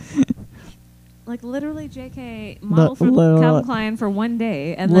 Like, literally, JK modeled for Calvin Klein for one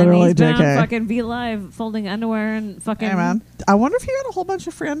day, and then he's been JK. on fucking V Live folding underwear and fucking... hey man, I wonder if he got a whole bunch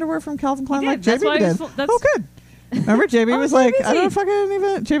of free underwear from Calvin Klein He like did. That's why JB he did. was Oh, good. Remember, JB Oh, was like, JBZ. I don't fucking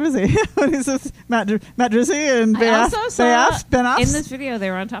even JBZ. When he's with Matt Drizzy and I also saw Ben Offs. in this video they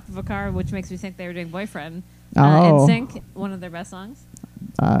were on top of a car, which makes me think they were doing Boyfriend. Oh. NSYNC, one of their best songs.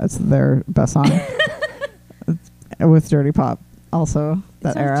 It's their best song with Dirty Pop. Also,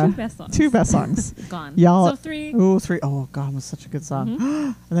 that So era. Two best songs. 2 best songs. Gone. Y'all. So 3. Ooh, 3. Oh God, it was such a good song.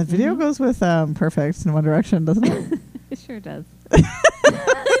 Mhm. And that video goes with Perfect in One Direction, doesn't it? It sure does. Like,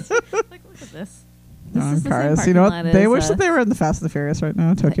 look at this. This is the same cars. parking You know lot what? They as, wish that they were in the Fast and the Furious right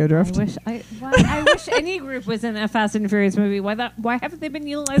now. Tokyo Drift. I wish any group was in a Fast and Furious movie. Why haven't they been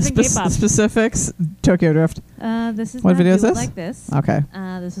utilizing K-pop? Specifics. Tokyo Drift. This is what not video is Do It this? Like This. Okay.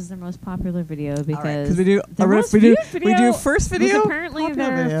 This is their most popular video because we do their most viewed video we do first video. was apparently popular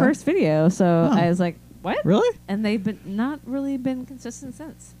their video. first video. So Oh. I was like, what? Really? And they've not really been consistent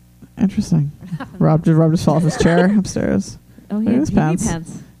since. Interesting. Rob just fell off his chair upstairs. Oh, Look he at has his pants.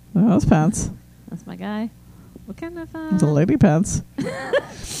 pants. Oh, those pants. That's my guy. What kind of? The lady pants.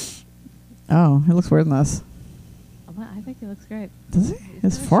 Oh, he looks weird in this. Well, I think he looks great. Does he? He's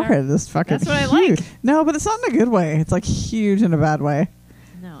His kinda forehead is fucking That's what I huge. like. No, but it's not in a good way. It's like huge in a bad way.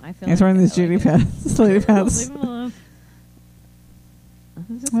 No, I feel. He's like wearing these I like Judy it. pants. Lady pants. Leave him alone.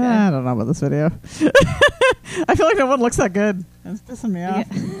 Who's this guy? I don't know about this video. I feel like no one looks that good. It's pissing me off.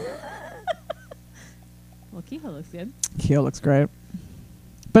 Yeah. Well, Kehoe looks good. Keo looks great.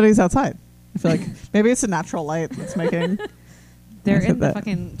 But he's outside. I feel like maybe it's a natural light that's making... They're Look at in the that.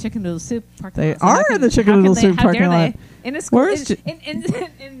 fucking chicken noodle soup parking They lot. So are how in can- the chicken how can noodle they- soup how parking dare lot. they? In a school, Where is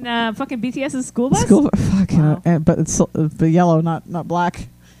in fucking BTS's school bus. School, fucking, Wow. but it's the yellow, not black.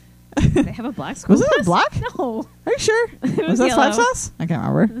 They have a black school Was bus? it black? No. Are you sure? It Was that yellow. Five Sauce? I can't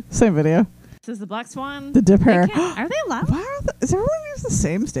remember. Same video. This is the black swan. The dip hair. Are they allowed? Why is everyone use the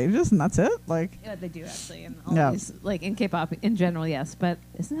same stages and that's it? Like, Yeah, they do actually. In all Yeah. these, like in K-pop in general, yes. But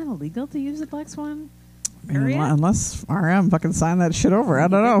isn't that illegal to use the black swan? area? unless RM fucking signed that shit over. I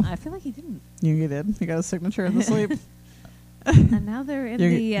don't know. I feel like he didn't. You did. You got a signature in the sleep. And now they're in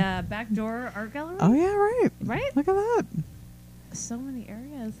You're- the back door art gallery. Oh yeah, right. Right? Look at that. So many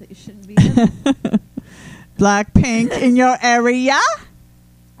areas that you shouldn't be in. Black pink in your area.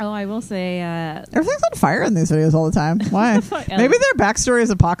 Oh, I will say. Everything's on fire in these videos all the time. Why? Fuck, Maybe their backstory is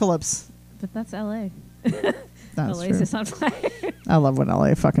apocalypse. But that's LA. That's LA's true. just on fire. I love when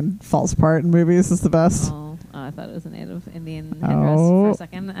LA fucking falls apart in movies. It's the best. Oh, I thought it was a native Indian headdress for a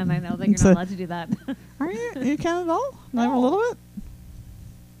second, and I know that you're It's not a- allowed to do that. Are you can at all? Not even a little bit?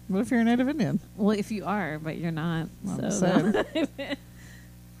 What if you're a Native Indian? Well, if you are, but you're not. Well, I'm So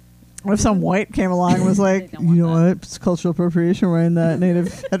What if some white came along and was like, They you don't know want what? It's cultural appropriation wearing that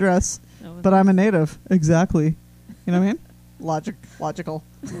native headdress. But I'm a native. Exactly. You know what I mean? Logical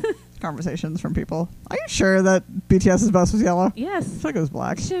conversations from people. Are you sure that BTS's bus was yellow? I yes. feel like it was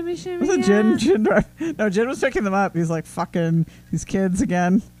black. Shimmy, shimmy, Was it yeah. Jin drive? No, Jin was picking them up. He's like, fucking these kids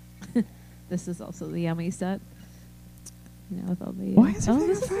again. This is also the yummy set. You know, with all the. Why is oh, everything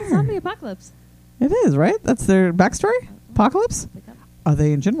this on is fire? zombie apocalypse. It is, right? That's their backstory? Apocalypse? Pick up. Are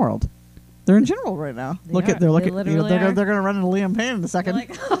they in Jin World? They're in Jin World right now. They Look are. at they're They looking. literally they're are. going to run into Liam Payne in a You're second.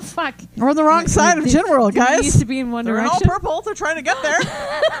 like, oh fuck. We're on the wrong side of Jin World, Did we guys. used to be in one They're in all direction. purple. They're trying to get there.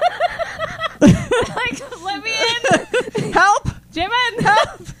 Like, let me in. Help! Jimin.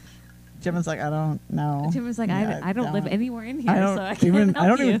 Help! Jimin's like, I don't know. Jimin's like, Yeah, I don't live anywhere in here, I don't so I can't even. help I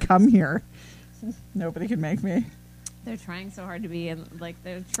don't you. even come here. Nobody can make me. They're trying so hard to be, and like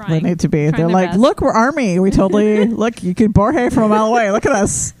they're trying. They need to be. trying They're their like, best. look, we're army. We totally look. You could Borhe from a mile away. Look at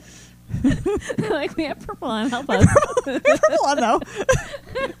us. Like we have purple on. Help us. Purple on though.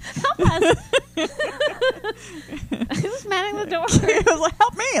 Help us. Who's manning the door? He was like,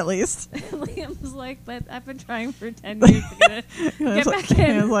 help me at least. Liam's like, but I've been trying for 10 years to get It's like- back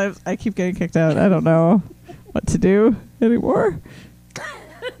in. he was like, I keep getting kicked out. I don't know what to do anymore.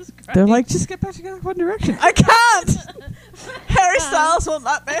 They're like, just get back together one direction. I can't. Harry Styles won't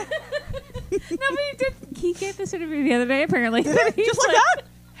let me. No, but he did. He gave this interview the other day, apparently. Did he? He's Just like that?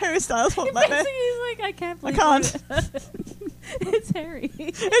 Harry Styles won't let Basically, me. he's like, I can't I believe can't. it. It's Harry.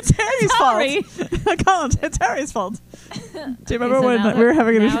 It's Harry's Sorry. fault. I can't. It's Harry's fault. Do you remember Okay, so when now we were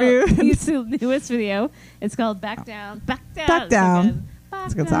having an now interview? He's the newest video. It's called Back Down. Back Down. Back Down. So good. Back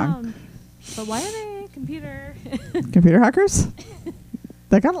It's a good down. song. But why are they computer? Computer hackers?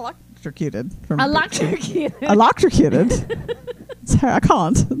 They got electrocuted. From Electrocuted. Electrocuted. I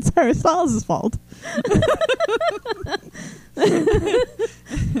can't. It's Harry Styles' fault.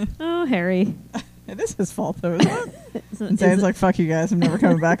 Oh, Harry. It is his fault, though, isn't it? So- And Zane's like, fuck you guys. I'm never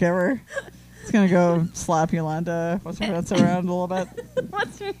coming back ever. He's going to go slap Yolanda. What's her nuts around a little bit?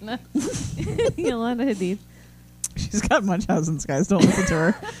 What's her name? Yolanda Hadid. She's got Munchausen's, guys. Don't listen to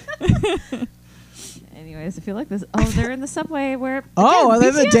her. Anyways, I feel like this. Oh, they're in the subway where. Oh, are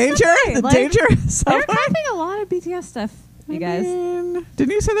again, they the BTS danger? subway. The Like, danger They're subway? copying a lot of BTS stuff, you guys.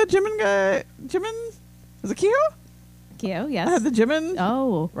 Didn't you say that Jimin guy? Jimin? Was it Kyo? Kyo, I yes. had the Jimin.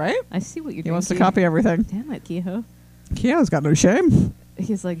 Oh, Right? I see what you're doing. He wants to Kyo. copy everything. Damn it, Kyo. Kyo's got no shame.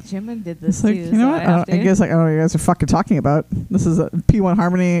 He's like, Jimin did this It's like, too. you know so what? I have I to. guess like, I don't know what you guys are fucking talking about. This is a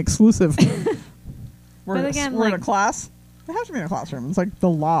P1HARMONY exclusive. But again, we're in a like- class. They have to be in a classroom. It's like the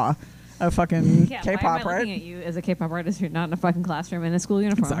law. a fucking Yeah, K-pop, why am I right? looking at you as a K-pop artist who's not in a fucking classroom in a school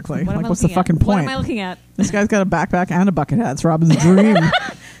uniform? Exactly. What am Like, I what's the looking fucking at? point? What am I looking at? This guy's got a backpack and a bucket hat. It's Robin's dream.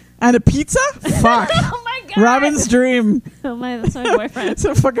 And a pizza? Fuck. Oh my god! Robin's dream. Oh my, that's my boyfriend. It's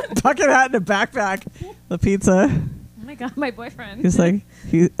a fucking bucket hat and a backpack. The pizza. Oh my god, my boyfriend. He's like,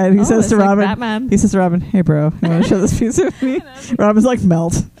 he says it's to like Robin, Batman. he says to Robin, hey bro, you want to share this pizza with me? Robin's like,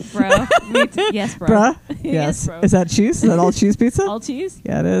 melt. Bro. Yes, bro. Bruh? Yes, Yes. bro. Is that cheese? Is that all cheese pizza? All cheese?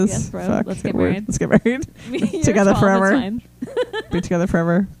 Yeah, it is. Yes, bro. Fuck. Let's get We're- married. Let's get married. You're Together 12, forever. That's fine. Be together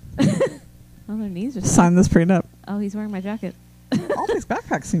forever. Oh, their knees are Sign this prenup. Oh, he's wearing my jacket. All these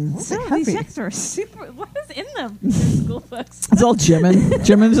backpacks seem So heavy. these checks are super. What is in them? They're school books. It's all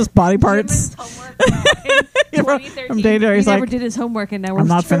Jimin just body parts. Jimin's homework in Yeah, from 2013. Danger, He he's never like, did his homework, and now we're I'm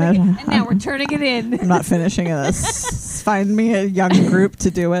not turning finished. it, and now we're turning it in. I'm not finishing this. Find me a young group to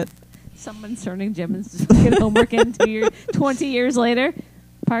do it. Someone's turning Jimin's fucking homework in 20 years later.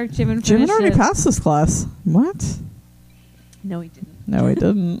 Park Jimin Jimin finished already it. passed this class. What? No, he didn't. No, he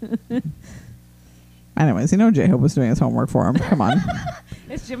didn't. Anyways, J-Hope was doing his homework for him. Come on.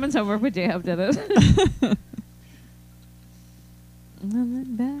 It's Jimin's homework, but J-Hope did it.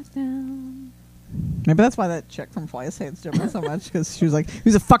 Back down. Maybe that's why that chick from Twice hates Jimin so much, because she was like, he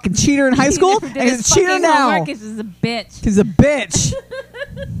was a fucking cheater in high school, He never did and he's his a cheater fucking now. homework. He's just a bitch. He's a bitch.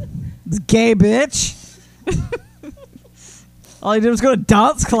 This gay bitch. All he did was go to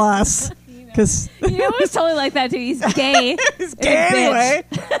dance class. Because He's totally like that too. He's gay. he's and gay a bitch. anyway.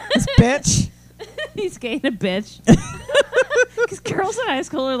 This bitch. He's gay and a bitch. Because girls in high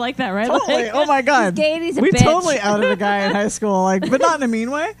school are like that, right? Totally. Like, Oh my god. He's gay and he's a we bitch. totally outed a guy in high school, like, but not in a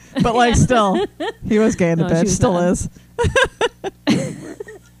mean way. But like, still, he was gay and a No, she bitch. was Still not. is.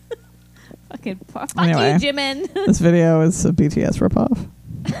 Fuck Anyway. you, Jimin. This video is a BTS ripoff.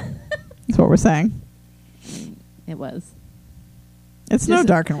 That's what we're saying. It was. It's no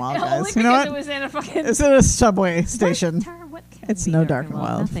Dark and Wild, Only guys. because You know it what? was in a fucking. It's in a subway station. Tara, what can It's be no Dark and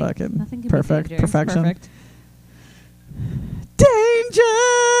Wild. Nothing. Fucking Nothing can perfect. Be danger. It's Perfection. Perfect.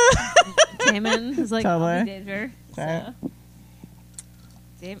 Danger! Damon is like Totally. all in danger. Okay.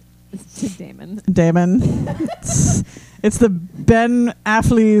 So. It's Damon. Damon. It's the Ben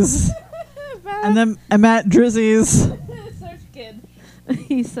Affleys and then Matt Drizzies. Such a kid.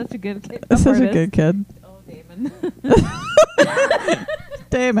 He's such a good kid. Such a good kid. Oh, Damon.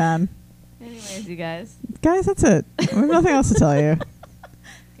 Damon. Anyways, you guys. Guys, that's it. We have nothing else to tell you.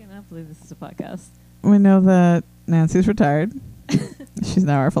 Cannot believe this is a podcast. We know that Nancy's retired. She's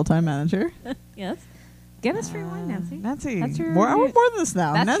now our full-time manager. Yes. Get us free wine, Nancy. Nancy, That's your more, I new- want more than this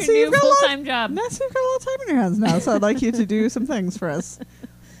now. That's Nancy, your you've new got a lot. full-time job. Nancy, you've got a lot of time in your hands now, so I'd like you to do some things for us.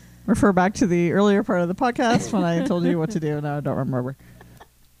 Refer back to the earlier part of the podcast when I told you what to do. Now I don't remember.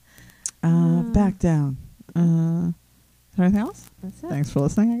 Back down. Is there anything else? That's it. Thanks for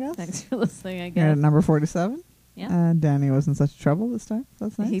listening, I guess. Thanks for listening, I You're at guess. number 47. Yeah. Danny was in such trouble this time.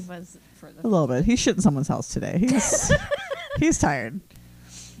 That's nice. He was for the A little bit. He shit in someone's house today. He's tired.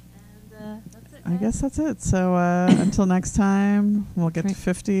 And that's it. I guess that's it. So until next time, we'll get to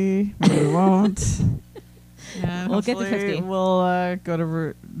 50. Maybe we won't. And We'll get to hopefully 50. We'll go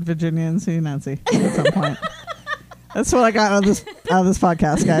to Virginia and see Nancy at some point. That's what I got out of this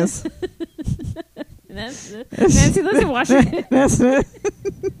podcast, guys. Nancy lives in Washington, That's it.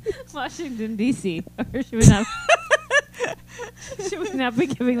 Washington D.C. Or should we not? Should we not be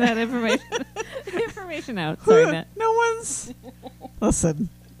giving that information out? Sorry, Nat. No one's. Listen,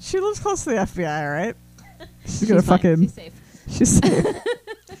 she lives close to the FBI, right? She's fine. gonna fucking. She's safe. She's safe.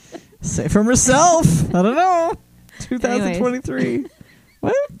 Safe from herself. I don't know. 2023.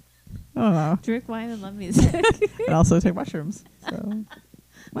 What? I don't know. Drink wine and love music. And also take mushrooms. So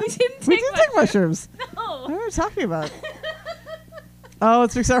We didn't we take did take mushrooms. No. What are we talking about? Oh,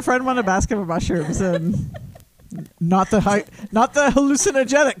 it's because our friend won a basket of mushrooms and not the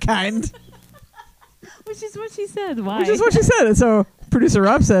hallucinogenic kind. Which is what she said. Why? Which is what she said. And so producer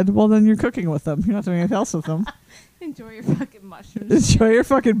Rob said, "Well, then you're cooking with them. You're not doing anything else with them. Enjoy your fucking mushrooms. Enjoy your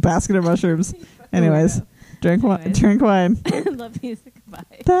fucking basket of mushrooms." Anyways, drink wine. Anyways. Drink wine. Love music. Bye.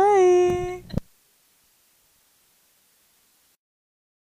 Bye.